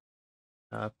 6.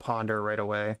 Ponder right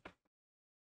away.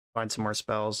 Find some more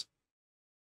spells.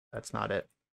 That's not it.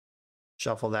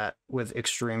 Shuffle that with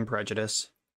extreme prejudice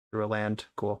through a land.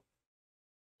 Cool.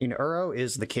 Uro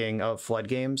is the king of flood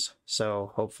games,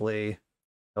 so hopefully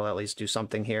he'll at least do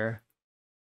something here.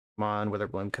 Come on,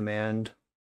 Witherbloom Command.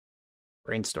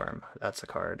 Brainstorm, that's a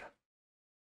card.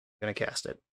 I'm gonna cast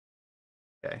it.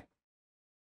 Okay.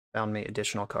 Found me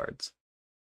additional cards.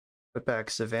 Put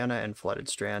back Savannah and Flooded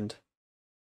Strand.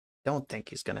 Don't think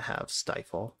he's gonna have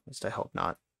Stifle. At least I hope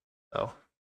not. So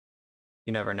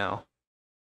you never know.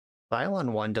 Vial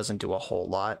on 1 doesn't do a whole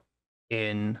lot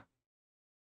in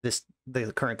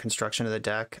the current construction of the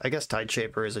deck. I guess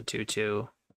Tideshaper is a 2/2.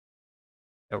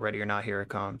 No, ready or not, here it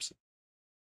comes.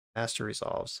 Master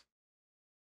Resolves.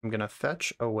 I'm gonna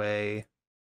fetch away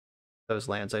those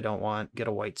lands I don't want. Get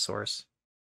a white source.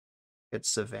 Get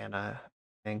Savannah, I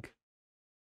think.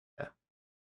 Yeah.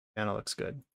 Savannah looks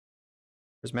good.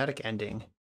 Prismatic Ending.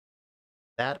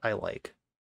 That I like.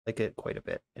 Like it quite a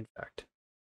bit, in fact.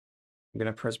 I'm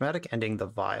gonna Prismatic Ending the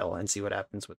Vial and see what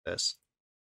happens with this.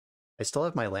 I still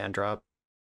have my land drop.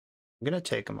 I'm gonna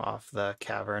take him off the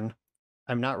Cavern.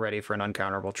 I'm not ready for an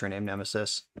uncounterable True Name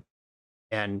Nemesis.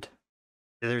 And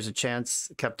there's a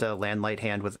chance kept a land light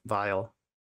hand with Vial.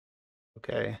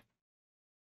 Okay.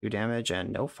 2 damage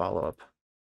and no follow-up.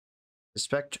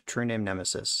 Suspect True Name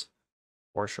Nemesis.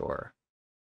 For sure.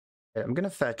 Okay, I'm gonna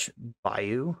fetch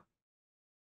Bayou.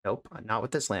 Nope, not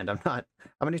with this land. I'm not.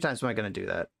 How many times am I gonna do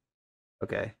that?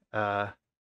 Okay.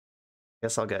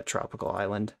 Guess I'll get Tropical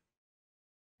Island.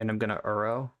 And I'm gonna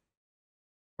Uro.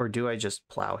 Or do I just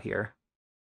plow here?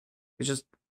 I just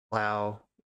plow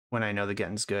when I know the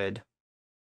getting's good.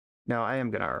 No, I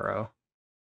am gonna Uro.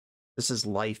 This is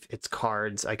life, it's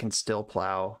cards. I can still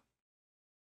plow.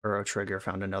 Uro trigger,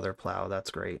 found another plow. That's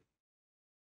great.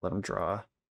 Let him draw.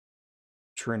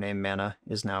 True Name mana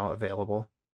is now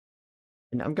available.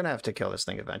 And I'm gonna have to kill this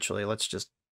thing eventually. Let's just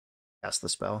cast the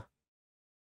spell.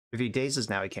 If he dazes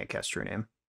now, he can't cast True Name.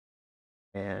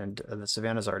 And the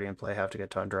Savannah's already in play. I have to get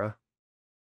Tundra.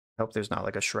 I hope there's not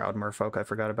like a Shroud Merfolk I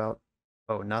forgot about.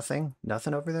 Oh, nothing?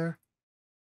 Nothing over there?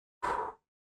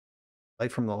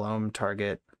 Light from the Loam,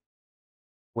 target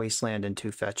Wasteland and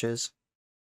 2 fetches.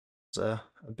 It's a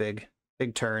big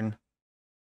turn.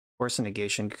 Force of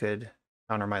Negation could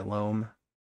counter my Loam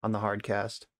on the hard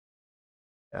cast.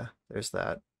 Yeah, there's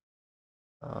that.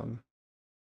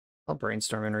 I'll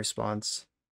Brainstorm in response.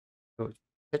 Oh,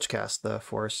 pitch cast the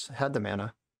Force. Had the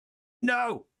mana.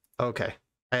 No! Okay.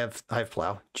 I have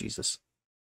Plow. Jesus.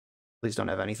 Please don't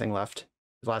have anything left.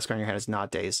 The last card in your hand is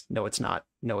not Daze. No, it's not.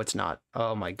 No, it's not.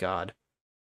 Oh my god.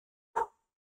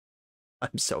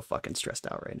 I'm so fucking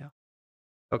stressed out right now.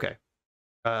 Okay.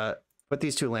 Put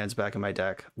these 2 lands back in my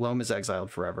deck. Loam is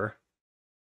exiled forever.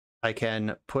 I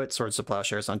can put Swords to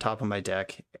Plowshares on top of my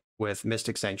deck with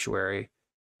Mystic Sanctuary,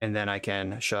 and then I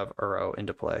can shove Uro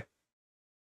into play.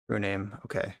 True Name,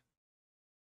 okay.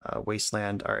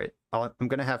 Wasteland, alright. I'm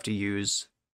gonna have to use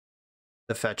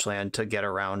the fetch land to get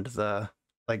around the,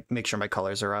 like, make sure my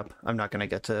colors are up. I'm not gonna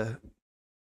get to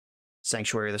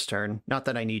Sanctuary this turn. Not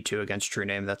that I need to against True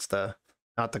Name, that's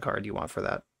not the card you want for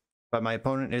that. But my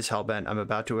opponent is Hellbent. I'm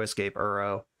about to escape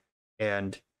Uro,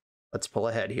 and let's pull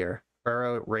ahead here.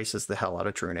 Uro races the hell out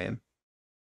of True Name.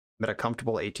 I'm at a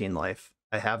comfortable 18 life.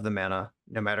 I have the mana.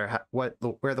 No matter where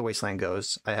the Wasteland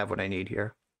goes, I have what I need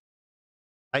here.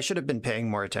 I should have been paying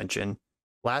more attention.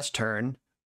 Last turn,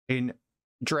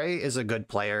 Dre is a good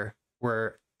player.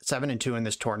 We're 7-2 in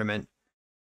this tournament.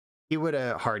 He would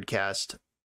have hardcast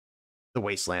the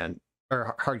Wasteland,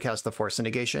 or hardcast the Force of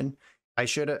Negation. I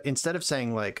should have, instead of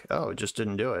saying like, oh, just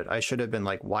didn't do it, I should have been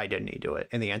like, why didn't he do it?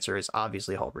 And the answer is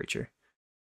obviously Hull Breacher.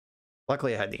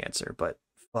 Luckily I had the answer, but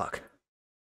fuck.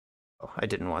 Oh, I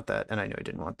didn't want that, and I knew I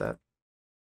didn't want that.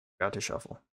 Got to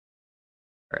shuffle.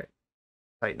 Alright.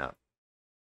 Tighten up.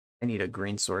 I need a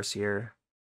green source here.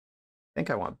 I think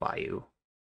I want Bayou.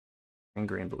 And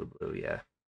green, blue, blue, yeah.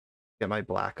 Get my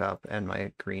black up and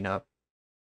my green up.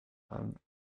 I'm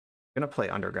gonna play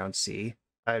Underground Sea.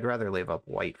 I'd rather leave up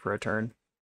white for a turn.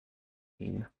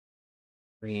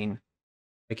 Green.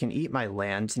 I can eat my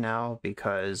land now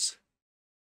because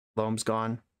Loam's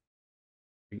gone.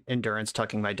 Endurance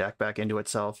tucking my deck back into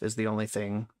itself is the only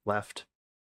thing left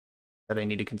that I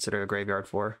need to consider a graveyard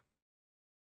for.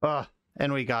 Oh,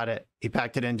 and we got it. He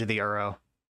packed it into the Uro.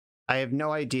 I have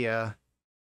no idea.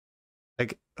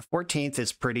 Like, 14th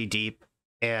is pretty deep,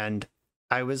 and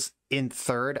I was in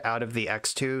 3rd out of the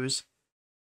X2s.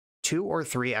 2 or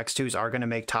 3 X2s are going to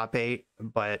make top 8,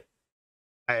 but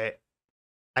I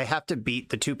have to beat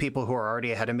the 2 people who are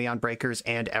already ahead of me on breakers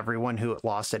and everyone who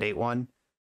lost at 8-1.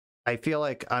 I feel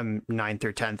like I'm 9th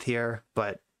or 10th here,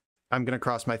 but I'm going to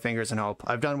cross my fingers and hope.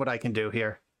 I've done what I can do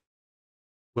here.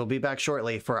 We'll be back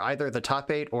shortly for either the top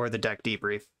 8 or the deck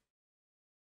debrief.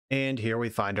 And here we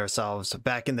find ourselves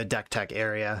back in the deck tech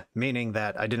area, meaning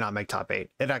that I did not make top 8.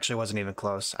 It actually wasn't even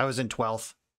close. I was in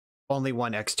 12th. Only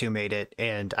one X2 made it,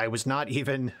 and I was not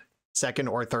even second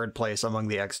or third place among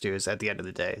the X2s at the end of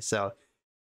the day, so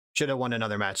should have won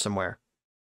another match somewhere.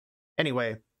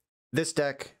 Anyway, this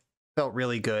deck felt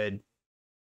really good.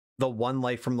 The one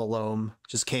Life from the Loam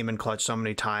just came in clutch so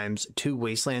many times. 2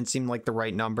 Wastelands seemed like the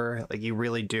right number. Like, you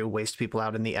really do waste people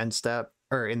out in the end step,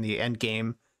 or in the end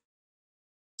game.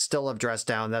 Still have Dress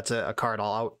Down. That's a card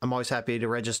I'm always happy to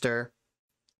register.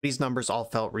 These numbers all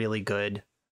felt really good.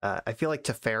 I feel like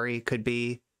Teferi could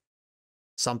be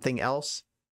something else,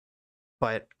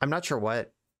 but I'm not sure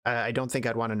what. I don't think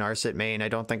I'd want a Narset main. I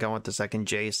don't think I want the second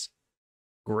Jace.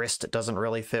 Grist doesn't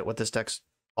really fit what this deck's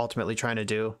ultimately trying to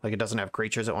do. Like, it doesn't have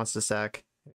creatures it wants to sack.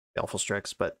 Baleful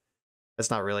Strix, but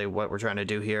that's not really what we're trying to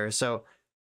do here. So,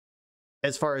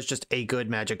 as far as just a good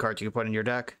Magic card you can put in your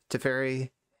deck,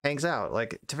 Teferi hangs out.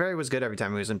 Like, Teferi was good every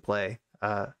time he was in play.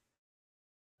 I'm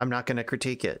not going to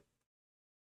critique it.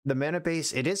 The mana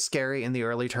base, it is scary in the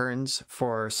early turns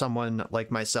for someone like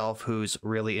myself who's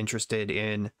really interested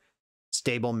in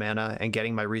stable mana and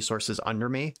getting my resources under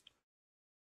me.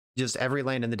 Just every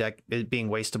land in the deck being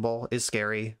wastable is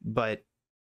scary, but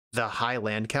the high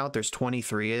land count, there's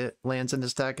 23 lands in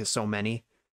this deck, is so many.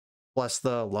 Plus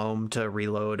the Loam to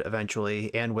reload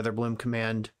eventually, and Witherbloom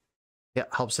Command, yeah,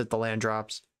 helps hit the land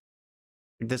drops.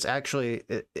 This actually,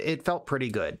 it felt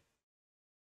pretty good.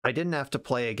 I didn't have to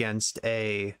play against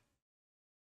a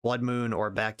Blood Moon or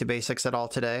Back to Basics at all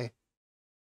today.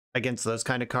 Against those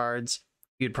kind of cards,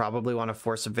 you'd probably want to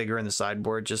Force of Vigor in the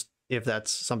sideboard, just if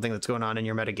that's something that's going on in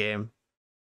your metagame.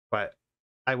 But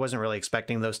I wasn't really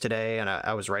expecting those today, and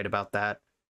I was right about that.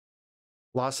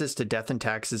 Losses to Death and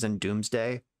Taxes and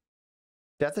Doomsday.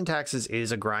 Death and Taxes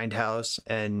is a grindhouse,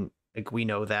 and like, we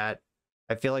know that.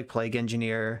 I feel like Plague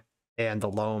Engineer and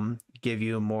the Loam give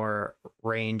you more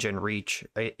range and reach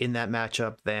in that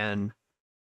matchup than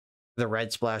the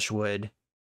Red Splash would.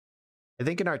 I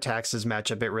think in our Taxes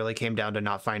matchup, it really came down to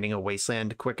not finding a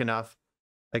Wasteland quick enough.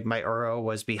 Like, my Uro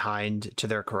was behind to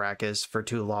their Caracas for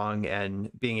too long, and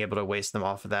being able to waste them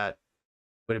off of that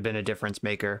would have been a difference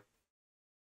maker.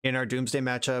 In our Doomsday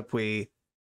matchup, we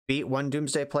beat one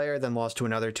Doomsday player, then lost to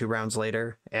another 2 rounds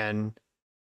later, and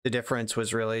the difference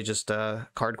was really just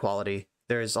card quality.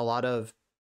 There's a lot of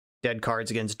dead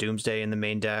cards against Doomsday in the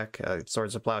main deck.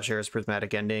 Swords of Plowshares,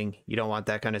 Prismatic Ending. You don't want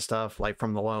that kind of stuff, Light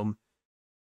from the Loam.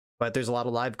 But there's a lot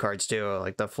of live cards too,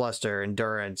 like the Fluster,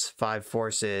 Endurance, 5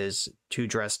 Forces, 2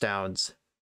 Dress Downs.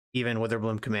 Even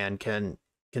Witherbloom Command can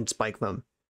spike them.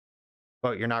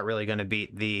 But you're not really going to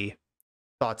beat the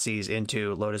Thoughtseize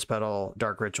into Lotus Petal,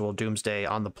 Dark Ritual, Doomsday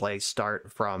on the play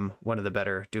start from one of the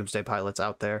better Doomsday pilots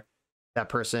out there. That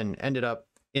person ended up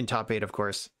in top 8, of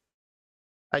course.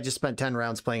 I just spent 10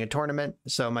 rounds playing a tournament,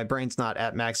 so my brain's not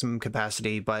at maximum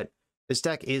capacity, but this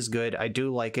deck is good. I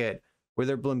do like it.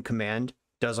 Witherbloom Command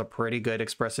does a pretty good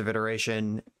Expressive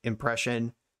Iteration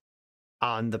impression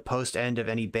on the post end of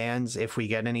any bans, if we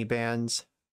get any bans.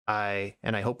 I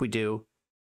hope we do.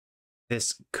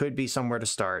 This could be somewhere to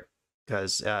start,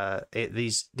 because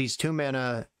these 2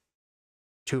 mana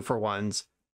 2-for-1s,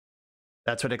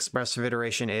 that's what Expressive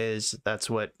Iteration is. That's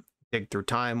what Dig Through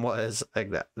Time was.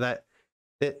 Like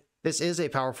this is a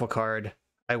powerful card.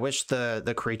 I wish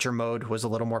the creature mode was a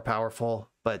little more powerful,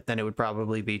 but then it would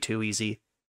probably be too easy.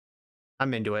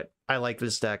 I'm into it. I like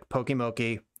this deck.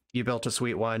 Pokimoki, you built a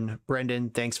sweet one.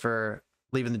 Brendan, thanks for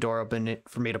leaving the door open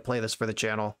for me to play this for the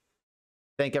channel.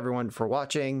 Thank everyone for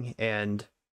watching, and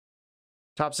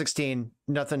top 16,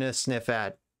 nothing to sniff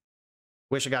at.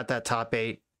 Wish I got that top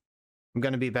 8. I'm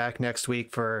going to be back next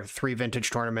week for 3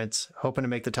 vintage tournaments, hoping to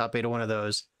make the top 8 of one of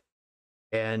those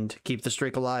and keep the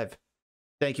streak alive.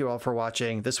 Thank you all for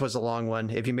watching. This was a long one.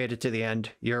 If you made it to the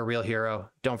end, you're a real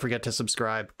hero. Don't forget to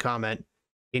subscribe, comment,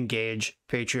 engage,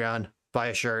 Patreon, buy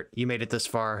a shirt. You made it this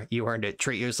far. You earned it.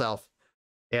 Treat yourself.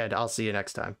 And I'll see you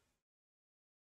next time.